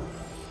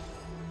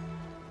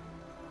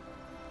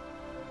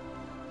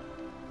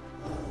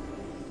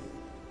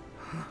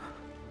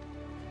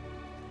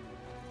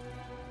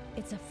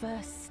 It's a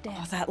first step.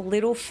 Oh, that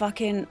little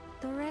fucking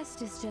The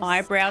rest is just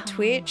eyebrow time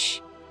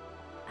twitch.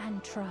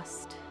 and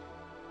trust.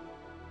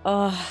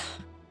 Oh,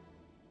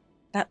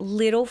 that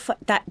little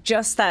that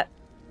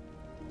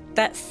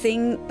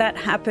thing that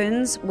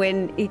happens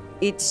when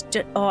it's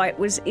just, oh, it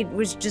was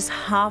just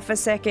half a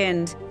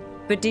second.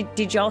 But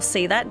did y'all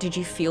see that? Did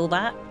you feel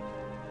that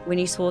when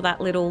you saw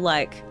that little,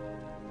 like,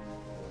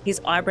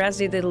 his eyebrows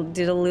did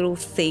a little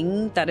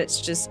thing that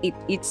it's just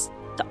it's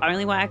the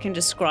only way I can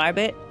describe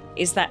it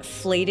is that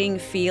fleeting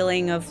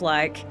feeling of,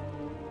 like,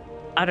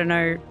 I don't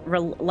know,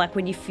 like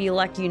when you feel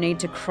like you need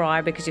to cry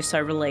because you're so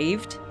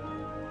relieved.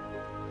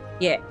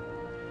 Yeah.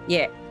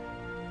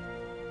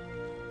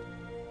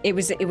 It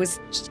was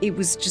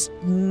just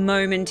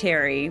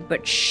momentary,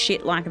 but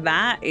shit like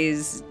that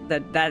is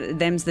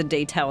them's the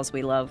details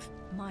we love.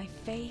 My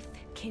faith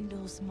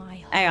kindles my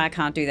heart. Hey, I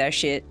can't do that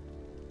shit.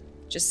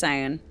 Just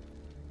saying.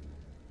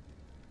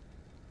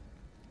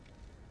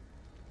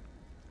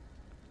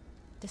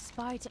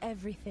 Despite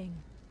everything.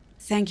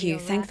 Thank you.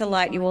 the Thank the Arathi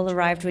light you all find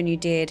arrived joy. when you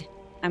did.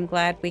 I'm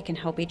glad we can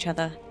help each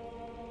other.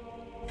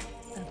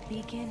 A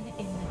beacon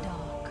in the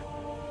dark.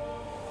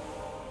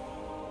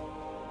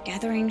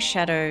 Gathering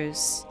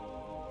shadows.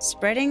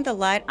 Spreading the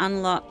light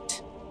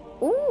unlocked.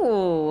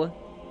 Ooh.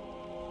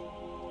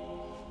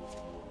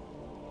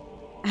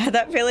 I had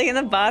that feeling in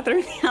the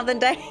bathroom the other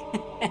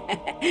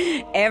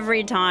day.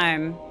 Every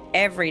time.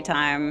 Every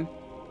time.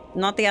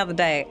 Not the other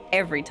day.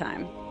 Every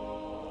time.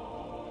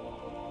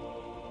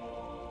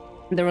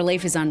 The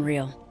relief is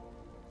unreal.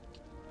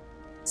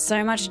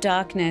 So much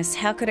darkness.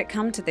 How could it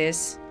come to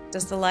this?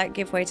 Does the light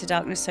give way to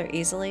darkness so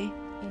easily?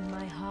 In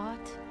my heart,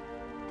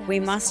 We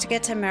must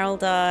get to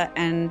Mereldar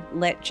and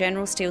let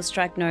General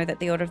Steelstrike know that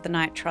the Order of the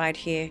Night tried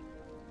here.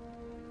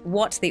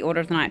 What the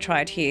Order of the Night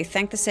tried here.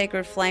 Thank the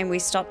Sacred Flame we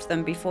stopped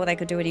them before they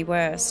could do any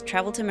worse.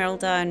 Travel to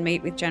Mereldar and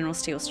meet with General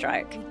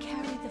Steelstrike. We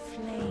carry the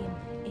flame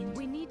in.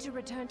 We need to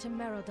return to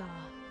Mereldar.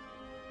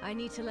 I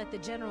need to let the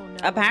General know.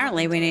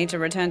 Apparently we need to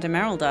return to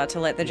Mereldar to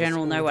let the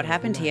General know what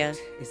happened here.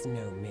 Is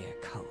no mere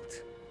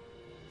cult.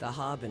 The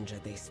Harbinger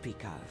they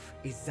speak of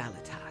is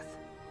Xalatath.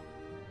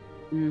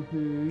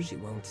 She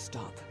won't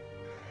stop.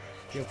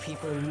 Your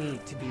people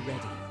need to be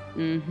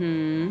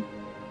ready.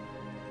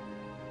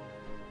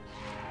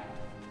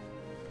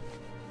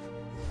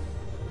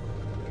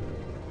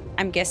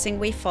 I'm guessing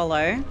we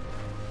follow.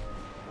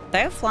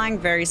 They are flying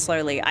very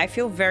slowly. I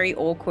feel very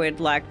awkward,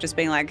 like just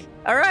being like,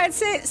 all right,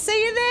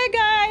 see you there,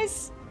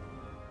 guys.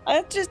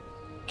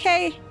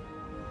 Okay.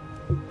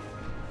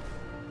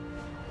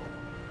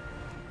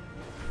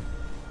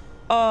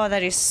 Oh,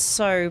 that is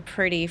so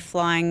pretty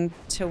flying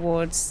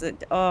towards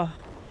the,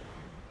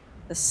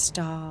 the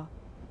star.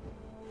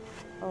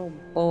 Oh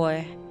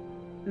boy.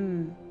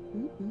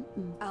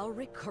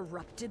 Aelric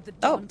corrupted the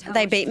Oh, dawntower.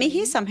 they beat me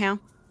here somehow.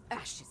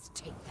 Ashes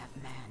take that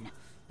man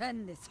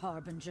and this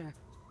Harbinger.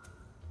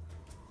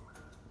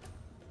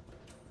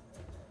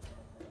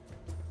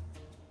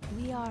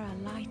 We are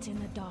a light in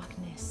the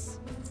darkness.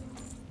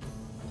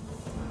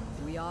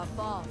 We are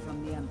far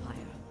from the Empire.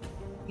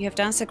 You have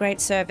done us a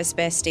great service,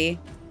 bestie.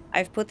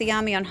 I've put the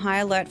army on high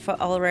alert for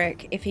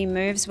Aelric. If he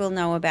moves, we'll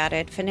know about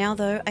it. For now,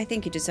 though, I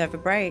think you deserve a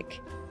break.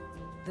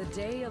 The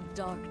day of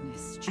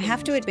darkness. I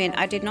have to admit,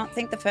 I did not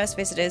think the first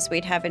visitors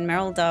we'd have in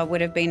Mereldar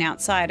would have been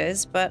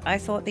outsiders, but I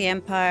thought the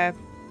Empire...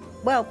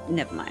 Well,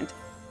 never mind.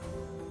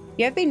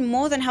 You have been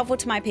more than helpful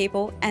to my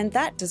people, and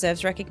that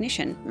deserves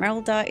recognition.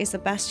 Mereldar is the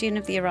bastion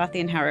of the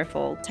Arathi and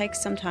Hallowfall. Take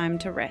some time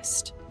to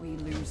rest. We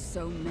lose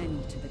so many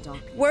to the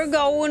darkness. We're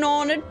going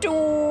on a We should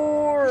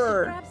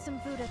tour! grab some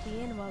food at the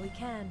inn while we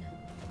can.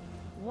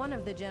 One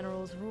of the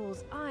General's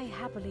rules I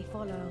happily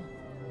follow.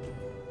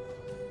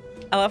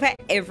 I love how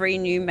every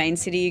new main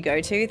city you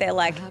go to, they're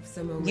like,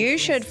 you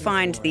should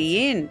find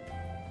the inn.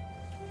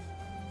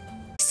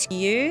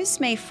 Excuse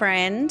me,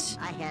 friend.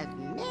 I have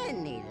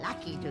many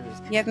lucky doos.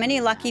 You have many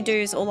lucky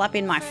doos all up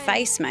in my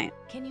face, mate.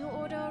 Can you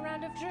order a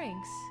round of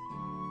drinks?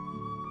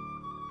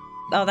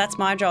 Oh, that's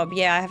my job.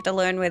 Yeah, I have to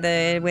learn where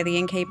the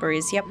innkeeper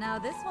is. Yep. Now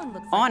this one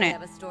looks On like it. they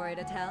have a story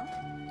to tell.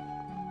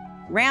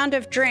 Round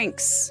of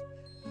drinks.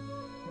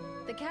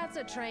 The cats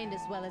are trained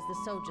as well as the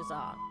soldiers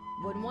are.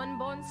 When one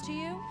bonds to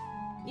you,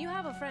 you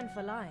have a friend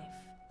for life.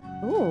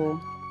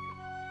 Ooh.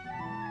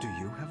 Do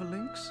you have a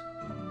lynx?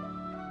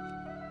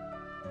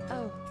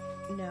 Oh,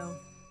 no.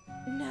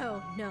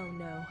 No.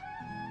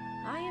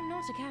 I am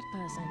not a cat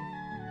person.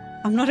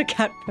 I'm not a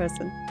cat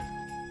person.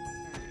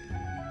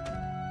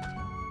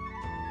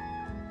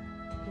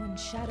 When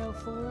shadow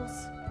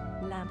falls,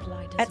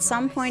 lamplight At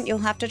some point, you'll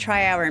have to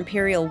try our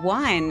imperial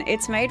wine.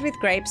 It's made with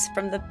grapes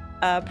from the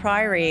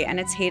priory, and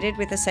it's heated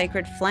with a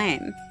sacred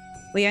flame.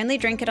 We only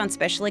drink it on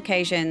special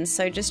occasions,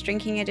 so just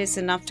drinking it is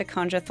enough to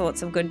conjure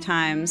thoughts of good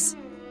times.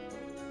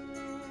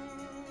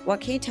 What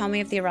can you tell me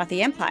of the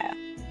Arathi Empire?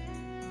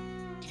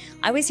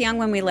 I was young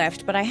when we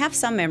left, but I have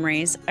some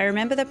memories. I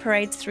remember the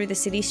parades through the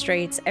city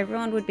streets.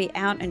 Everyone would be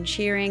out and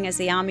cheering as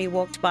the army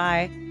walked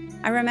by.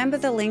 I remember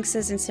the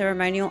lynxes in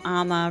ceremonial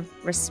armor,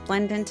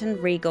 resplendent and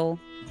regal.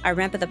 I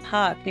remember the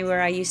park near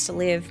where I used to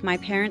live. My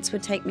parents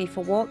would take me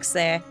for walks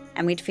there,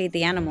 and we'd feed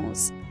the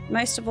animals.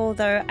 Most of all,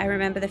 though, I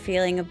remember the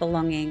feeling of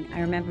belonging. I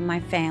remember my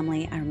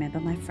family. I remember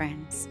my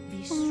friends.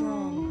 Be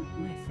strong,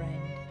 my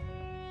friend.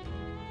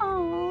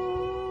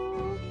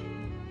 Aww.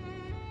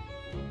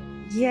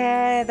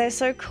 Yeah, they're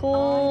so I will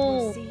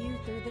cool. see you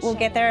through the We'll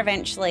get there shadow.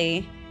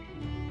 eventually.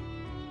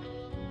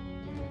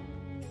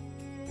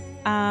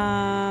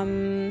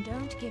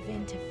 Don't give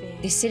in to fear.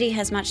 This city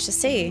has much to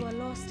see. You are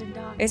lost in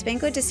darkness. It's been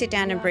good to sit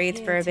down We and are breathe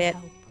here for a to bit.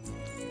 help.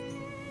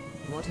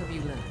 What have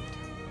you learned?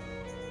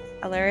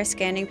 Alaria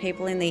scanning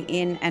people in the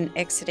inn and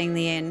exiting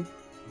the inn.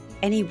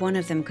 Any one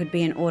of them could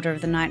be an Order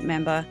of the Night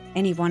member.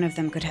 Any one of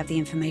them could have the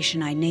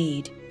information I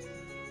need.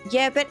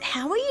 Yeah, but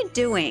how are you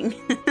doing?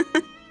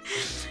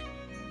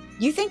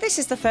 You think this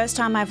is the first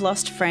time I've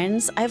lost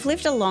friends? I've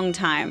lived a long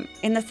time.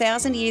 In the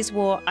 1,000 Years'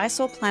 War, I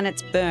saw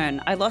planets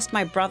burn. I lost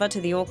my brother to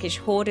the Orcish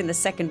horde in the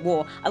Second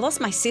War. I lost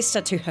my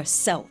sister to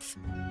herself.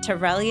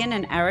 Terrellian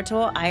and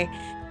Arator, I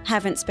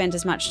haven't spent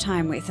as much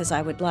time with as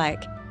I would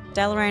like.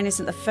 Dalaran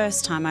isn't the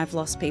first time I've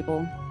lost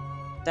people.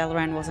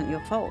 Dalaran wasn't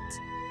your fault.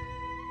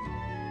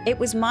 It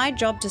was my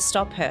job to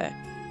stop her.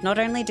 Not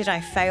only did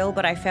I fail,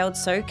 but I failed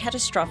so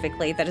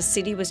catastrophically that a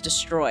city was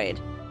destroyed.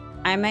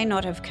 I may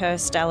not have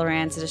caused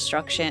Dalaran's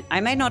destruction,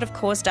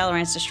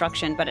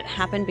 but it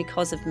happened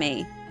because of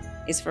me.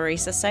 Is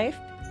Farisa safe?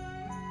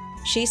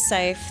 She's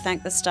safe,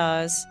 thank the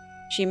stars.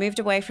 She moved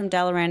away from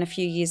Dalaran a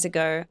few years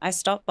ago. I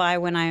stop by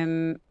when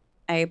I'm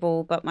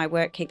able, but my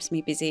work keeps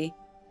me busy.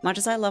 Much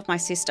as I love my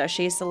sister,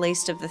 she is the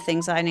least of the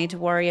things I need to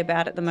worry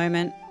about at the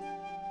moment.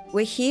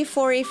 We're here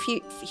for you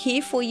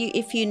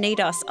if you need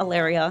us,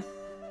 Alleria.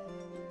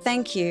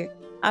 Thank you.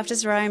 After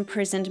Zariah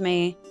imprisoned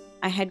me,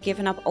 I had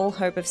given up all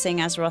hope of seeing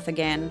Azeroth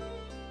again.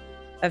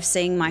 Of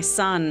seeing my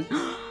son.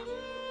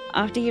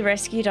 After you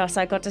rescued us,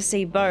 I got to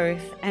see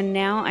both, and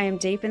now I am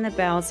deep in the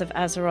bowels of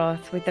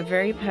Azeroth with the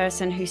very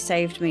person who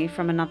saved me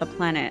from another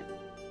planet.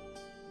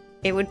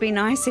 It would be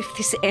nice if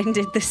this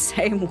ended the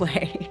same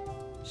way.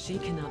 She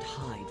cannot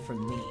hide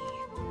from me.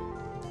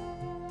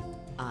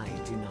 I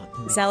do not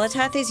miss.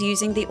 Xalatath is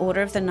using the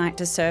Order of the Night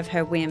to serve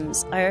her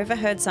whims. I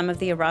overheard some of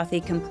the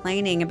Arathi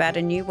complaining about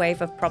a new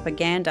wave of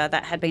propaganda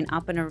that had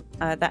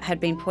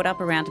been put up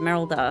around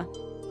Mereldar.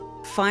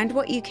 Find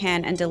what you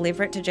can and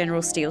deliver it to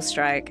General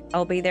Steelstrike.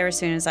 I'll be there as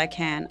soon as I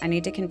can. I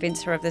need to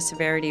convince her of the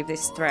severity of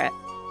this threat.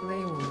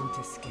 They won't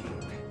escape.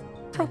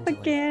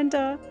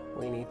 Propaganda.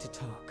 We need to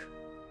talk.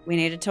 We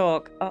need to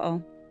talk.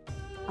 Uh-oh.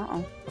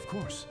 Uh-oh. Of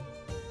course.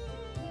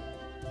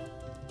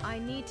 I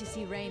need to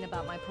see Rain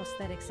about my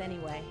prosthetics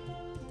anyway.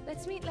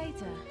 Let's meet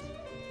later.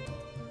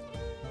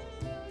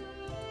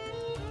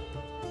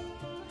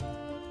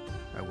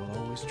 I will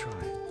always try.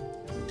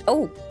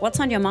 Oh, what's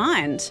on your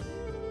mind?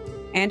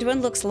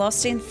 Anduin looks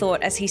lost in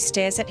thought as he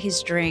stares at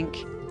his drink.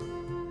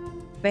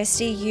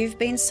 Bestie, you've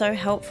been so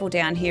helpful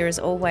down here as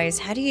always.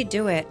 How do you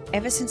do it?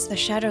 Ever since the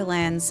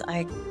Shadowlands,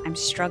 I'm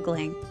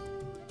struggling.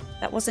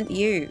 That wasn't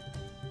you.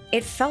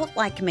 It felt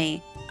like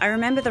me. I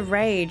remember the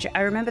rage.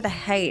 I remember the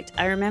hate.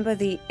 I remember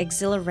the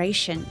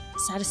exhilaration,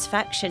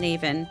 satisfaction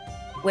even.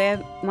 Were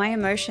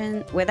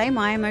they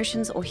my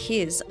emotions or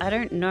his? I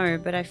don't know,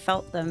 but I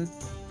felt them.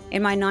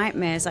 In my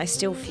nightmares, I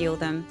still feel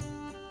them.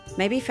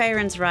 Maybe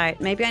Faerin's right.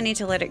 Maybe I need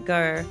to let it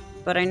go,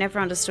 but I never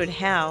understood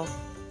how.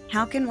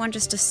 How can one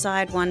just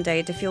decide one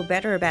day to feel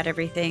better about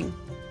everything?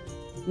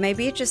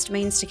 Maybe it just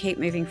means to keep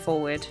moving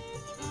forward.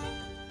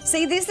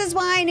 See, this is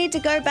why I need to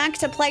go back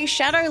to play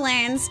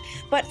Shadowlands,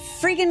 but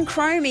friggin'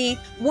 Chromie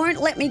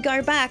won't let me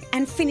go back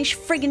and finish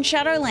friggin'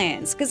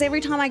 Shadowlands, because every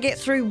time I get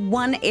through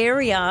one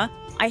area,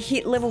 I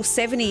hit level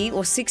 70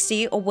 or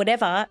 60 or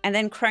whatever, and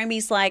then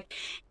Chromie's like,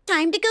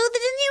 time to go to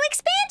the new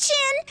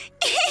expansion!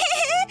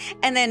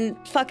 And then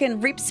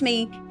fucking rips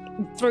me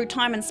through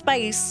time and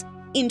space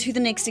into the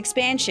next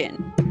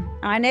expansion.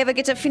 I never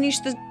get to finish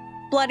the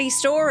bloody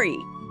story.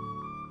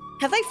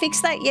 Have they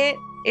fixed that yet?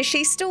 Is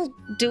she still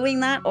doing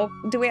that, or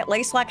do we at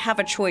least like have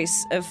a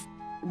choice of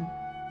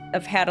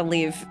how to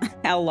live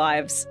our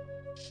lives?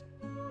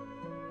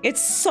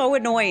 It's so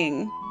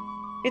annoying.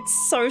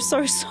 It's so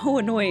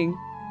annoying.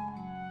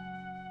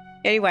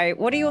 Anyway,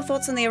 what are your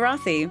thoughts on the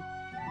Arathi?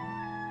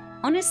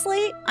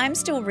 Honestly, I'm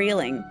still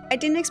reeling. I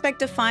didn't expect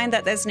to find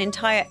that there's an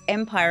entire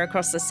empire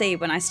across the sea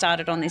when I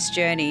started on this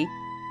journey.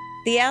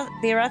 The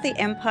Arathi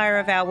Empire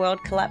of our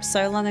world collapsed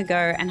so long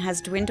ago and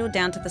has dwindled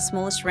down to the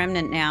smallest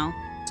remnant now.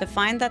 To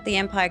find that the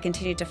Empire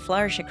continued to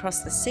flourish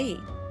across the sea.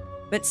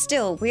 But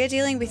still, we are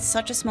dealing with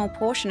such a small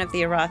portion of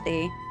the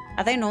Arathi.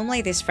 Are they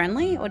normally this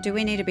friendly, or do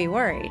we need to be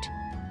worried?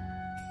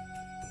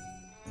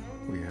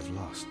 We have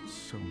lost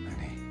so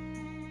many.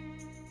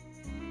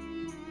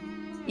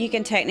 You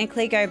can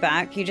technically go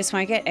back, you just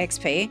won't get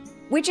XP,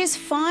 which is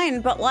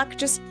fine, but like,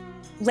 just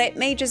let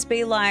me just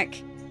be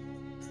like,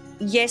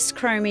 yes,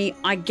 Chromie,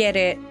 I get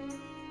it,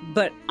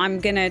 but I'm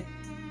gonna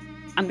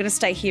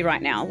stay here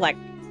right now. Like,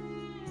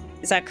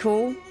 is that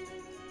cool?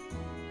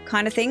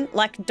 Kind of thing.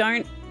 Like,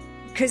 don't,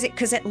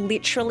 because it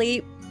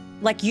literally,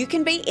 like, you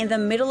can be in the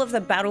middle of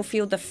the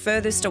battlefield, the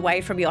furthest away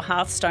from your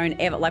Hearthstone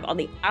ever, like on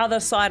the other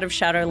side of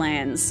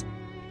Shadowlands,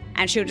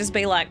 and she'll just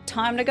be like,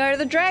 time to go to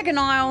the Dragon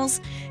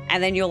Isles,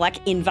 and then you're like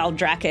in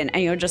Valdrakken,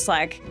 and you're just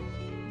like,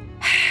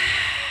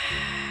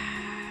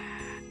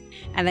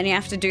 and then you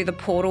have to do the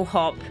portal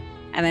hop,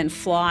 and then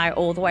fly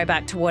all the way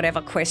back to whatever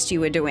quest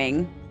you were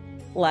doing,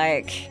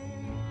 like,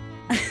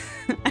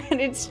 and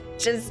it's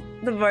just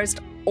the most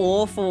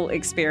awful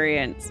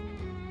experience.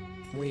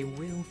 We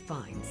will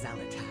find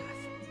Xalatath.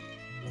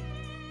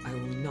 I will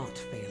not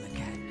fail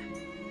again.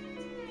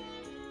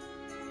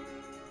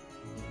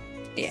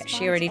 Yeah,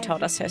 she already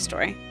told us her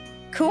story.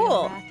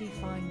 Cool.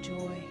 Find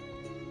joy.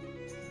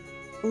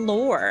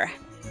 Lore.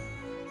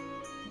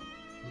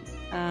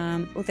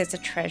 Oh, there's a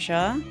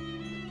treasure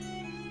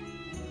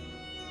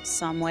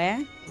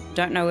somewhere.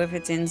 Don't know if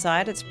it's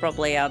inside. It's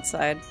probably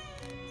outside.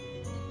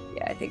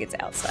 Yeah, I think it's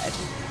outside.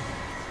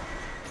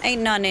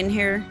 Ain't none in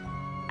here.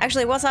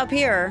 Actually, what's up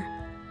here?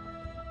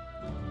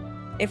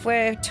 If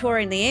we're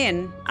touring the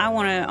inn, I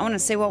wanna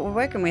see what we're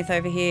working with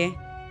over here.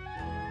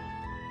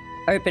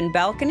 Open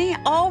balcony.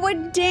 Oh,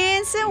 we're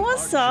dancing.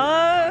 What's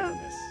up?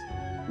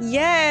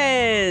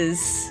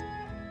 Yes.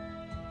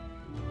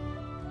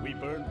 We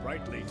burn bright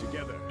perfectly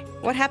together.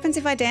 What happens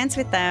if I dance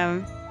with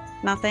them?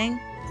 Nothing.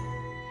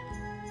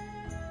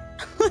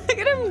 Look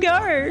at him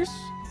go.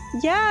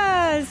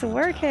 Yes,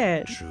 work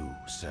it. True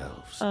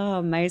selves. Oh,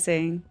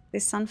 amazing.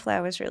 This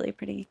sunflower is really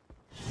pretty.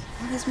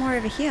 Oh, there's more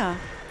over here.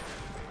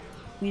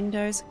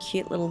 Windows,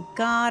 cute little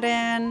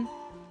garden.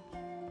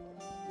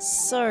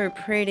 So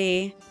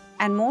pretty.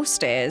 And more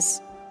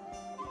stairs.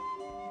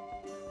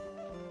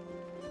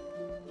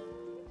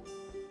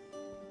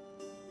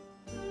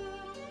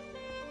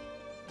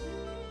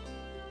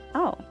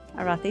 Oh,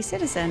 Arathi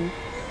citizen.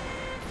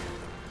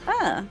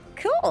 Ah,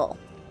 cool.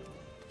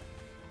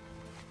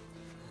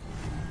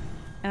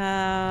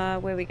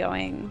 Where are we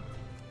going?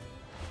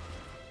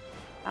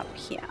 Up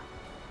here.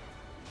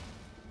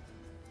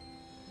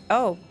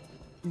 Oh,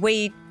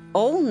 we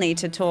all need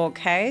to talk,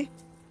 hey?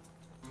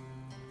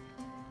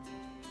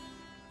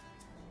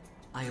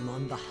 I am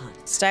on the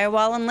hunt. Stay a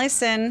while and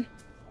listen.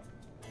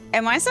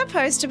 Am I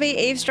supposed to be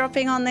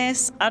eavesdropping on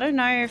this? I don't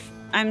know if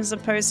I'm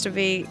supposed to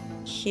be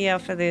here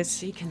for this.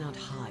 She cannot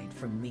hide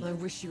from me. I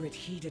wish you had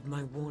heeded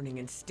my warning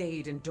and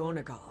stayed in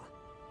Dornegal.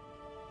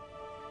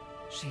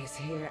 She is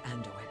here,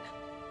 Anduin.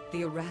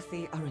 The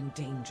Arathi are in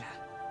danger.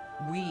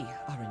 We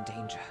are in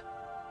danger.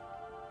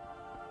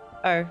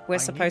 Oh, we're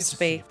supposed to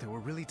be. See if there were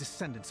really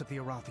descendants of the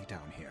Arathi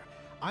down here.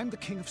 I'm the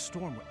king of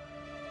Stormwind.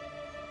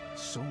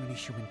 So many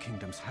human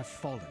kingdoms have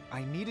fallen.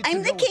 I needed to know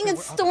I'm the king of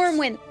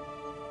Stormwind.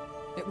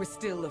 It was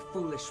still a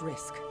foolish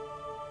risk.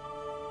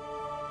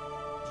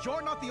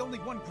 You're not the only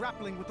one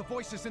grappling with the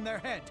voices in their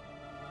head.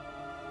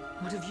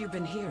 What have you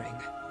been hearing?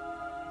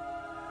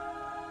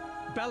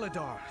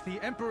 Beledar, the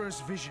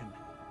Emperor's vision.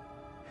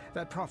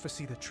 That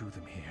prophecy that drew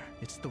them here.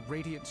 It's the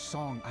radiant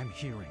song I'm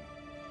hearing.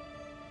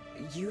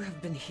 You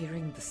have been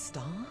hearing the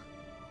star?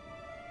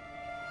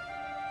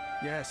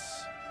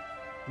 Yes.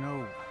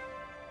 No,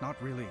 not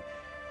really.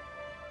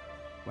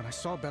 When I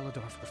saw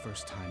Beledar for the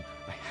first time,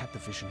 I had the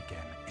vision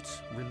again.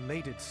 It's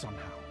related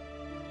somehow.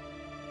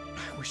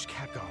 I wish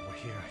Khadgar were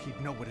here. He'd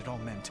know what it all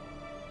meant.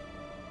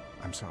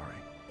 I'm sorry.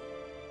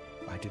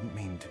 I didn't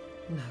mean to.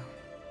 No.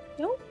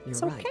 No, You're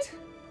it's okay. right.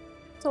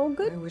 It's all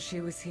good. I wish he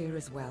was here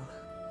as well.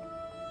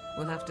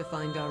 We'll have to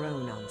find our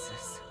own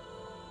answers.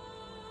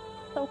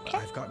 Okay.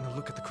 I've gotten a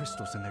look at the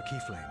crystals and their key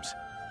flames.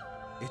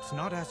 It's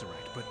not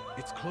Azerite, but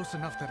it's close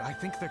enough that I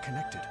think they're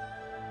connected.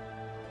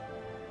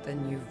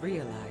 Then you've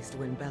realized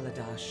when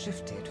Beledar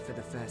shifted for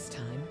the first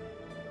time?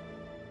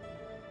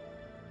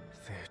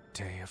 Their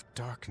day of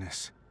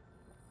darkness.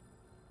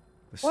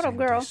 The What up, same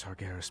girl? day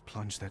Sargeras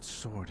plunged that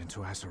sword into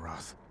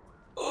Azeroth.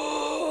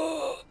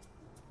 Oh.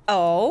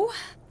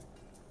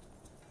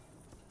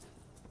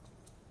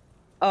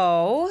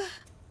 Oh.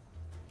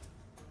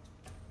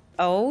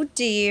 Oh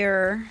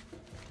dear.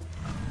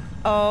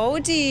 Oh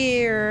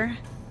dear.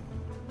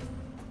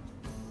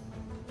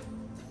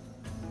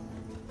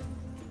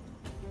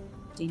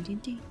 Ding ding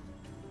ding.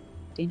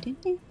 Ding ding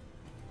ding.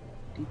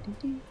 Ding ding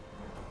ding.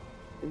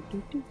 Ding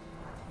ding ding.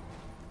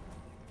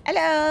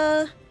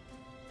 Hello.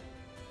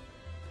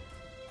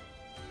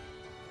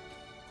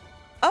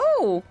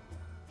 Oh.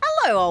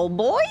 Hello, old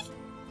boy.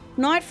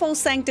 Nightfall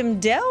Sanctum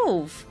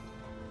Delve.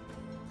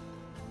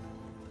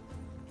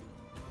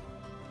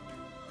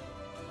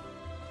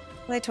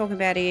 What are they talking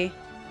about here?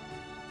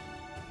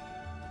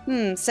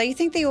 So you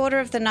think the Order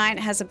of the Night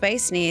has a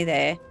base near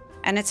there,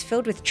 and it's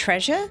filled with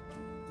treasure?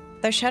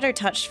 Those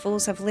shadow-touched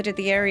fools have littered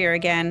the area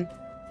again.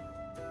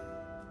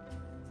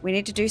 We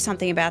need to do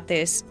something about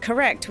this.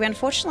 Correct, we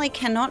unfortunately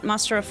cannot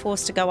muster a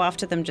force to go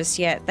after them just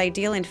yet. They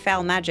deal in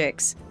foul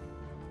magics.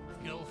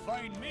 You'll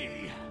find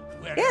me.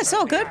 Yes,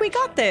 all good, we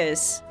got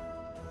this.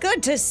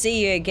 Good to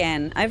see you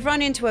again. I've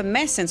run into a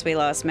mess since we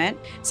last met.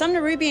 Some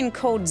Nerubian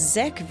called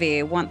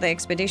Zekvir want the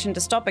expedition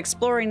to stop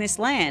exploring this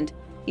land.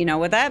 You know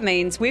what that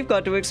means. We've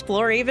got to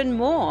explore even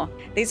more.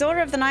 These Order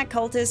of the Night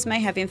cultists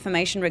may have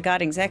information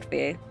regarding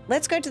Zekvir.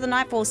 Let's go to the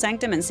Nightfall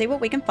Sanctum and see what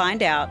we can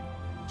find out.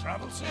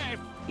 Travel safe.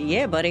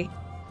 Yeah, buddy.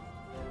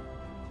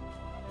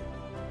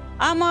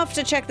 I'm off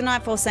to check the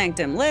Nightfall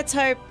Sanctum. Let's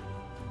hope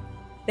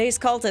these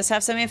cultists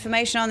have some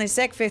information on this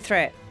Zekvir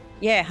threat.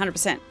 Yeah,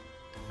 100%.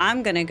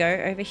 I'm gonna go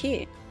over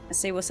here and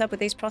see what's up with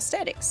these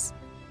prosthetics.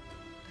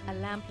 A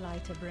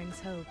lamplighter brings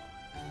hope.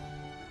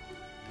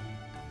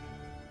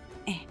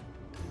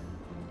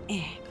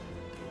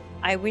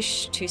 I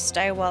wish to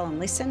stay a while and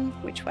listen.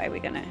 Which way are we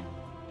gonna?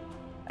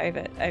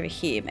 Over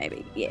here,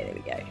 maybe. Yeah, there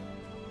we go.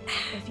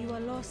 If you are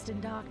lost in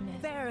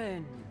darkness...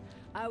 Faerin!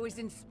 I was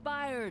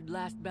inspired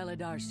last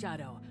Beledar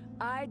Shadow.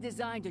 I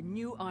designed a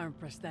new arm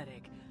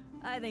prosthetic.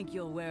 I think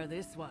you'll wear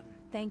this one.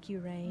 Thank you,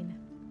 Rain.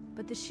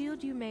 But the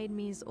shield you made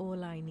me is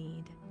all I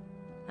need.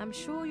 I'm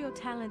sure your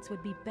talents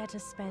would be better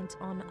spent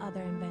on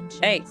other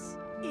inventions. Hey,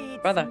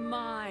 it's brother.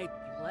 My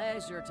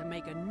pleasure to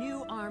make a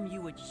new arm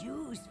you would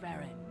use,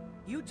 Faerin.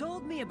 You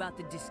told me about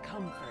the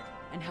discomfort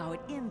and how it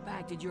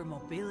impacted your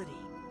mobility.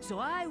 So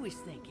I was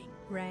thinking...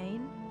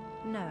 Rain?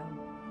 No.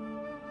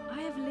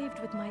 I have lived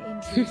with my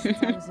injuries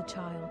since I was a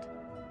child.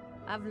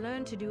 I've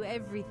learned to do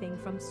everything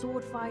from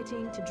sword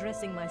fighting to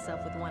dressing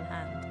myself with one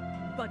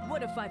hand. But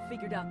what if I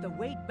figured out the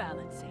weight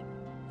balancing?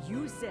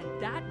 You said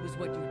that was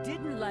what you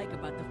didn't like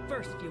about the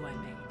first few I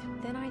made.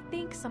 Then I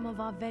think some of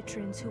our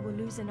veterans who will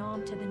lose an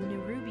arm to the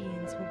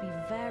Nerubians will be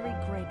very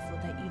grateful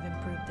that you've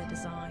improved the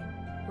design.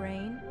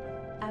 Rain,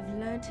 I've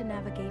learned to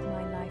navigate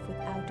my life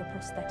without a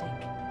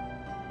prosthetic.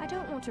 I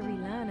don't want to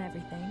relearn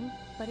everything,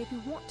 but if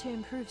you want to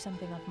improve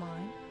something of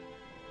mine,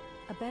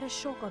 a better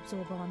shock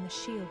absorber on the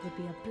shield would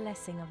be a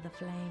blessing of the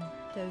flame.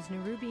 Those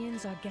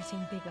Nerubians are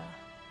getting bigger,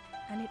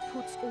 and it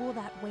puts all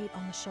that weight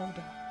on the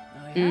shoulder.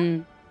 Oh yeah?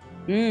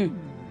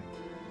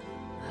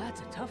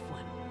 That's a tough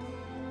one.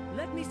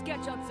 Let me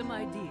sketch out some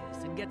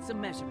ideas and get some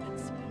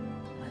measurements.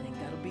 I think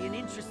that'll be an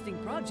interesting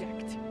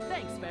project.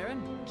 Thanks,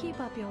 Faerin. Keep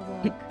up your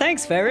work.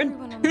 Thanks, Faerin.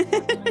 Everyone on the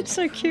front It's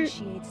so cute.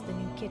 appreciates the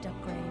new kit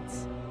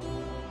upgrades.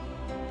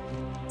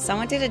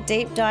 Someone did a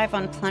deep dive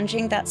on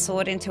plunging that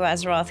sword into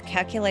Azeroth,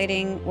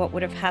 calculating what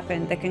would have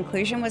happened. The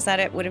conclusion was that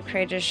it would have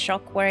created a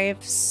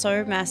shockwave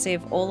so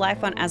massive, all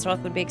life on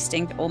Azeroth would be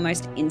extinct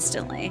almost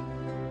instantly.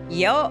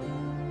 Yup.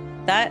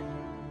 That,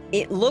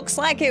 it looks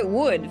like it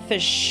would, for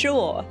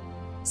sure.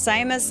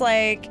 Same as,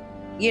 like,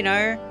 you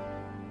know,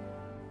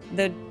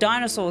 the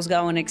dinosaurs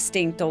going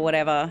extinct or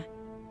whatever.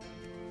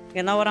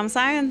 You know what I'm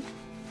saying?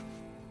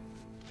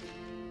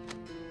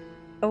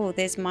 Oh,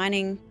 there's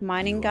mining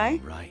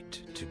guy.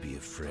 Right to be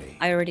afraid.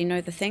 I already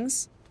know the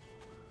things.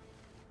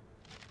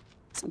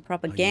 Some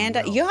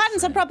propaganda. well, You're hiding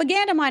some friend?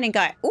 propaganda, mining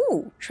guy.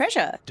 Ooh,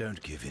 treasure.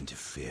 Don't give in to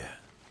fear.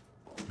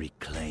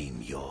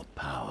 Reclaim your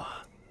power.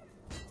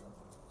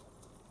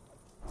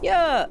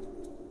 Yeah.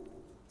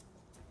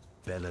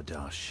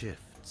 Beledar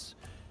shifts.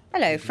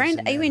 Hello, It is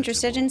friend. Are you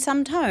interested in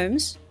some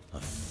tomes? A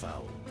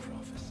foul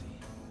prophecy.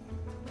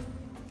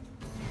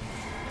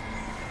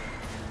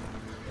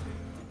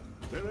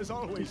 There is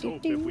always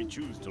hope if we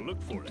choose to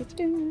look for it.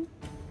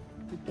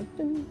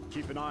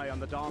 Keep an eye on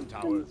the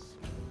dawntowers.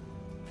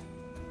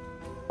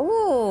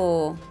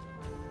 Ooh.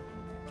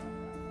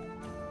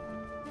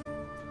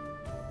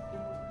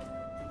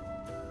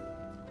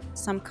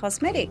 Some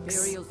cosmetics.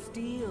 Imperial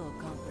Steel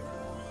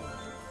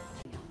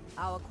Company.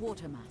 Our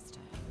quartermaster.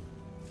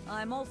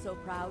 I'm also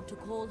proud to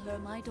call her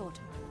my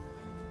daughter.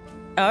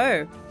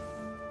 Oh.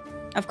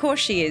 Of course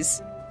she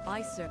is.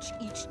 I search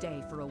each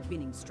day for a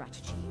winning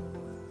strategy.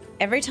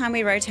 Every time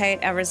we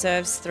rotate our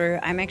reserves through,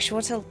 I make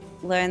sure to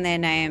learn their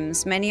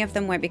names. Many of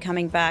them won't be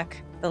coming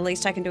back. The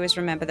least I can do is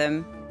remember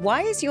them.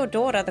 Why is your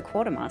daughter the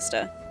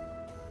quartermaster?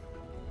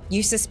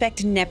 You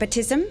suspect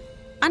nepotism?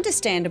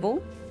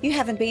 Understandable. You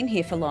haven't been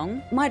here for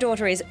long. My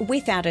daughter is,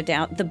 without a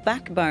doubt, the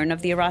backbone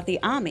of the Arathi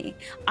army.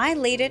 I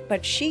lead it,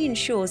 but she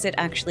ensures it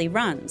actually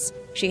runs.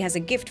 She has a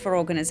gift for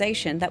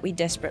organization that we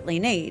desperately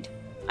need.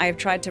 I have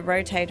tried to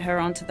rotate her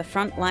onto the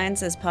front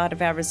lines as part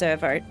of our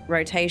reserve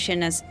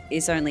rotation, as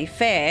is only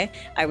fair.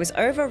 I was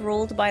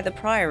overruled by the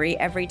Priory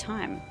every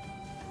time.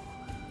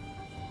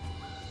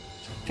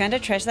 Found a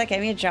treasure that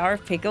gave me a jar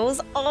of pickles.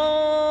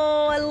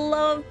 Oh, I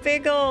love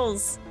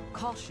pickles.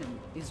 Caution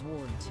is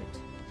warranted.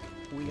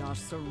 We are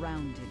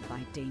surrounded by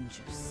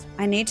dangers.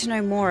 I need to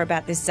know more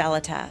about this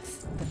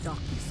Xalatath. The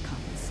darkness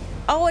comes.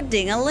 Oh, a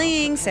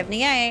ding-a-ling,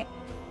 78.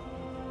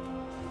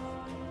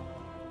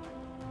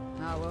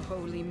 Our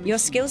holy Your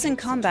skills in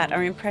combat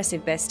are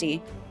impressive,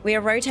 bestie. We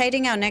are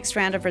rotating our next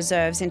round of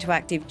reserves into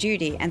active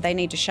duty, and they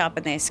need to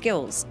sharpen their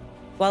skills.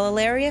 While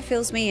Ilaria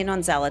fills me in on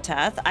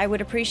Xalatath, I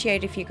would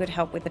appreciate if you could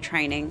help with the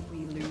training.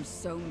 We lose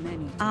so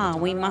many. Ah,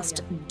 we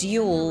must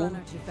duel.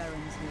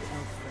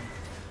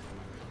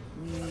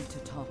 We need to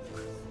talk.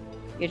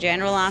 Your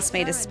general asked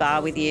me to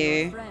spar with you.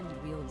 Your friend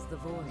wields the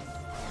void.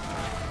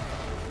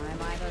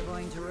 I'm either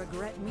going to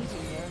regret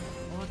meeting her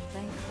or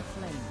thank the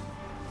flame.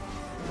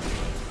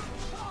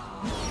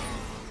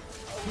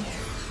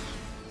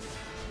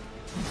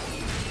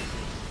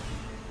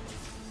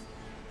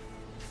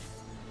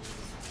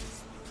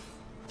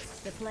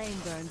 The flame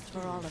burns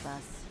for all of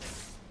us.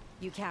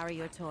 You carry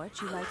your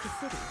torch, you light the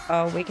city.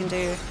 Oh, we can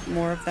do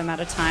more of them at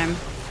a time.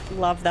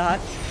 Love that.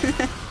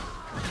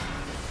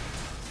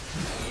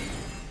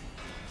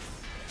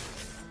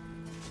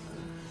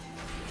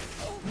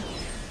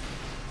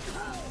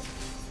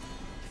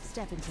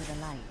 Step into the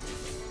light.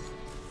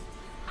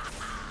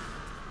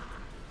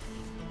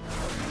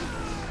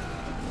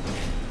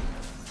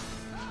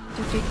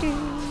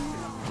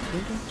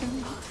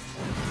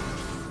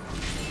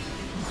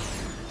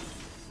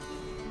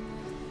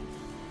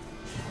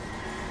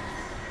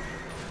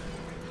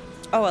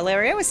 Oh,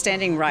 Ilaria was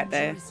standing right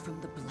there.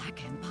 From the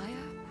Black Empire?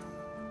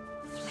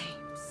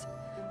 Flames.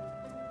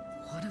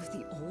 One of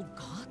the old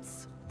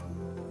gods?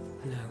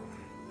 No,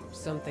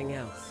 something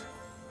else.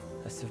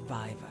 A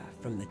survivor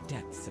from the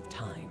depths of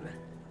time.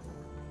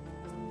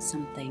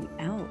 Something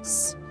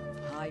else.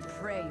 I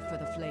pray for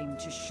the flame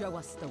to show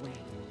us the way.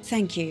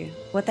 Thank you.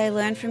 What they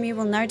learn from you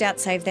will no doubt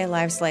save their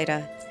lives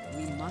later.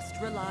 We must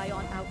rely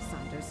on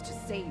outsiders to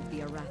save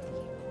the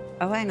Arathi.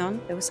 Oh, hang on.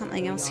 There was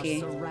something else here.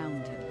 We are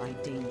surrounded by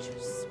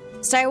dangers.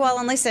 Stay a while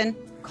and listen.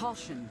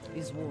 Caution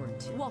is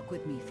warranted. Walk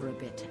with me for a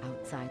bit,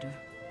 outsider.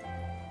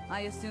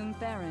 I assume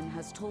Faerin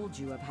has told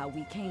you of how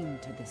we came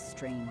to this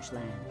strange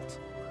land.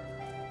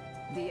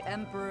 The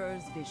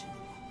Emperor's vision.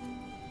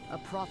 A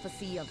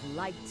prophecy of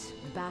light,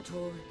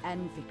 battle,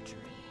 and victory.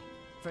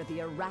 For the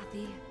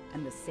Arathi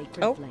and the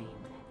Sacred Flame.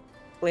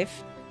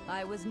 Cliff.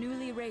 I was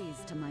newly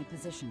raised to my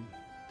position.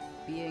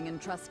 Being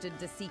entrusted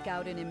to seek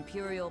out an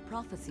Imperial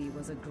prophecy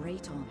was a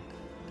great honor.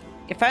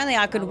 If only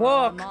I could Our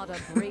walk. Armada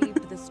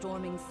braved the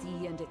storming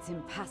sea and its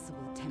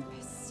impassable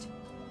tempest.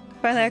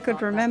 If only I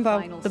could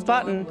remember the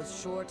button.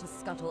 Was sure to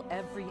scuttle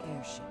every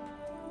airship.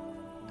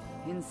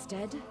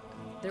 Instead,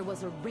 there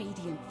was a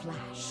radiant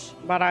flash.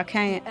 But I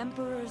can't. The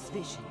Emperor's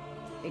vision,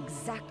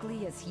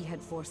 exactly as he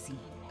had foreseen.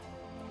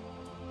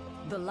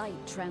 The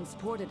light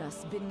transported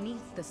us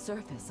beneath the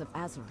surface of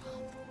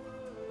Azeroth.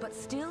 But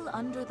still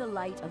under the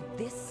light of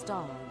this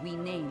star we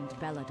named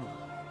Beledar.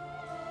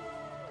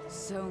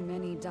 So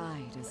many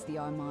died as the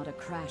Armada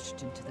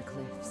crashed into the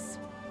cliffs.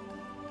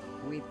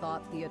 We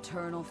thought the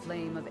eternal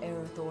flame of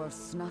Aerithor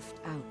snuffed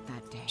out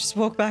that day. Just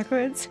walk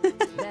backwards.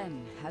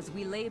 Then, as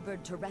we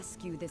labored to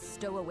rescue this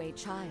stowaway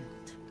child,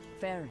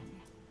 Faerin,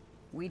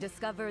 we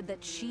discovered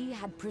that she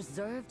had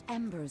preserved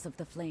embers of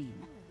the flame,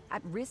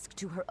 at risk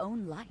to her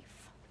own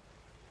life.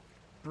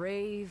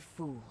 Brave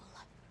fool.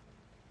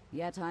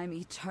 Yet I'm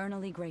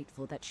eternally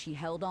grateful that she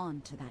held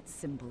on to that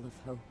symbol of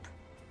hope.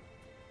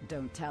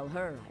 Don't tell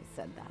her I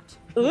said that.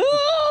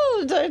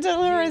 Ooh, don't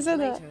tell her I said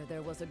that. Later,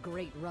 there was a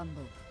great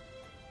rumble.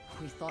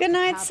 We thought Good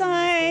night, the cavern was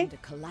going Sai. to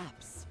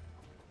collapse.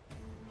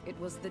 It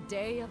was the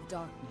day of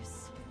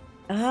darkness.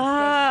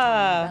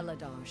 Ah. The first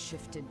time Beledar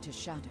shifted to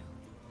shadow.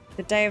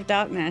 The day of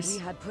darkness. We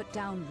had put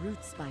down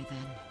roots by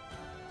then.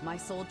 My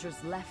soldiers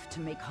left to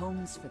make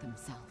homes for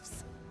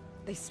themselves.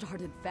 They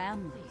started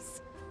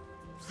families.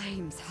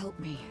 Flames, help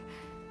me.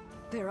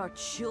 There are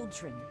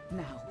children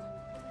now.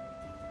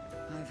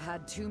 I've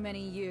had too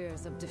many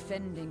years of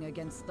defending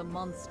against the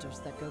monsters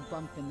that go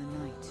bump in the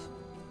night.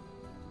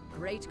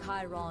 Great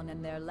Chiron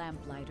and their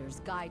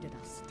lamplighters guided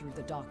us through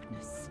the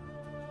darkness.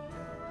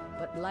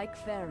 But like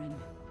Faerin,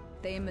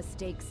 they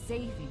mistake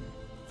saving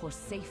for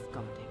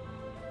safeguarding.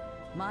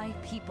 My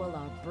people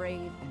are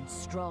brave and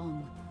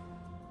strong,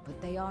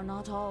 but they are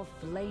not all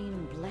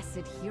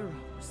flame-blessed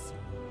heroes.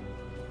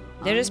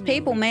 They're just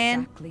people,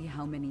 man. Exactly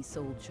how many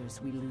soldiers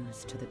we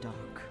lose to the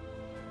dark.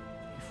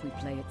 If we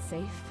play it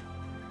safe,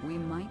 we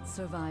might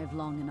survive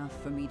long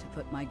enough for me to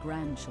put my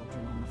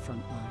grandchildren on the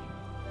front line.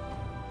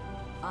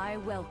 I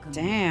welcome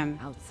you,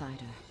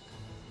 outsider.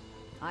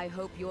 I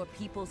hope your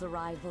people's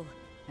arrival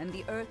and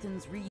the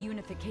Earthen's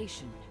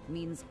reunification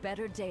means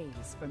better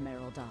days for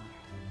Mereldar.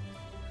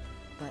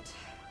 But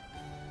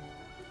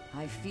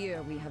I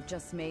fear we have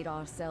just made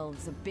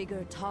ourselves a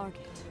bigger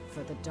target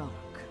for the dark.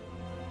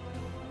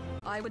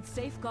 I would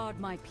safeguard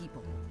my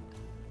people.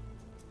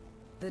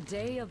 The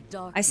day of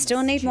darkness. I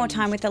still need more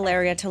time with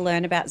Alleria to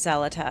learn about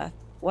Xalatath.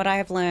 What I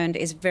have learned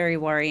is very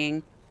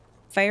worrying.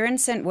 Faerin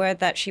sent word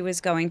that she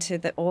was going to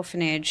the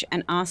orphanage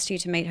and asked you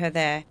to meet her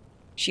there.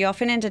 She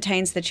often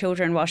entertains the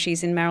children while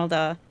she's in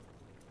Mereldar.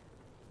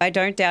 I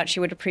don't doubt she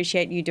would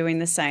appreciate you doing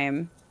the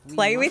same.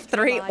 Play with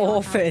 3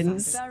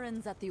 orphans.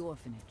 Faerin's at the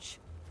orphanage.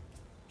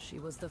 She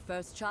was the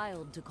first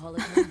child to call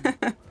it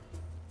home.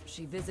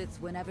 She visits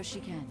whenever she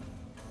can.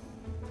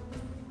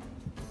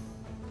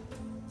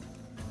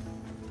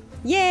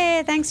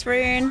 Yeah, thanks,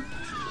 Rune.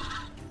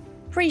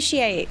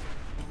 Appreciate.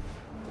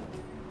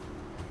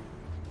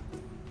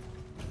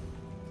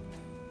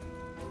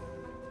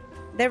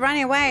 They're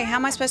running away. How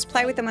am I supposed to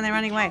play with them when they're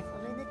running away?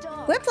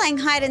 We're playing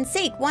hide and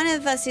seek. One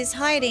of us is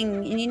hiding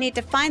and you need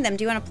to find them.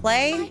 Do you want to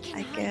play?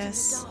 I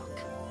guess.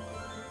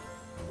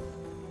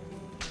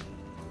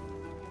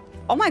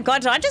 Oh my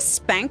god, did I just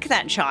spank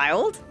that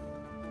child?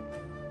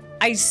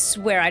 I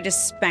swear I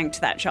just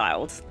spanked that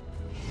child.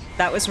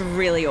 That was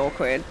really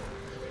awkward.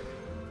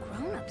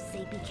 Grown-ups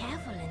say be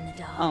careful in the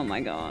dark. Oh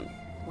my god.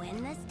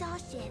 When the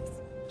starships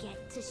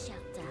get to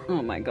shelter.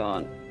 Oh my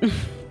god.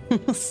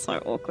 So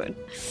awkward.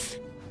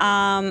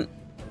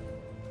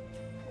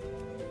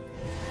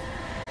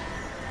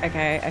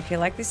 Okay, I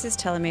feel like this is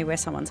telling me where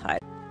someone's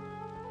hiding.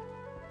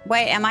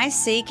 Wait, am I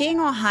seeking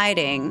or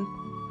hiding?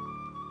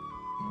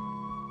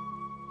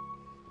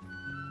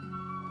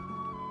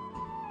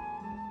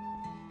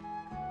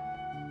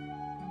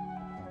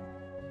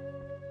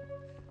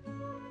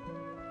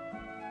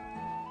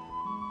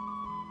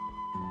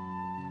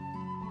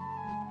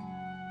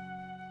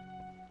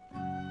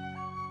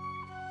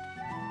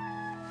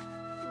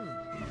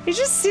 He's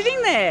just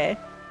sitting there.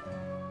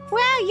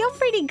 Wow, you're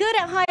pretty good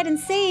at hide and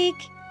seek.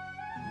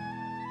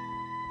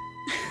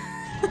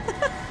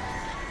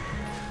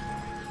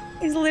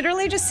 He's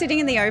literally just sitting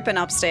in the open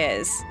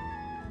upstairs.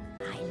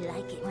 I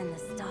like it when the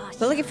stars.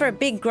 We're looking for a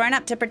big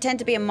grown-up to pretend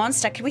to be a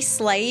monster. Can we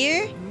slay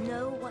you?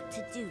 Know what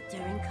to do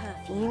during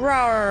curfew.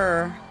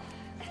 Roar.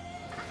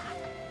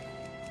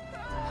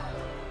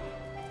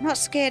 I'm not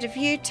scared of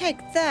you. Take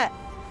that.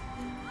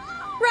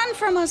 Run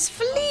from us.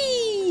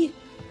 Flee.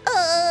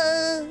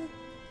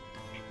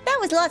 That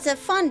was lots of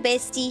fun,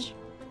 bestie.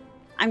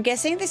 I'm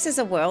guessing this is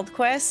a world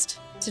quest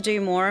to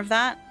do more of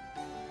that.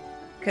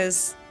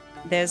 Because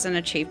there's an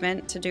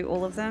achievement to do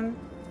all of them.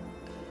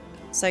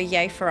 So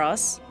yay for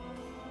us.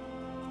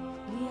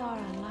 We are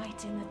a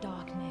light in the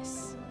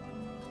darkness.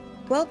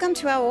 Welcome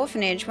to our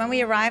orphanage. When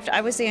we arrived,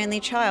 I was the only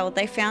child.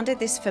 They founded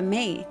this for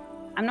me.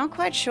 I'm not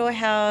quite sure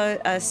how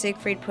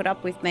Siegfried put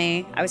up with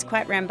me. I was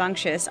quite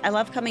rambunctious. I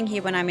love coming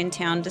here when I'm in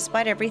town.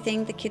 Despite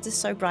everything, the kids are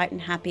so bright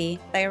and happy.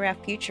 They are our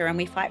future and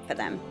we fight for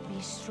them.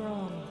 Be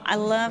strong. I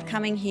love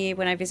coming here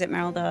when I visit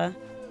Mereldar.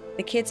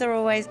 The kids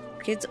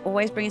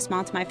always bring a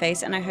smile to my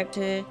face, and I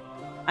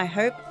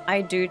hope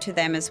I do to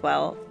them as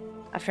well.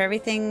 After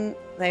everything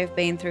they've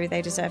been through,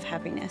 they deserve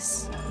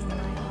happiness. In my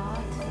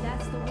heart,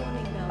 that's the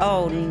warning bell.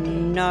 Oh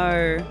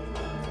no.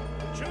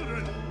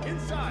 Children,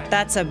 inside.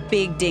 That's a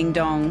big ding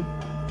dong.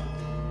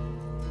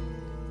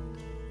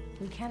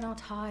 We cannot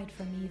hide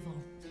from evil.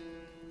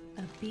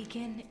 A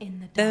beacon in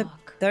the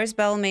dark. Those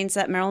bell means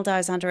that Mereldar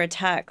is under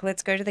attack.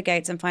 Let's go to the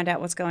gates and find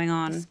out what's going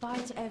on.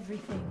 Despite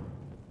everything,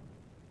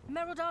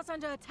 Mereldar's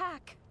under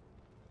attack.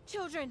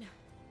 Children,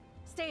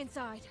 stay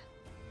inside.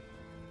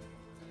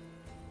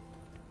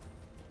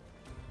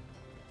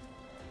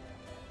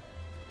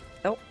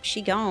 Oh,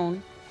 she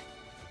gone.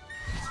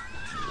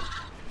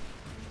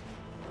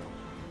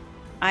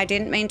 I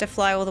didn't mean to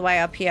fly all the way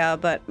up here,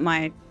 but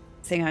my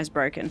thing was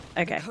broken.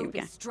 Okay, here we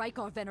go. Strike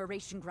our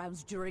veneration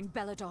grounds during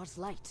Beledar's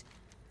light.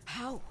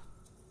 How?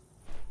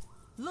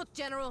 Look,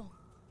 General.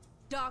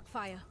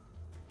 Darkfire.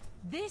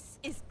 This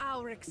is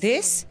Aelric.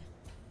 This?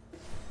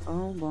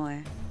 Oh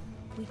boy.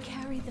 We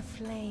carry the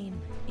flame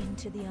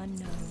into the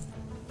unknown.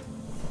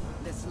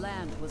 This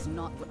land was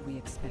not what we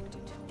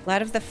expected.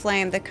 Light of the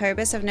Flame. The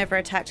Cobus have never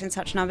attacked in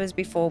such numbers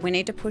before. We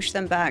need to push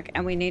them back,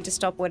 and we need to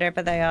stop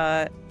whatever they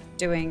are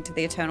doing to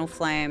the Eternal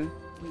Flame.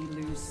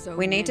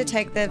 We need to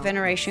take the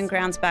veneration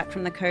grounds back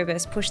from the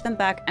Cobus, push them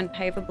back, and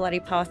pave a bloody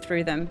path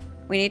through them.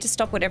 We need to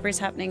stop whatever is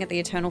happening at the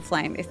Eternal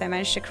Flame. If they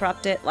manage to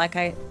corrupt it like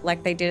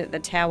they did at the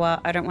tower,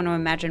 I don't want to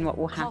imagine what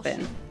will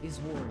happen. Is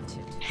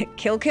warranted.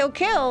 Kill, kill,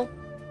 kill!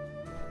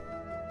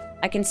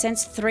 I can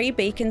sense 3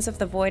 beacons of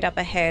the void up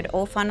ahead,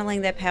 all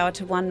funneling their power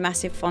to one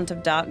massive font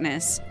of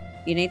darkness.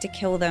 You need to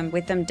kill them.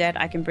 With them dead,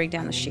 I can bring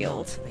down the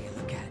shield.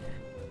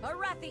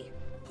 Arathi,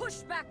 push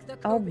back the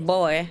Oh Cobus.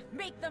 boy.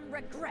 Make them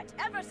regret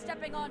ever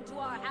stepping onto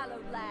our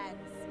hallowed lands.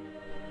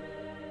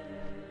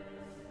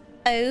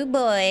 Oh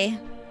boy.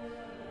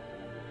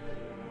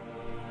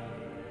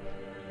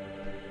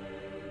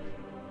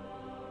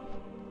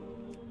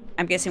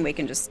 I'm guessing we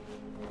can just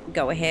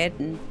go ahead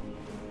and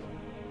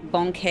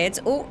bonk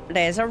heads. Oh,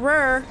 there's a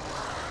roar.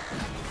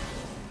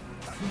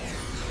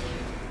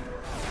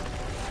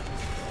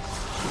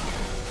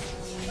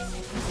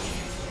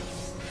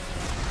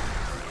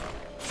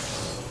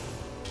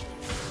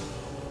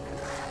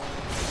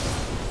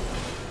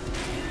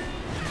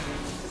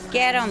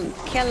 Get him,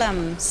 kill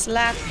him,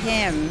 slap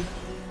him.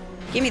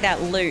 Give me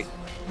that loot.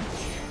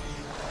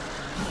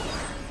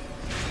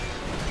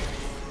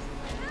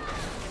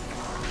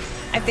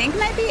 I think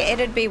maybe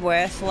it'd be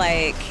worth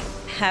like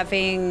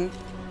having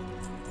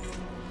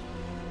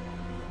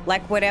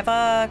like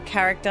whatever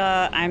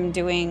character I'm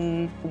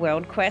doing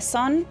world quests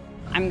on,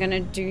 I'm gonna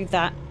do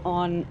that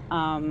on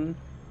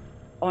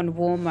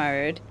war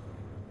mode.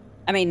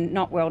 I mean,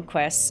 not world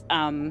quests,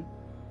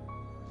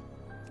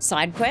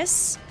 side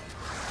quests.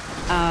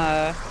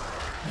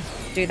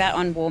 Do that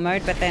on war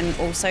mode, but then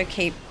also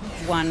keep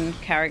one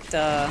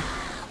character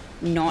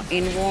not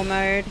in war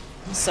mode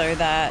so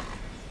that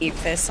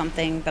if there's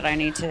something that I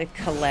need to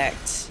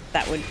collect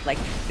that would like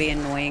be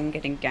annoying,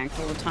 getting ganked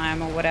all the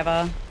time or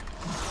whatever.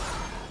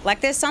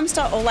 Like there's some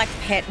stuff, or like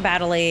pet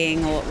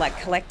battling or like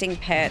collecting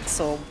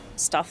pets or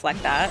stuff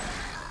like that.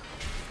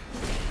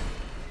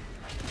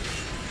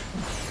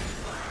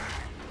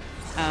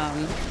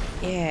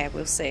 Yeah,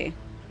 we'll see.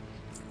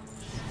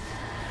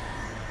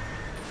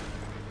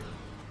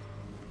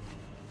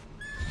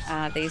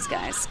 These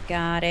guys.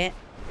 Got it.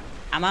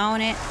 I'm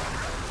on it.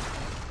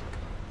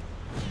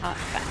 Hot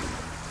fun.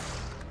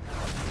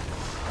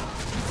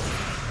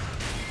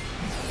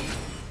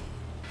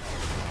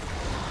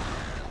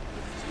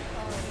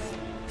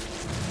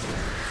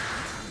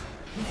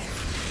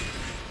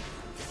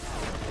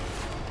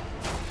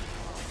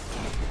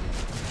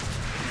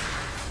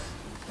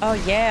 Oh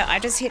yeah, I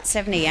just hit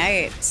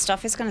 78.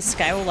 Stuff is gonna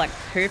scale like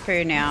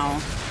poo-poo now.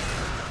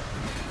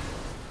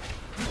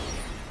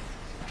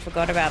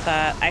 Forgot about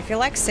that. I feel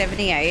like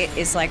 78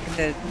 is like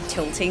the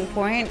tilting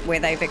point where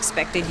they've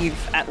expected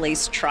you've at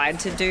least tried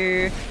to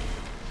do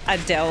a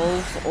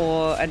delve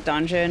or a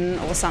dungeon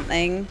or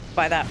something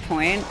by that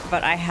point,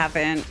 but I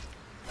haven't,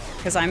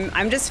 because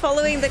I'm just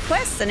following the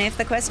quests, and if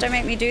the quests don't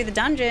make me do the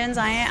dungeons,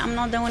 I'm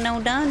not doing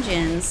no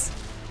dungeons.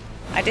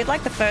 I did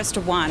like the first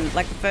one,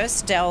 like the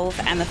first delve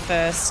and the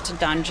first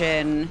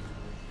dungeon.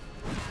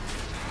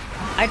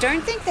 I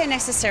don't think they're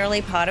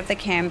necessarily part of the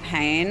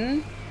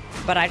campaign,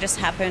 but I just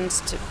happened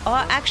to... Oh,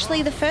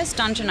 actually, the first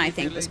dungeon, I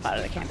think, was part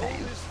of the campaign.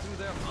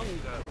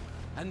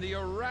 And the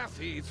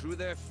Arathi through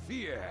their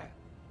fear.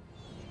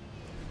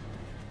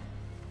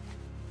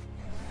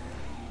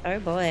 Oh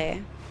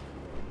boy.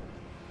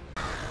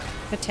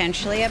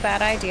 Potentially a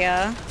bad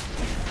idea.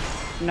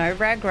 No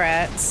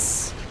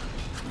regrets.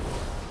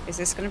 Is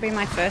this going to be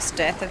my first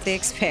death of the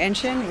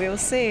expansion? We'll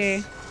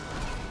see.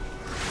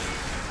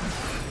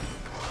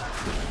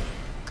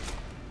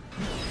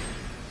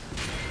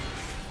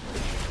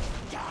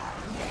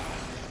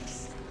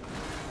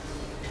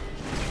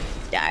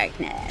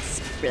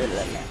 darkness. Blah,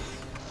 blah, blah.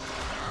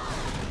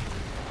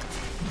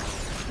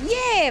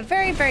 Yeah,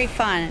 very, very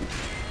fun.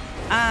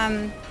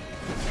 And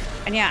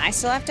yeah, I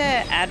still have to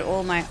add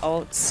all my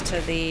alts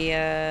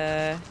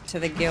to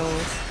the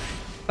guild,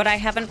 but I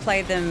haven't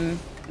played them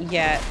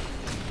yet.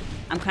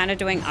 I'm kind of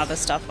doing other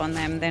stuff on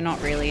them. They're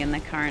not really in the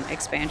current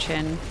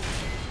expansion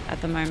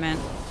at the moment.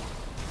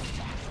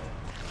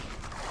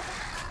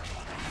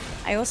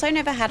 I also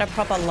never had a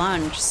proper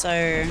lunch,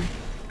 so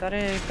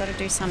gotta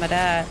do some of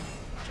that.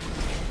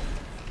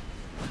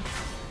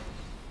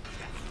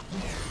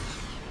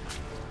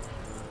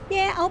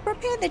 Yeah, I'll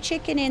prepare the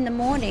chicken in the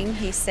morning,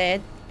 he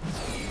said.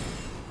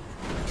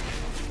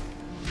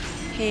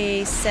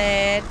 He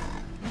said...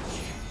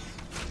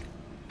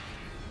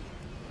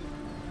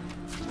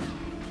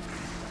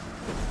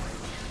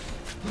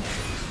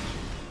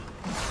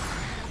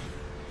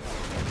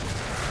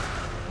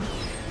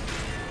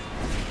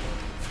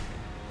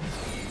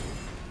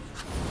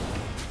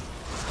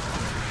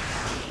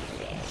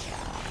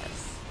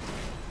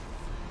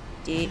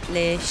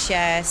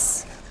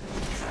 Delicious.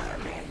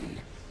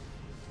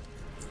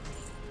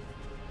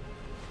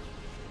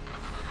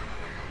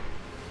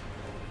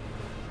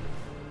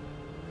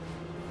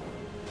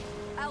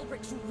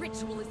 Aelric's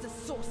ritual is the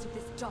source of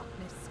this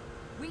darkness.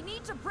 We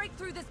need to break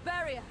through this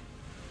barrier.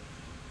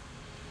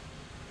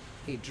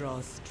 He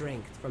draws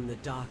strength from the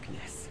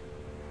darkness.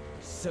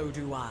 So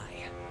do I.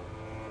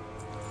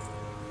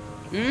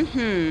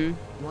 Mm-hmm.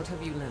 What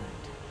have you learned?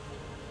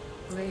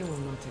 They will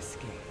not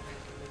escape.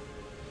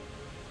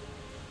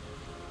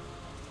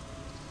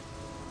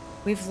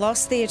 We've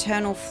lost the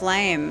eternal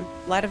flame.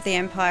 Light of the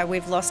Empire,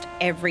 we've lost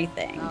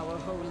everything. Our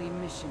holy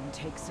mission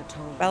takes a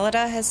toll.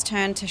 Beledar has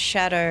turned to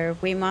shadow.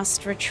 We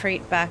must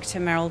retreat back to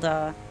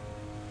Mereldar.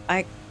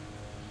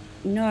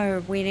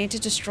 No, we need to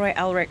destroy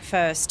Aelric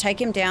first. Take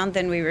him down,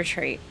 then we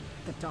retreat.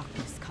 The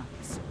darkness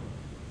comes.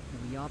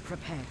 We are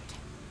prepared.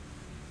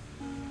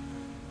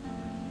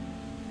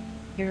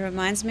 He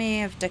reminds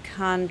me of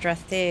Dakan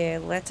Drathir.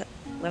 Let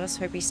us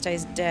hope he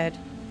stays dead.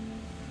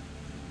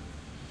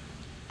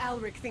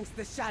 Aelric thinks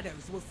the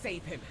shadows will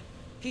save him.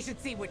 He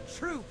should see what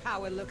true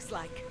power looks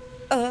like.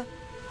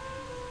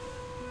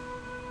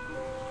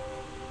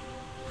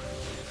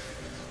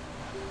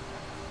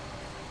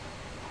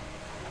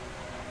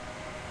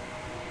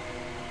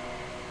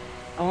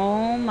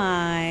 Oh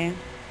my.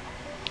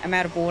 I'm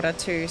out of water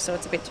too, so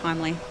it's a bit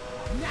timely.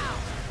 Now,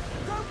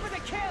 go for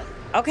the kill.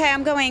 Okay,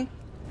 I'm going.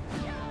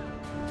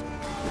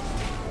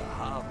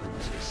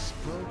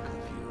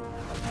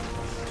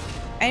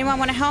 Anyone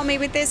want to help me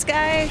with this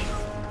guy?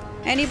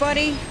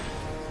 Anybody?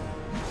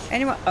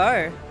 Anyone?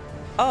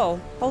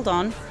 Oh, hold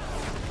on.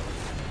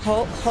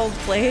 Hold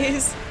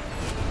please.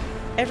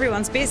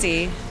 Everyone's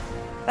busy.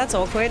 That's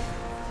awkward.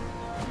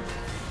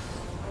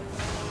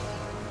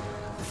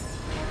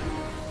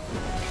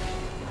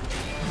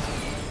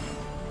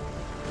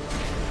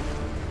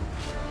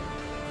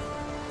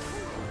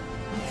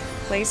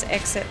 Please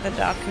exit the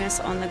darkness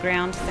on the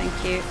ground,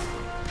 thank you.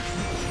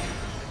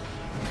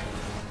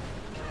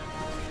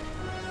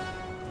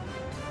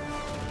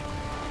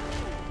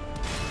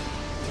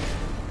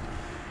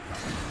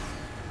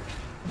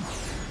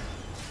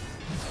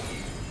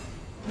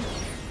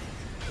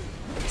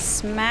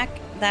 Smack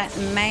that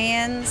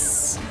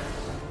man's.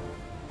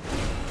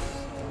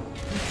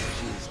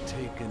 She's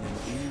taken an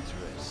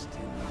interest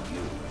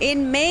in you.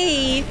 In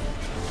me?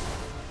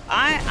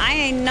 I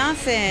ain't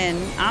nothing.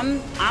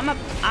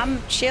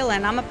 I'm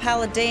chilling. I'm a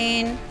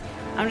paladin.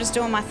 I'm just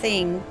doing my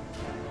thing.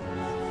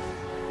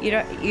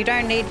 You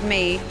don't need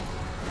me.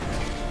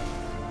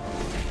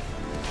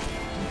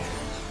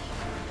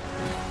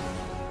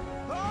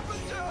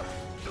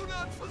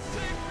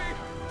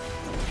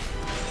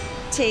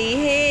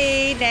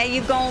 Tee-hee, now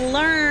you gonna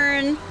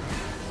learn.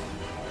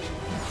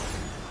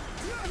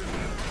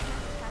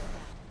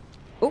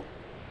 Oh.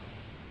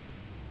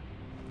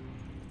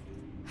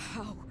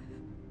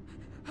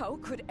 How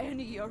could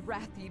any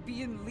Arathi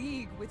be in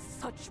league with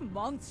such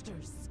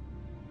monsters?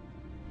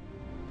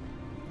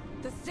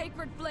 The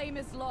sacred flame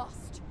is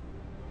lost.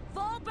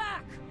 Fall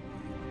back!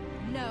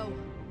 No.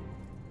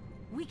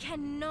 We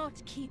cannot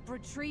keep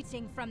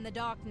retreating from the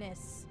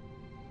darkness.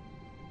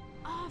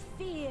 Our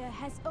fear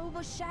has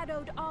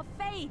overshadowed our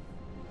faith.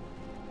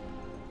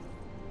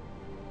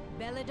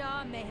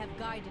 Beledar may have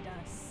guided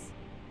us,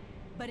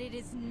 but it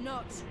is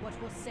not what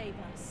will save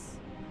us.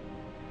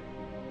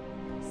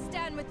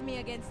 Stand with me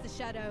against the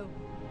shadow.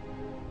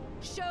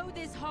 Show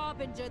this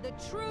harbinger the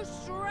true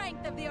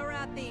strength of the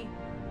Arathi.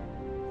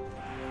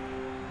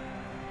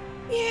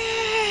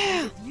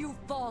 Yeah! If you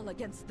fall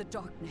against the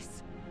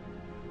darkness,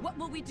 what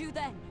will we do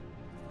then?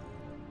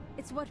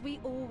 It's what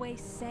we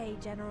always say,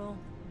 General.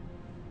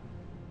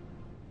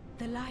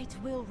 The light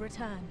will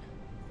return.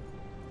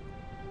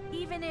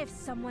 Even if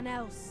someone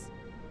else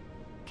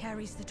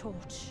carries the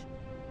torch.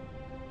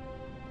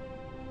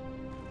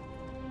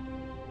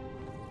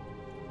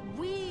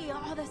 We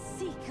are the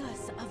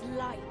seekers of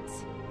light.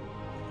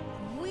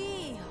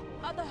 We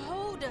are the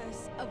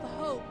holders of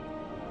hope.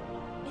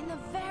 In the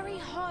very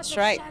heart of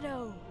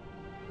shadow.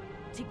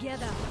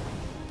 Together,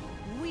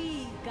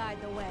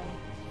 guide the way.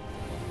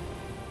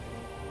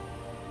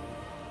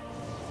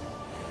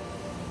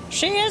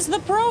 She is the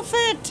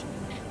prophet!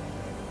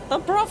 The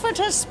prophet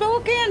has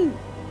spoken!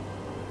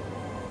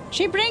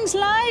 She brings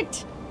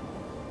light!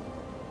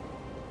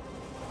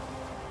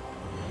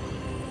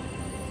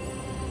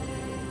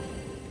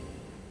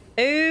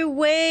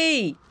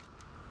 Ooh-wee!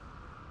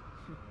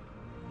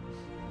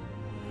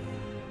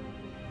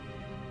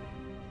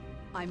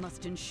 I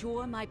must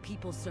ensure my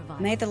people survive.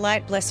 May the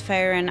light bless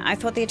Faerin. I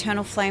thought the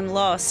eternal flame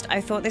lost.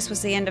 I thought this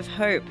was the end of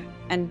hope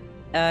and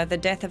the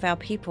death of our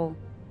people.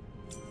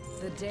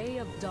 The day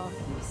of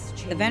darkness.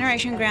 The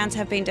veneration grounds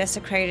have been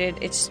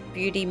desecrated, its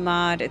beauty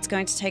marred. It's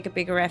going to take a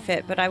bigger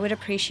effort, but I would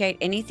appreciate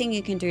anything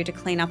you can do to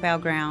clean up our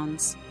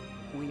grounds.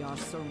 We are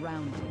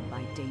surrounded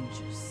by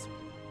dangers.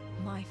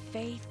 My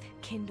faith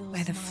kindles.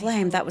 By the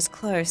flame, that was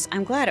close.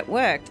 I'm glad it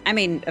worked. I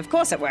mean, of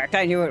course it worked.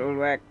 I knew it would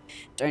work.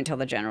 Don't tell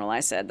the general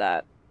I said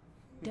that.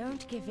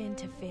 Don't give in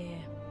to fear.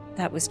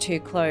 That was too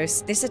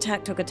close. This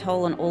attack took a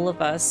toll on all of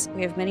us.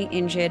 We have many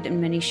injured and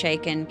many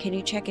shaken. Can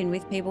you check in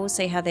with people,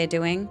 see how they're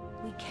doing?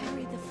 We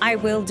carry the I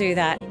will do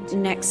that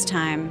next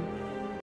time.